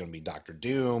far as it's going to be Doctor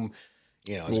Doom.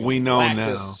 We know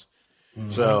Galactus. Now.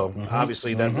 So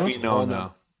obviously that we know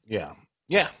now. Yeah,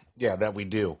 that we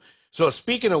do. So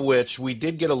speaking of which, we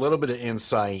did get a little bit of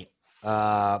insight.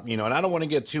 And I don't want to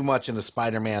get too much into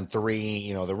Spider-Man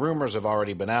 3. The rumors have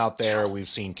already been out there. We've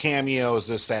seen cameos,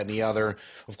 this, that, and the other.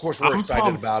 Of course, we're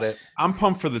excited about it. I'm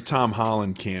pumped for the Tom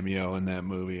Holland cameo in that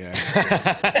movie, actually.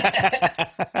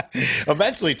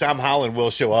 Eventually, Tom Holland will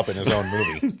show up in his own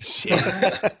movie.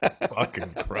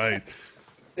 Fucking Christ.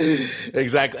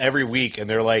 Exactly. Every week. And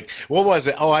they're like, what was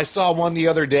it? Oh, I saw one the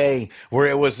other day where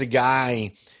it was the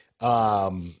guy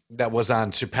that was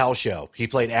on Chappelle's show. He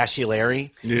played Ashy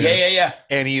Larry. Yeah.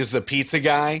 And he was the pizza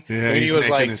guy. Yeah, and he was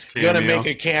like, going to make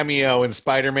a cameo in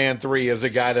Spider-Man 3 as a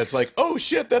guy that's like, oh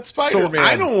shit, that's Spider-Man. So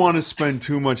I don't want to spend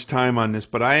too much time on this,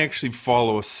 but I actually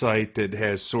follow a site that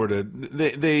has sort of,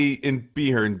 they and Be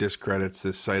Here and discredits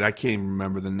this site. I can't even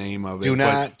remember the name of it. Do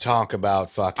not talk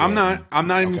about fucking. I'm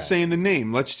not even saying the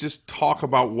name. Let's just talk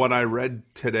about what I read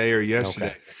today or yesterday.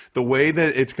 Okay. The way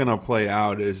that it's going to play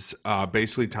out is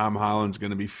basically Tom Holland's going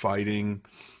to be fighting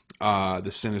the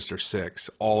Sinister Six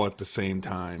all at the same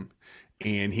time.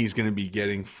 And he's going to be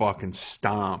getting fucking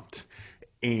stomped.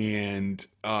 And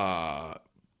Doctor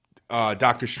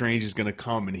Strange is going to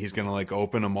come and he's going to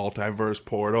open a multiverse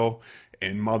portal.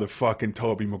 and motherfucking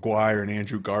Tobey Maguire and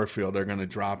Andrew Garfield are gonna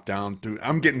drop down through.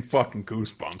 I'm getting fucking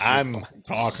goosebumps. I'm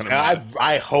talking about it.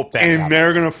 I hope that And happens.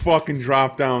 they're gonna fucking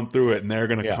drop down through it, and they're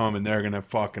gonna Yeah. come and they're gonna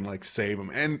fucking like save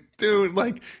them. And dude,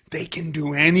 like they can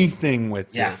do anything with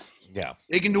Yeah. this. Yeah.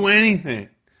 They can do anything,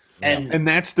 and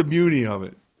that's the beauty of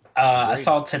it. I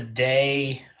saw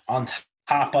today on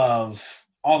top of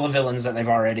all the villains that they've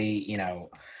already,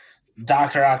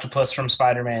 Dr. Octopus from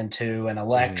Spider-Man 2 and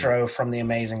Electro from The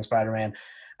Amazing Spider-Man.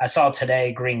 I saw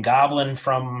today Green Goblin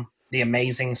from The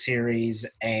Amazing series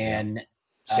and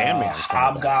Sandman's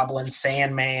coming back. Hobgoblin,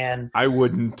 Sandman. I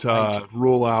wouldn't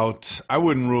rule out. I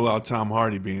wouldn't rule out Tom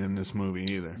Hardy being in this movie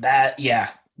either.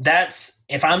 That's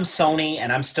if I'm Sony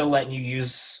and I'm still letting you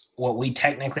use what we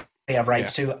technically have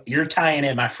rights to, you're tying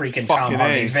in my freaking Tom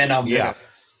Hardy Venom.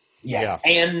 Yeah.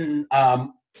 And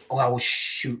well,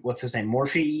 shoot, what's his name?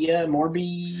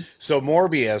 Morbi. So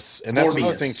Morbius, and that's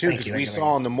another Morbius. thing too, Thank because you, we thank you,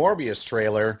 saw in the Morbius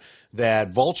trailer that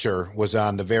Vulture was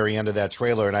on the very end of that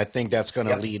trailer, and I think that's going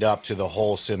to lead up to the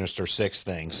whole Sinister Six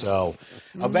thing. So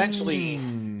eventually,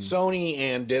 Sony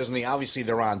and Disney, obviously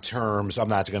they're on terms. I'm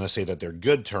not going to say that they're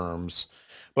good terms,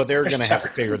 but they're going to have to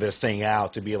figure this thing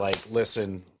out to be like,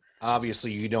 listen,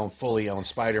 obviously you don't fully own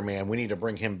Spider-Man. We need to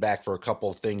bring him back for a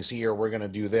couple of things here. We're going to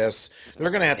do this.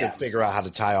 They're going to have to figure out how to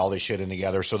tie all this shit in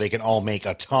together so they can all make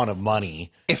a ton of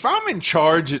money. If I'm in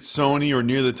charge at Sony or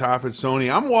near the top at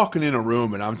Sony, I'm walking in a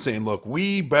room and I'm saying, look,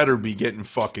 we better be getting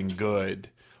fucking good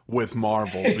with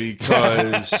Marvel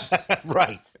because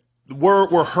Right.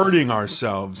 we're hurting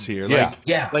ourselves here.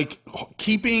 Yeah. Like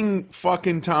keeping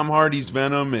fucking Tom Hardy's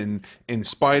Venom and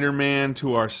Spider-Man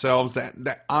to ourselves,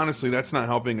 that honestly, that's not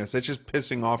helping us. That's just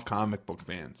pissing off comic book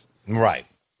fans. Right.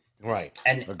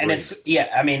 And Agreed. it's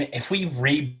I mean, if we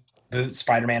reboot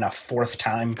Spider-Man a fourth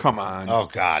time, Come on. Oh,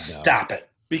 God, no. stop it.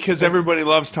 Because everybody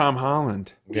loves Tom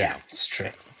Holland. Yeah. It's true.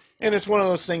 And it's one of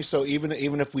those things, so even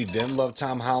if we didn't love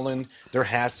Tom Holland, there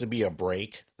has to be a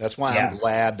break. That's why I'm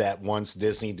glad that once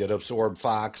Disney did absorb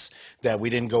Fox, that we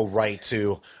didn't go right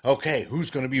to, okay, who's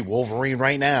going to be Wolverine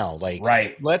right now? Like,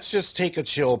 let's just take a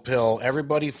chill pill.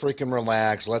 Everybody freaking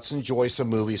relax. Let's enjoy some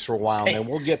movies for a while, and then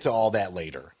we'll get to all that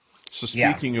later. So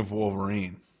speaking of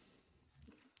Wolverine,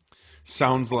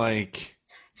 sounds like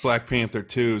Black Panther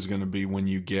 2 is going to be when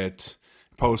you get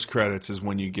post credits is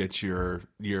when you get your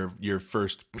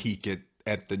first peek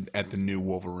at the new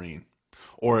Wolverine,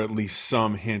 or at least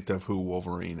some hint of who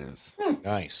Wolverine is.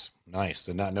 Nice.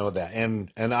 Did not know that.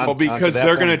 And because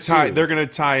they're going to tie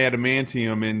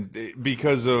adamantium in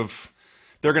because of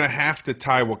they're going to have to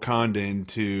tie Wakanda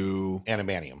into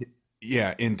adamantium.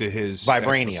 Yeah, into his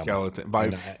vibranium skeleton.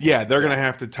 They're going to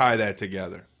have to tie that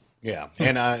together. Yeah,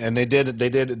 and they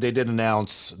did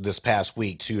announce this past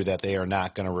week too that they are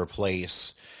not going to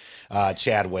replace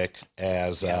Chadwick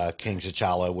as King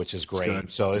T'Challa, which is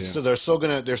great. So they're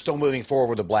still moving forward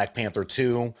with the Black Panther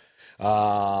 2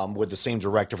 with the same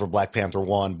director for Black Panther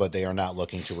 1, but they are not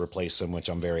looking to replace him, which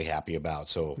I'm very happy about.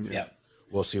 So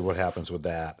we'll see what happens with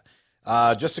that.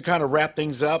 Just to kind of wrap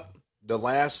things up, the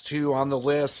last two on the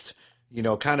list.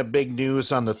 Kind of big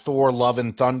news on the Thor Love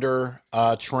and Thunder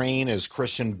train is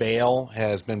Christian Bale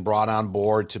has been brought on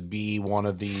board to be one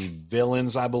of the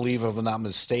villains, I believe, if I'm not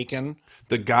mistaken.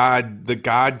 The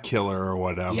God Killer or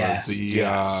whatever.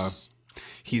 Yes.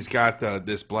 He's got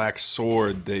this black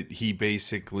sword that he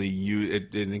basically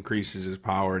it increases his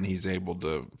power and he's able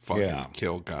to fucking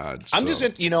kill gods. I'm just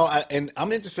and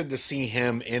I'm interested to see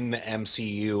him in the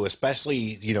MCU,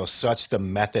 especially such the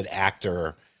method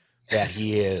actor that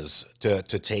he is to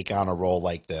take on a role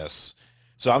like this.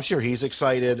 So I'm sure he's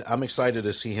excited. I'm excited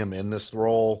to see him in this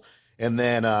role. And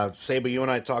then, Saba, you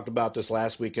and I talked about this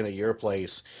last weekend at your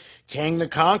place. Kang the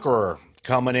Conqueror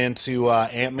coming into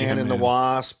Ant-Man and the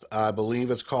Wasp. I believe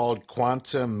it's called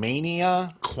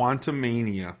Quantumania.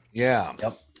 Yeah.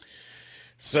 Yep.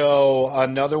 So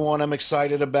another one I'm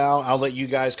excited about. I'll let you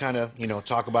guys kind of,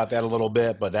 talk about that a little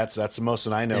bit, but that's the most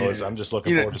that I know is I'm just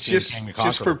looking forward to seeing Kang the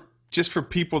Conqueror. Just for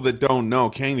people that don't know,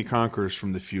 Kang the Conqueror is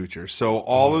from the future. So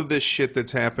all of this shit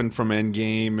that's happened from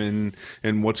Endgame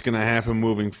and what's going to happen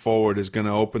moving forward is going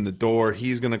to open the door.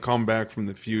 He's going to come back from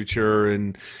the future,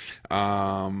 and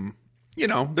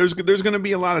there's going to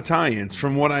be a lot of tie-ins.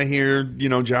 From what I hear,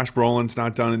 Josh Brolin's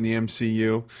not done in the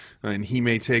MCU, and he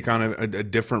may take on a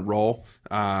different role.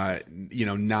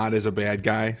 Not as a bad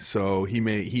guy, so he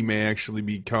may actually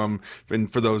become.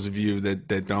 And for those of you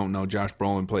that don't know, Josh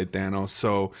Brolin played Thanos,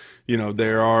 so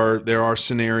there are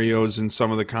scenarios in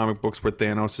some of the comic books where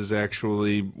Thanos is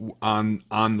actually on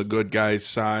the good guy's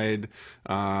side.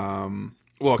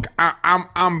 Look,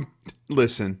 I'm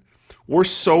listen. We're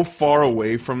so far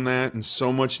away from that, and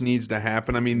so much needs to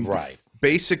happen. I mean,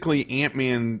 basically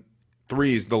Ant-Man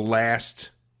 3 is the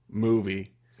last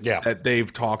movie that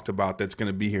they've talked about that's going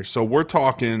to be here. So we're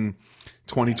talking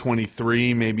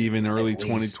 2023, maybe even early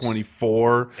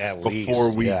 2024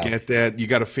 before we get that. You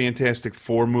got a Fantastic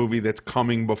Four movie that's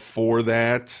coming before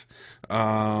that.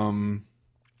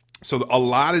 So a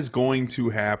lot is going to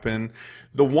happen.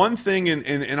 The one thing,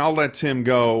 and I'll let Tim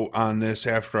go on this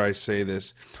after I say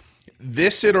this,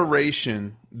 this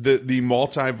iteration, the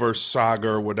multiverse saga,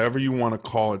 or whatever you want to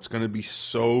call it, it's going to be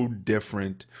so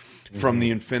different from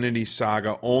the Infinity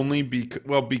Saga, only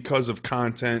because of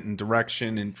content and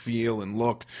direction and feel and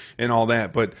look and all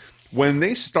that. But when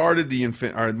they started the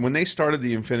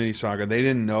Infinity Saga, they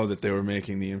didn't know that they were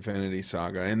making the Infinity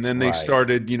Saga, and then they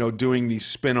started, doing these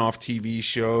spin-off TV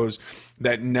shows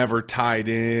that never tied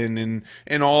in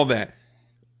and all that.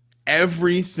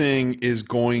 Everything is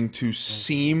going to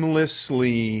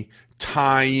seamlessly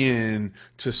tie in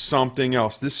to something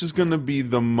else. This is going to be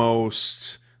the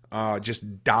most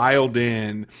just dialed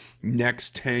in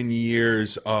next 10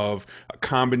 years of a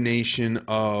combination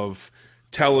of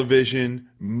television,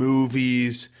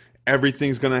 movies.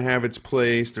 Everything's going to have its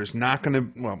place. There's not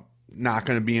going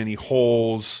to be any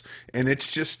holes, and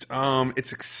it's just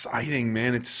it's exciting,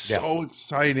 man. It's so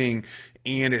exciting,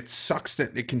 and it sucks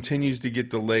that it continues to get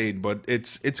delayed, but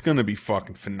it's going to be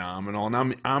fucking phenomenal, and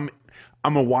I'm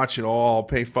gonna watch it all. I'll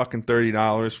pay fucking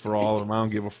 $30 for all of them. I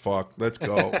don't give a fuck. Let's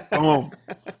go. Boom.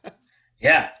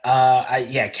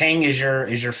 Yeah. Kang is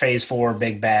your Phase 4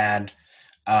 big bad.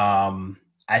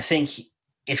 I think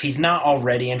if he's not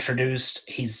already introduced,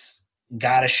 he's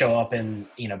got to show up in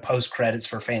post credits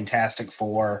for Fantastic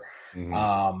Four,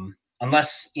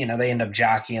 unless they end up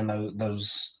jockeying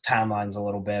those timelines a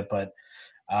little bit. But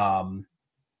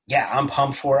I'm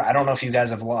pumped for it. I don't know if you guys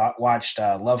have watched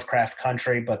Lovecraft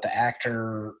Country, but the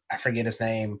actor, I forget his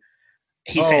name,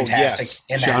 he's fantastic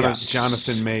in that.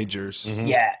 Jonathan Majors. Mm-hmm.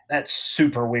 Yeah, that's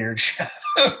super weird show.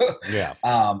 Yeah.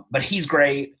 But he's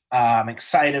great. I'm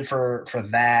excited for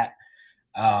that.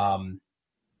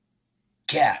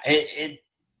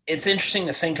 It's interesting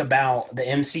to think about the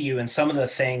MCU and some of the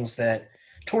things that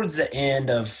towards the end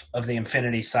of the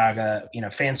Infinity Saga,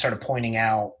 fans started pointing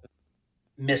out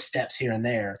missteps here and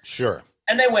there. Sure.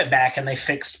 And they went back and they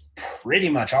fixed pretty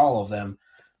much all of them.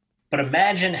 But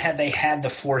imagine had they had the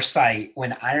foresight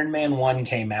when Iron Man 1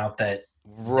 came out that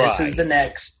this is the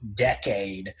next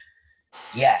decade.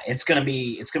 Yeah, it's gonna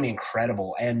be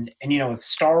incredible. And with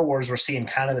Star Wars we're seeing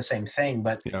kind of the same thing,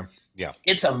 but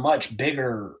it's a much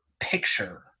bigger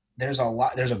picture. There's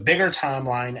a bigger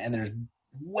timeline, and there's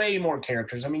way more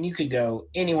characters. I mean, you could go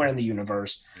anywhere in the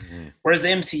universe. Whereas the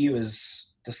MCU is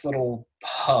this little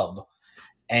hub.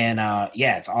 And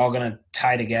it's all gonna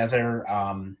tie together.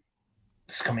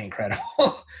 It's gonna be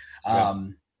incredible.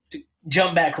 To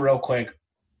jump back real quick,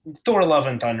 Thor: Love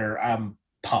and Thunder, I'm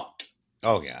pumped.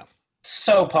 Oh yeah.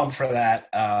 So pumped for that.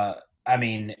 I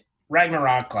mean,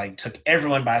 Ragnarok took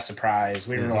everyone by surprise.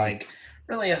 We were like,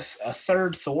 really a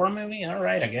third Thor movie? All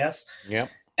right, I guess. Yep.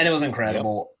 And it was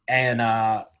incredible. Yep.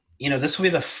 And this will be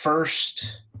the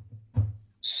first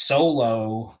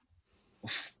solo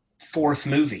fourth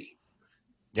movie.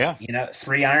 Yeah.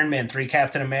 3 Iron Man, 3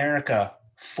 Captain America,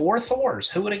 4 Thors.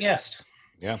 Who would have guessed?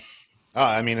 Yeah.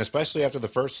 I mean, especially after the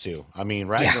first 2. I mean,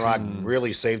 Ragnarok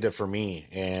really saved it for me.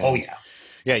 And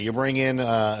yeah, you bring in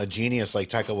a genius like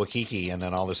Taika Waititi, and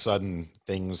then all of a sudden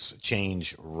things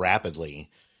change rapidly.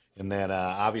 And then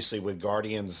obviously with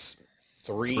Guardians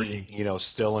 3,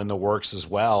 still in the works as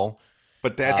well.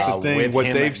 But that's the thing.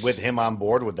 With him on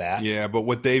board with that. Yeah, but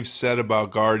what they've said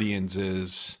about Guardians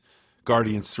is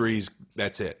Guardians 3's,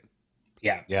 that's it.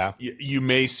 Yeah. Yeah. You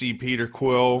may see Peter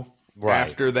Quill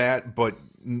after that, but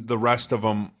the rest of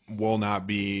them will not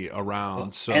be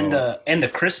around. So and the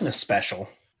Christmas special.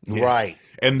 Yeah. Right.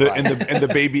 And the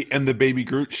baby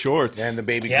Groot shorts. And the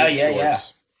baby Groot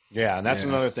shorts. Yeah, and that's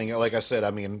another thing. Like I said,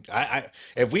 I mean, I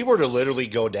if we were to literally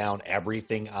go down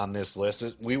everything on this list,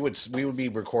 we would be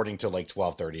recording till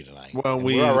 12:30 tonight. Well,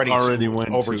 we already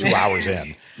went over 2 hours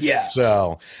in. Yeah.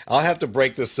 So I'll have to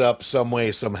break this up some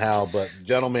way somehow. But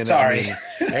gentlemen, sorry.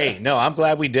 Hey, no, I'm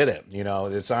glad we did it.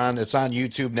 It's on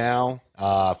YouTube now.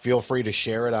 Feel free to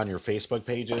share it on your Facebook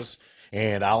pages.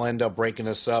 And I'll end up breaking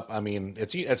this up. I mean,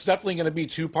 it's definitely going to be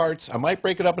 2 parts. I might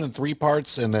break it up into 3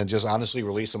 parts and then just honestly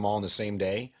release them all in the same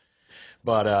day.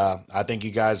 But I think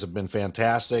you guys have been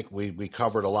fantastic. We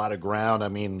covered a lot of ground. I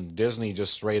mean, Disney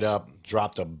just straight up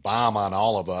dropped a bomb on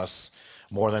all of us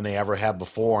more than they ever have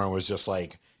before, and was just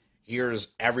like, here's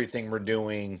everything we're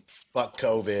doing. Fuck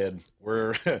COVID.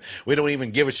 We don't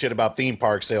even give a shit about theme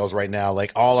park sales right now.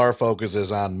 Like, all our focus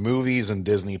is on movies and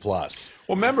Disney Plus.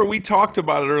 Well, remember we talked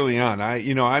about it early on.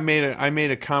 I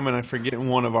made a comment, I forget, in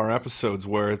one of our episodes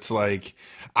where it's like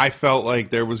I felt like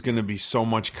there was going to be so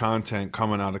much content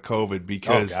coming out of COVID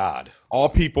because all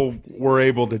people were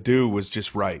able to do was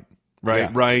just write,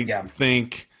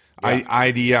 think.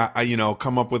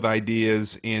 Come up with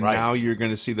ideas, and now you're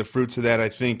going to see the fruits of that. I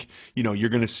think, you're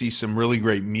going to see some really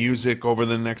great music over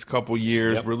the next couple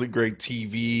years, really great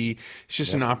TV. It's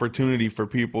just an opportunity for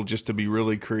people just to be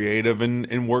really creative,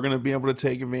 and we're going to be able to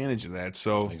take advantage of that.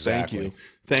 So thank you.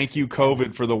 Thank you,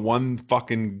 COVID, for the one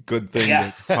fucking good thing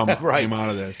that came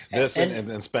out of this.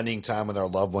 And spending time with our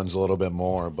loved ones a little bit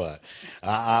more. But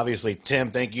obviously, Tim,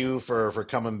 thank you for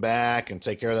coming back and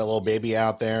take care of that little baby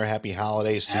out there. Happy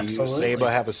holidays to you. Saba,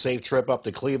 have a safe trip up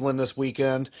to Cleveland this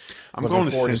weekend. I'm going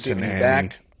to Cincinnati.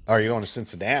 Back. Are you going to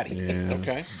Cincinnati? Yeah.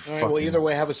 Okay. All right. Well, either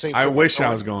way, have a safe trip. I wish I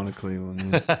was going to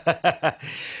Cleveland.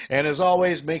 And as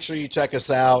always, make sure you check us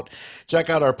out. Check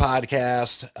out our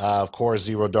podcast. Of course,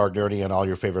 Zero Dark Nerdy and all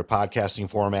your favorite podcasting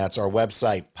formats. Our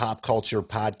website,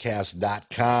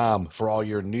 popculturepodcast.com, for all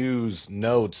your news,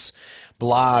 notes,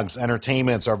 blogs,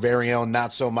 entertainments. Our very own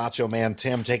Not So Macho Man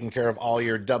Tim taking care of all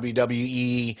your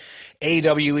WWE,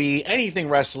 AWE, anything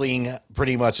wrestling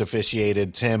pretty much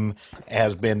officiated. Tim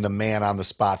has been the man on the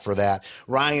spot for that.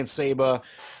 Ryan Saba,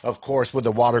 of course, with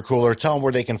the water cooler. Tell them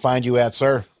where they can find you at,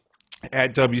 sir.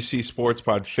 At WC Sports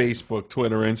Pod, Facebook,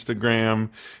 Twitter, Instagram,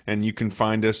 and you can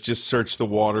find us. Just search the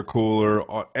water cooler.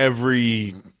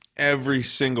 Every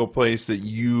single place that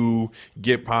you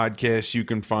get podcasts, you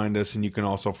can find us, and you can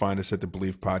also find us at the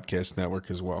Believe Podcast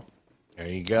Network as well. There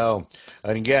you go.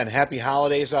 And again, happy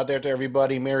holidays out there to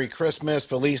everybody. Merry Christmas,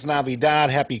 Feliz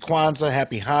Navidad, Happy Kwanzaa,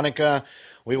 Happy Hanukkah.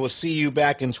 We will see you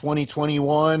back in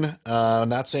 2021.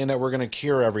 Not saying that we're going to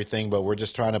cure everything, but we're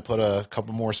just trying to put a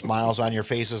couple more smiles on your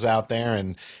faces out there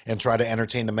and try to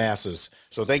entertain the masses.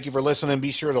 So thank you for listening.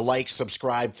 Be sure to like,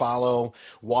 subscribe, follow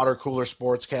Water Cooler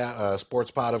Sports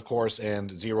Pod, of course,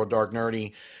 and Zero Dark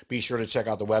Nerdy. Be sure to check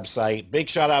out the website. Big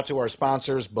shout out to our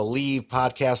sponsors, Believe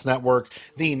Podcast Network,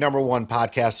 the #1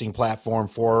 podcasting platform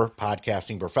for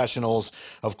podcasting professionals.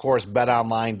 Of course,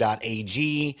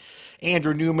 betonline.ag.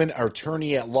 Andrew Newman,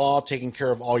 attorney at law, taking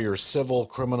care of all your civil,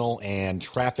 criminal, and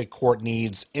traffic court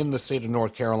needs in the state of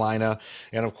North Carolina.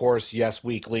 And of course, Yes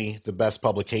Weekly, the best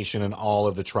publication in all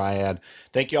of the Triad.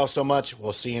 Thank you all so much.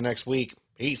 We'll see you next week.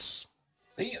 Peace.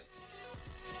 See ya.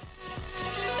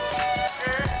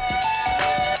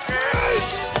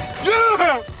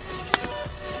 Yeah!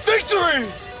 Victory!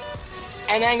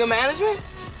 And anger management?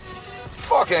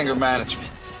 Fuck anger management.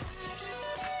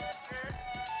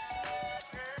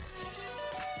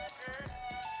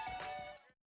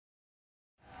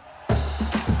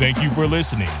 Thank you for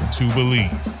listening to Believe.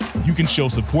 You can show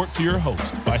support to your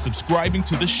host by subscribing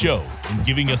to the show and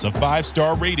giving us a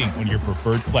 5-star rating on your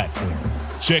preferred platform.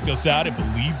 Check us out at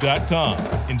Believe.com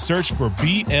and search for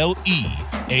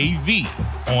BLEAV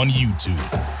on YouTube.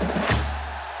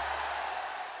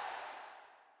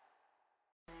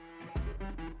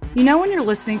 You know when you're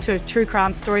listening to a true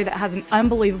crime story that has an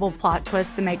unbelievable plot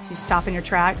twist that makes you stop in your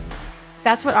tracks?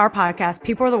 That's what our podcast,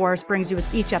 People Are the Worst, brings you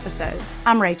with each episode.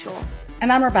 I'm Rachel.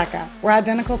 And I'm Rebecca. We're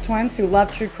identical twins who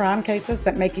love true crime cases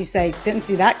that make you say, didn't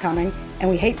see that coming, and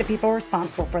we hate the people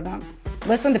responsible for them.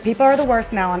 Listen to People Are the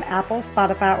Worst now on Apple,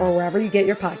 Spotify, or wherever you get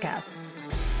your podcasts.